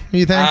right now,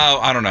 you think? Oh,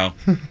 I don't know.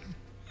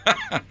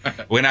 We're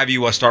going to have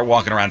you start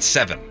walking around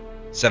 7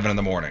 in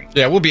the morning.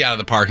 Yeah, we'll be out of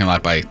the parking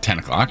lot by 10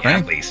 o'clock, right?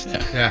 At least.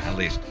 Yeah. At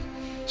least.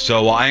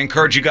 So I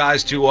encourage you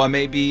guys to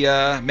maybe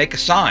make a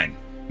sign.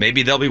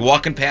 Maybe they'll be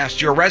walking past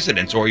your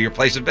residence or your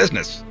place of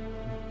business.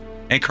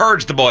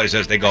 Encourage the boys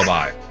as they go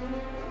by.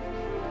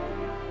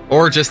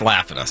 Or just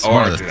laugh at us. Or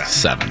One of do the that.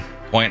 7.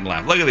 Point and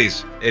laugh. Look at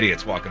these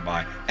idiots walking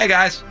by. Hey,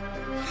 guys.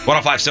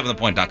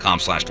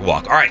 1057thepoint.com/to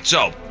walk. All right,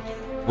 so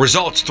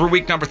results through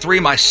week number 3,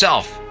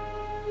 myself,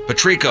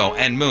 Patrico,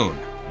 and Moon,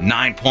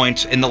 9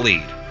 points in the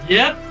lead.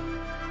 Yep.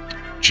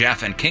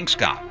 Jeff and King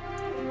Scott,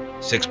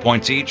 6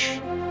 points each.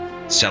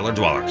 Cellar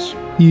Dwellers.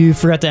 You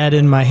forgot to add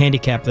in my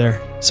handicap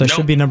there, so it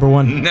should be number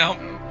 1. No.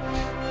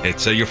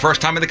 It's your first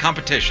time in the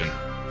competition.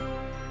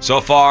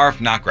 So far,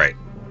 not great.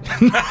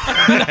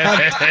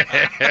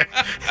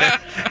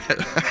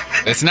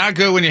 It's not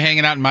good when you're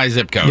hanging out in my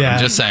zip code. Yeah. I'm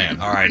just saying.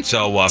 All right,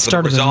 so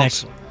for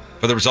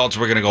the results,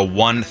 we're going to go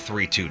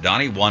 1-3-2.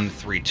 Donnie,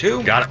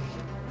 1-3-2. Got it.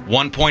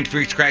 1 point for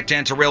each correct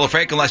answer, real or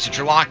fake. Unless it's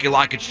your lock, you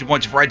lock it. 2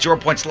 points if you're right, 0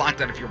 points locked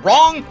out if you're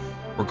wrong,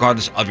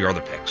 regardless of your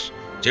other picks.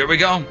 So here we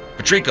go.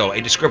 Patrico, a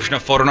description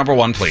of photo number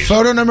 1, please.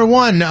 Photo number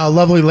 1, a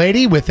lovely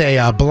lady with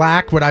a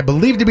black, what I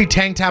believe to be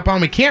tank top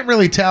on. We can't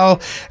really tell.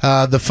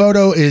 The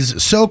photo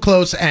is so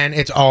close, and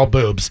it's all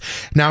boobs.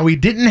 Now, we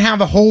didn't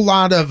have a whole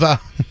lot of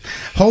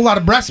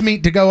breast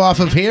meat to go off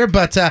of here,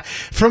 but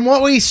from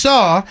what we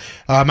saw,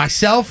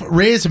 myself,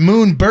 Riz,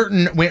 Moon,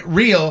 Burton went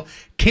real.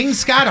 King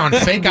Scott on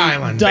Fake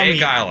Island.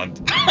 Fake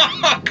Island.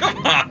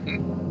 Come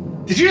on.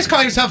 Did you just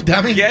call yourself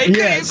dummy? Yeah, you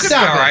could be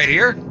all right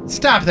here.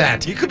 Stop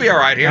that. You could be all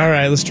right here. All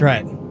right, let's try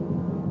it.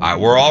 All right,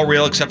 we're all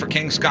real except for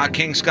King Scott.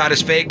 King Scott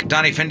is fake.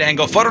 Donnie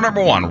Fandango, photo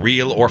number 1,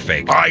 real or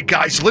fake? All right,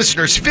 guys,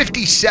 listeners,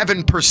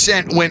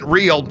 57% went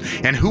real,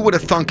 and who would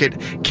have thunk it?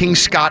 King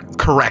Scott,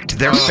 correct.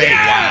 They're fake.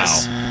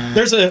 Yes.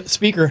 There's a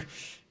speaker.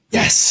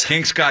 Yes.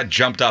 King Scott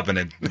jumped up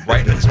and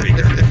right into the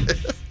speaker.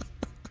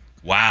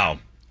 Wow.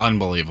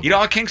 Unbelievable. You know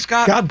what, King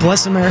Scott? God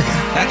bless America.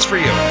 That's for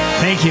you.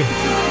 Thank you.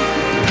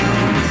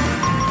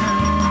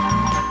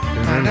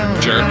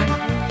 Jerk.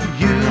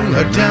 You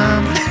are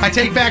dumb. I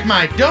take back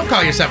my don't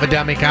call yourself a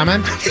dummy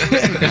comment.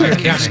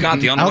 King Scott,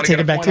 the only I'll one to take get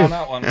it a back point too. on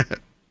that one.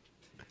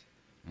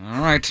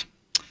 All right.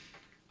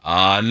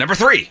 Number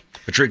 3.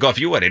 Patrico, if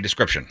you would, a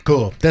description.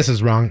 Cool. This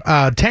is wrong.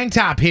 Tank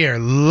top here.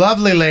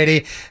 Lovely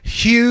lady.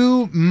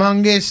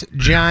 Humongous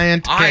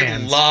giant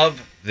cans. I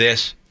love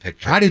this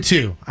picture. I do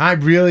too. I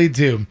really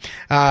do.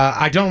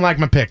 I don't like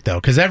my pick though,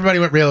 because everybody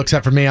went real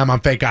except for me. I'm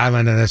on Fake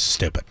Island, and this is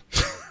stupid.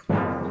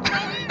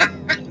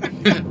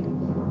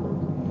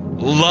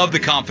 Love the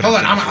confidence.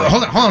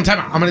 Hold on. Time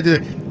out. I'm gonna do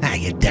it.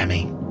 You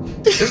dummy.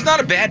 This is not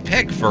a bad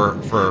pick for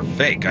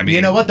fake. I mean,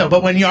 you know what though?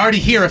 But when you already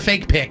hear a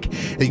fake pick,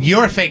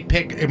 your fake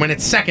pick when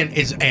it's second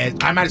is.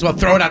 I might as well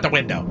throw it out the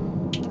window.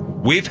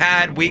 We've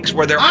had weeks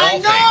where they're all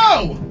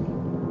fake.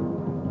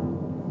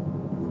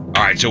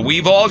 All right, so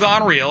we've all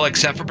gone real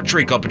except for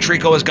Patrico.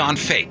 Patrico has gone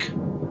fake.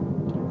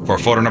 For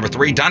photo number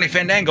 3, Donnie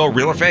Fandango,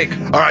 real or fake?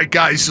 All right,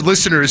 guys,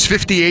 listeners,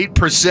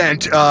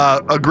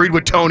 58% agreed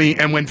with Tony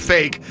and went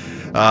fake.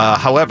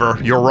 However,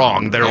 you're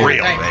wrong. They're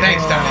real.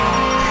 Thanks, Donnie.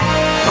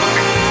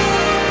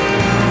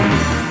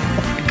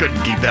 I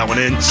couldn't keep that one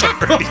in.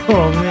 Sorry.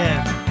 Oh,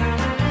 man.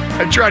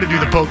 I try to do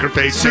the poker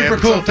face, Super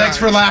cool. Sometimes. Thanks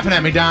for laughing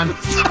at me, Don.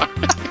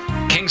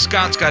 King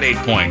Scott's got 8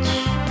 points.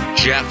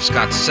 Jeff's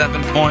got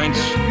 7 points.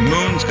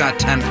 Moon's got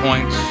 10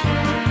 points.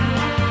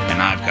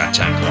 And I've got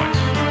 10 points.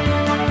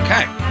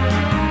 Okay.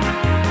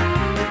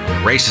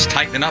 Race is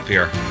tightening up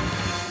here.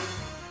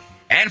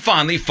 And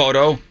finally,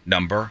 photo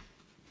number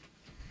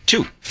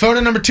 2. Photo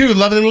number 2,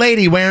 lovely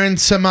lady wearing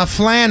some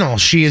flannel.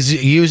 She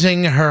is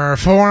using her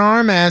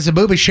forearm as a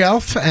booby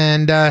shelf,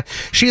 and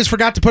she has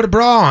forgot to put a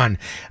bra on.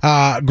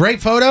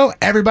 Great photo.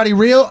 Everybody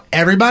real.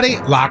 Everybody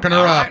locking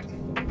her up.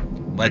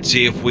 Let's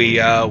see if we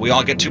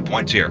all get 2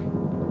 points here.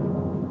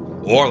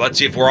 Or let's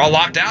see if we're all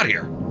locked out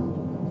here.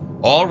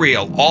 All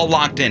real, all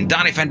locked in.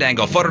 Donnie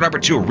Fandango, photo number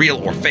 2, real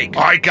or fake?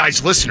 All right,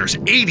 guys, listeners,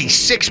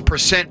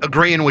 86%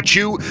 agreeing with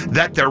you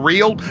that they're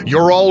real.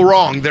 You're all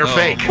wrong. They're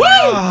fake. Woo!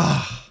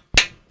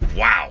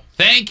 Wow.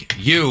 Thank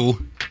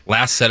you,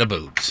 last set of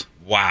boobs.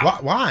 Wow.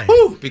 Why?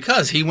 Woo,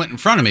 because he went in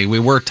front of me. We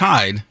were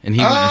tied, and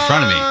he went in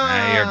front of me.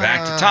 Now you're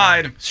back to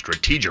tied.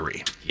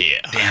 Strategery.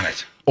 Yeah. Damn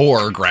it.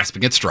 Or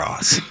grasping at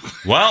straws.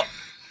 Well.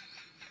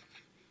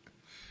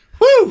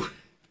 Woo!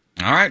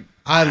 All right.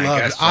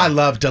 I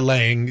love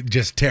delaying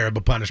just terrible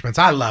punishments.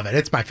 I love it.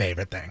 It's my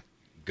favorite thing.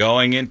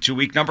 Going into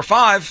week number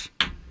 5.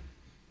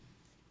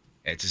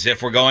 It's as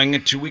if we're going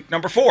into week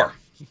number 4.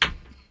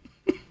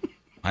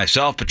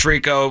 Myself,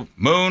 Patrico,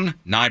 Moon,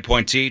 9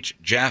 points each.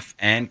 Jeff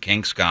and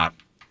King Scott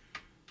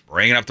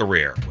bringing up the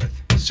rear with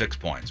 6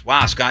 points.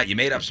 Wow, Scott, you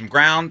made up some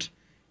ground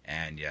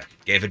and you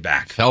gave it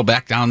back. Fell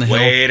back down the hill.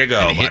 Way to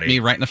go, and buddy. Hit me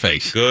right in the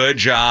face. Good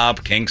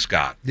job, King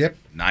Scott. Yep.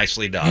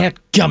 Nicely done. Yeah,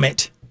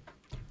 gummit.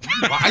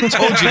 Well, I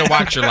told you to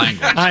watch your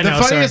language. I know,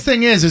 the funniest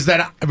thing is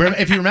that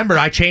if you remember,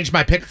 I changed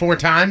my pick 4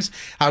 times.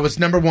 I was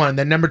number 1,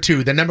 then number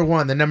 2, then number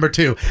 1, then number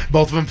 2.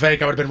 Both of them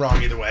fake. I would have been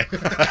wrong either way. Oh,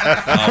 wow.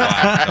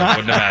 That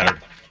wouldn't have mattered.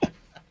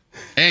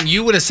 And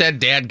you would have said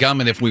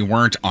dadgummit if we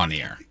weren't on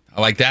the air.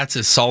 Like, that's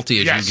as salty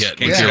as you get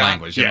with your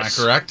language. Yes.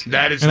 Am I correct?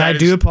 That is. And I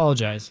do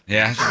apologize.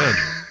 Yeah, good.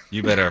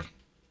 You better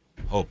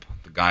hope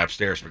the guy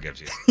upstairs forgives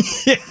you.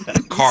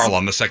 Carl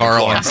on the second floor.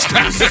 Your daughter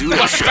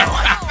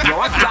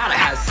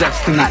has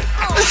sex tonight.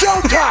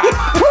 Showtime!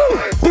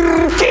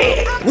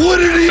 What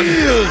it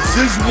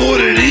is what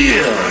it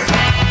is.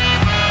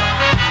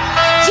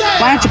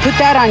 Why don't you put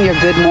that on your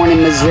Good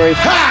Morning Missouri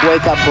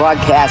wake up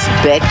broadcast,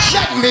 bitch?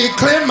 Let me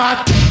clear my...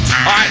 All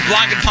right,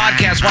 blog and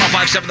podcast,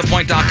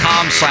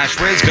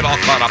 1057thepoint.com/Riz. Get all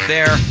caught up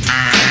there.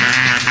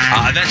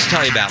 Events to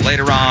tell you about.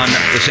 Later on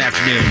this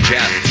afternoon,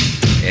 Jeff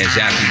is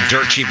at the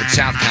Dirt Cheap at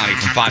South County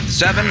from 5 to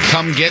 7.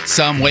 Come get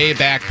some way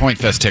back Point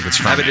Fest tickets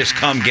from Have it me. just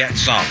come get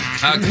some.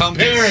 Come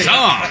get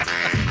some.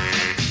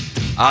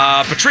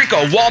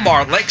 Patrico,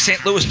 Walmart, Lake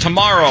St. Louis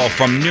tomorrow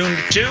from noon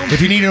to 2.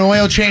 If you need an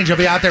oil change, I'll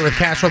be out there with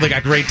Castrol. They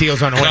got great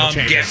deals on oil Come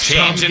changes.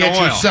 get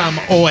you some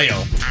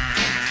oil.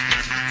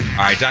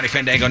 All right, Donnie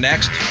Fandango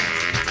next.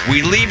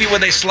 We leave you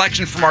with a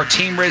selection from our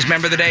Team Riz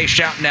member of the day,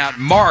 shouting out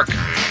Mark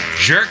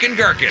Jerkin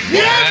Gherkin.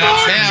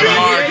 That's him,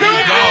 Mark.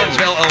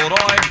 Gainesville,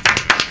 Illinois.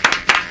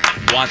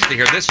 Wants to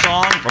hear this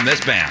song from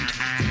this band.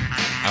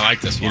 I like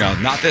this one. You know,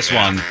 not this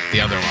one. The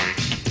other one.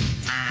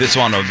 This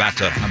one I'm about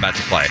to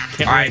play.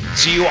 All right,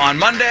 see you on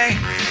Monday.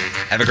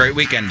 Have a great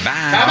weekend. Bye.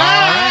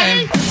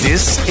 Bye-bye.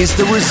 This is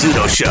the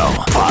Rizzuto Show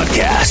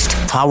podcast,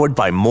 powered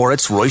by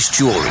Moritz Royce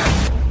Jewelry.